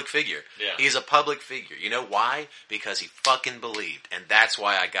Yeah. public figure. Yeah. He's a public figure. You know why? Because he fucking believed. And that's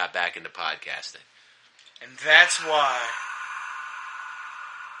why I got back into podcasting. And that's why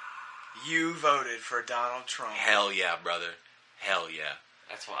you voted for Donald Trump. Hell yeah, brother. Hell yeah.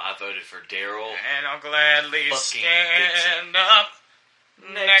 That's why I voted for Daryl. And I'll gladly Fucking stand up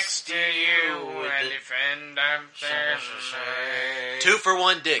next to you and defend our family. 2 for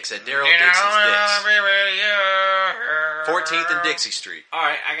 1 Dicks at Daryl Dixon's Dicks. 14th and Dixie Street. All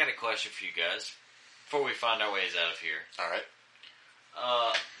right, I got a question for you guys before we find our ways out of here. All right.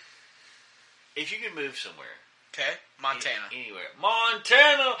 If you could move somewhere Okay, Montana. Anywhere.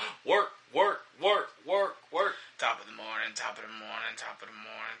 Montana! Work, work, work, work, work. Top of the morning, top of the morning, top of the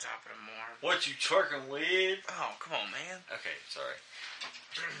morning, top of the morning. What you twerking with? Oh, come on, man. Okay, sorry.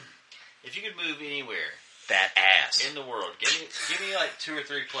 If you could move anywhere That ass. in the world, give me like 2 or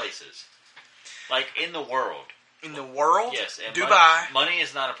 3 places. Like in the world. In the world? Yes. And Dubai. Money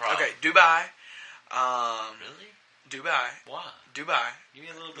is not a problem. Okay, Dubai. Really? Dubai. Why? Dubai. Give me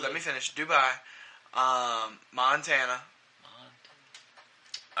a little bit. Let me finish. Dubai. Montana.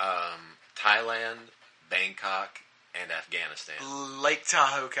 Thailand, Bangkok, and Afghanistan. Lake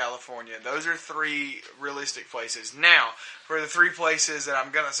Tahoe, California. Those are 3 realistic places. Now, for the 3 places that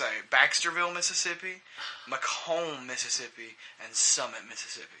I'm going to say, Baxterville, Mississippi, Macomb, Mississippi, and Summit,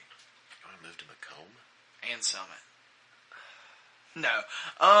 Mississippi. You want to move to Macomb? And Summit. No.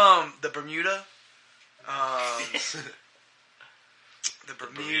 The Bermuda. The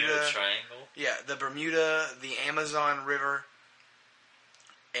Bermuda. Triangle. Yeah, the Bermuda, the Amazon River,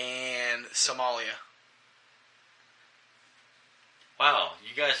 and Somalia. Wow,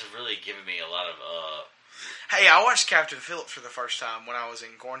 you guys have really given me a lot of Hey, I watched Captain Phillips for the first time when I was in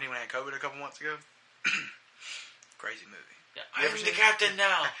quarantine when I had COVID a couple months ago. Crazy movie. Yeah, You ever I'm the seen it? captain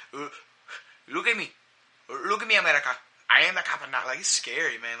now. Look at me. Look at me, America. I am the captain now. Like, it's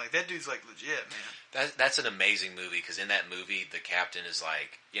scary, man. Like, that dude's, like, legit, man. That's an amazing movie because in that movie, the captain is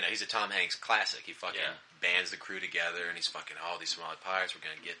like, he's a Tom Hanks classic. He fucking bands the crew together and he's fucking, these Somali pirates, we're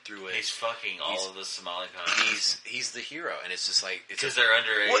going to get through it. He's fucking all of the Somali countries. He's the hero, and it's just like... Because they're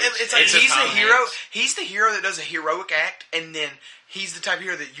underage. Well, it's like a he's Tom the hero. Hanks. He's the hero that does a heroic act, and then he's the type of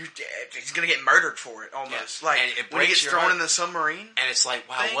hero that he's gonna get murdered for it almost. Yeah. Like And it when he breaks gets your thrown heart. in the submarine. And it's like,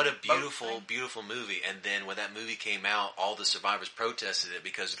 wow, Thing, what a boat beautiful, thing. beautiful movie. And then when that movie came out, all the survivors protested it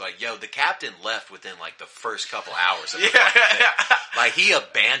because, like, the captain left within, like, the first couple hours of the fucking thing. Like, he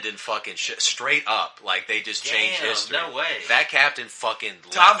abandoned fucking shit straight up. Like, they just changed Damn, history. no way. That captain fucking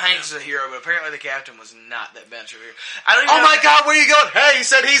Tom left Hanks them. is a hero, but apparently the captain was not that much of a hero. I don't even Oh know my God, where are you going? Hey, he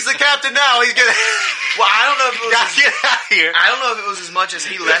said he's the captain now. He's gonna Well, I don't know if it was. gotta get out of here. I don't know if it was as much as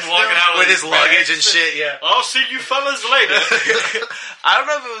he left walking them. out With his luggage and shit, yeah. I'll see you fellas later. I don't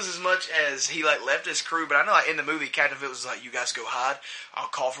know if it was as much as he like left his crew, but I know like in the movie, Captain Phillips was like, "You guys go hide. I'll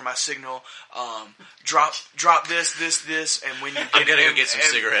call for my signal. Drop this, and when you I'm gonna go get some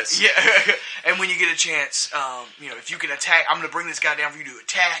cigarettes. Yeah, and when you get a chance, if you can attack, I'm gonna bring this guy down for you to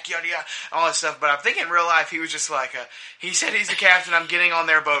attack, yada yada, all that stuff." But I think in real life, he was just like, he said he's the captain. I'm getting on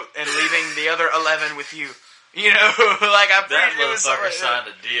their boat and leaving the other 11 with you. Like I'm pretty That sure it was something motherfucker like that. signed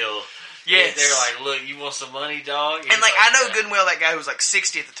a deal. Yes. They're like, look, you want some money, dog? And like I know good and well that guy who was like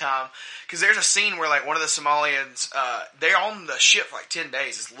 60 at the time, because there's a scene where like one of the Somalians, they're on the ship for like 10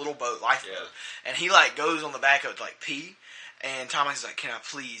 days, this little boat, lifeboat, and he like goes on the back of it to like pee, and Tom Hanks is like, "Can I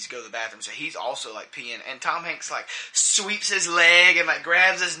please go to the bathroom?" So he's also like peeing, and Tom Hanks like sweeps his leg and like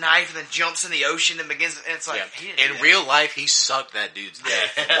grabs his knife and then jumps in the ocean and begins. And it's like he didn't do In that. real life, he sucked that dude's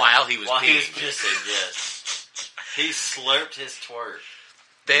dick while he was While he was peeing. pissing, yes. He slurped his twerk.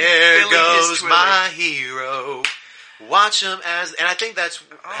 There Philly goes is Twilly. my hero. Watch him and I think that's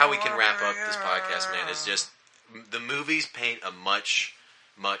how we can wrap up this podcast, man. Is just the movies paint a much,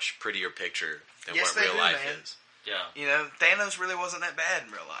 much prettier picture than Yes, what they real do, life man. is. Yeah. Thanos really wasn't that bad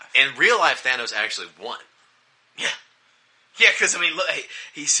in real life. In real life, Thanos actually won. Yeah, because I mean, look,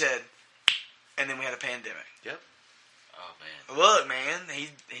 he said, and then we had a pandemic. Yep. Oh, man. Look, man, he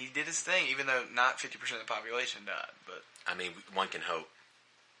did his thing, even though not 50% of the population died. But I mean, one can hope.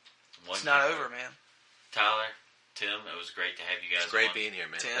 it's not over, man. Tyler, Tim, it was great to have you guys It's great on. being here,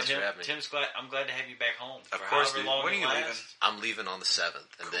 man. Tim. Thanks for having me. Tim's I'm glad to have you back home. Of for course, however dude. long When are it you lasts. leaving? I'm leaving on the 7th,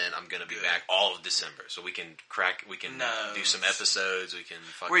 and Cool. then I'm going to be Good. back all of December, so we can No. do some episodes. We can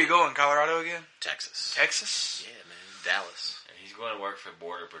fucking Where you going? Colorado again? Texas. Texas? Yeah, man. Dallas. And he's going to work for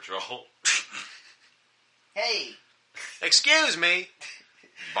Border Patrol. Hey. Excuse me.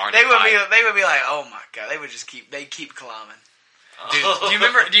 Barney They would Fife. be like, oh my god, they would just keep climbing. Dude, Do you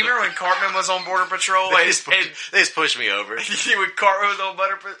remember when Cartman was on Border Patrol? they And, just pushed me over. when Cartman was on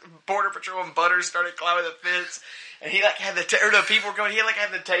Border Patrol and Butters started climbing the fence, and he like had the people were going. He like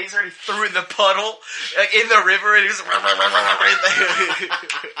had the taser and he threw it in the puddle, like in the river, and he was.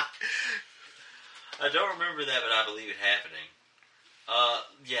 I don't remember that, but I believe it happening.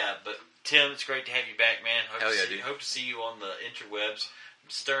 Yeah, but Tim, it's great to have you back, man. Hell yeah, dude. Hope to see you on the interwebs. I'm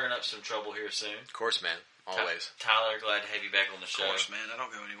stirring up some trouble here soon. Of course, man. Always. Tyler, glad to have you back on the show. Of course, man. I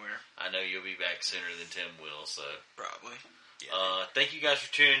don't go anywhere. I know you'll be back sooner than Tim will, so. Probably. Thank you guys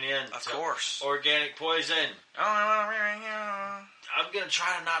for tuning in. Of to course. Organic Poison. Yeah, I'm going to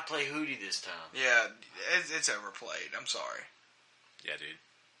try to not play Hootie this time. it's overplayed. I'm sorry. Yeah, dude.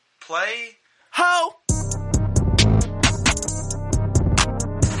 Play. Ho!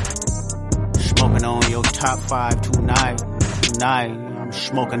 on your top 5 tonight. I'm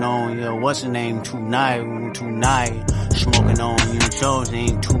smoking on your what's the name tonight. Smoking on your show's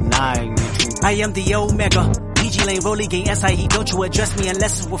name tonight. I am the Omega. PG Lane, Rolly Gang, SIE. Don't you address me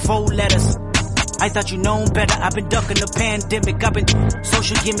unless it's with 4 letters. I thought you known better. I've been ducking the pandemic. I've been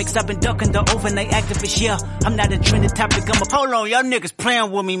social gimmicks. I've been ducking the overnight activists. Yeah, I'm not a trending topic. I'm a hold on. Y'all niggas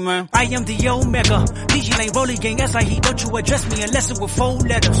playing with me, man. I am the Omega. PG Lane, Rolly Gang, SIE. Don't you address me unless it with 4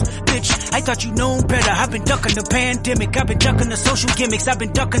 letters. Bitch, I thought you known better. I've been ducking the pandemic. I've been ducking the social gimmicks. I've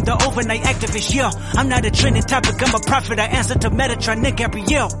been ducking the overnight activists. Yeah, I'm not a trending topic. I'm a prophet. I answer to Metatron, Nick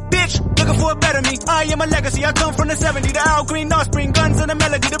Gabrielle. Bitch, looking for a better me. I am a legacy. I come from the 70s. The Al Green, Offspring, guns and the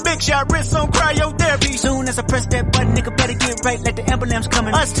melody. The big shot, wrists on cryotherapy. Soon as I press that button, nigga better get right like the emblem's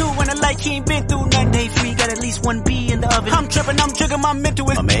coming. Us two when I like he ain't been through nothing. Day free, got at least 1 B in the oven. I'm tripping, I'm triggering, my mental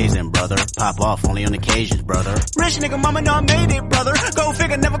is amazing, brother. Pop off only on occasions, brother. Rich nigga, mama know I made it, brother. Go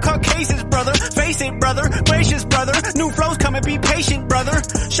figure, never caught cases, brother. Face it, brother. Gracious, brother. New flows coming, be patient, brother.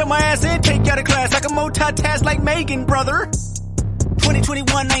 Show my ass in, take you out of class. I can multitask like Megan, brother.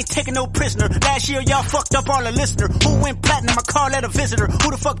 2021 ain't taking no prisoner. Last year y'all fucked up all the listener. Who went platinum? I call that a visitor.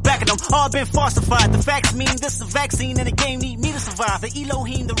 Who the fuck backing them? All been falsified. The facts mean this is a vaccine and the game need me to survive. The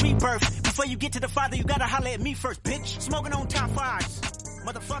Elohim, the rebirth. Before you get to the Father, you gotta holler at me first, bitch. Smoking on top 5s.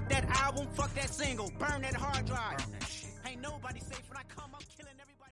 Motherfuck that album, fuck that single. Burn that hard drive. Ain't nobody safe when I come, I'm killing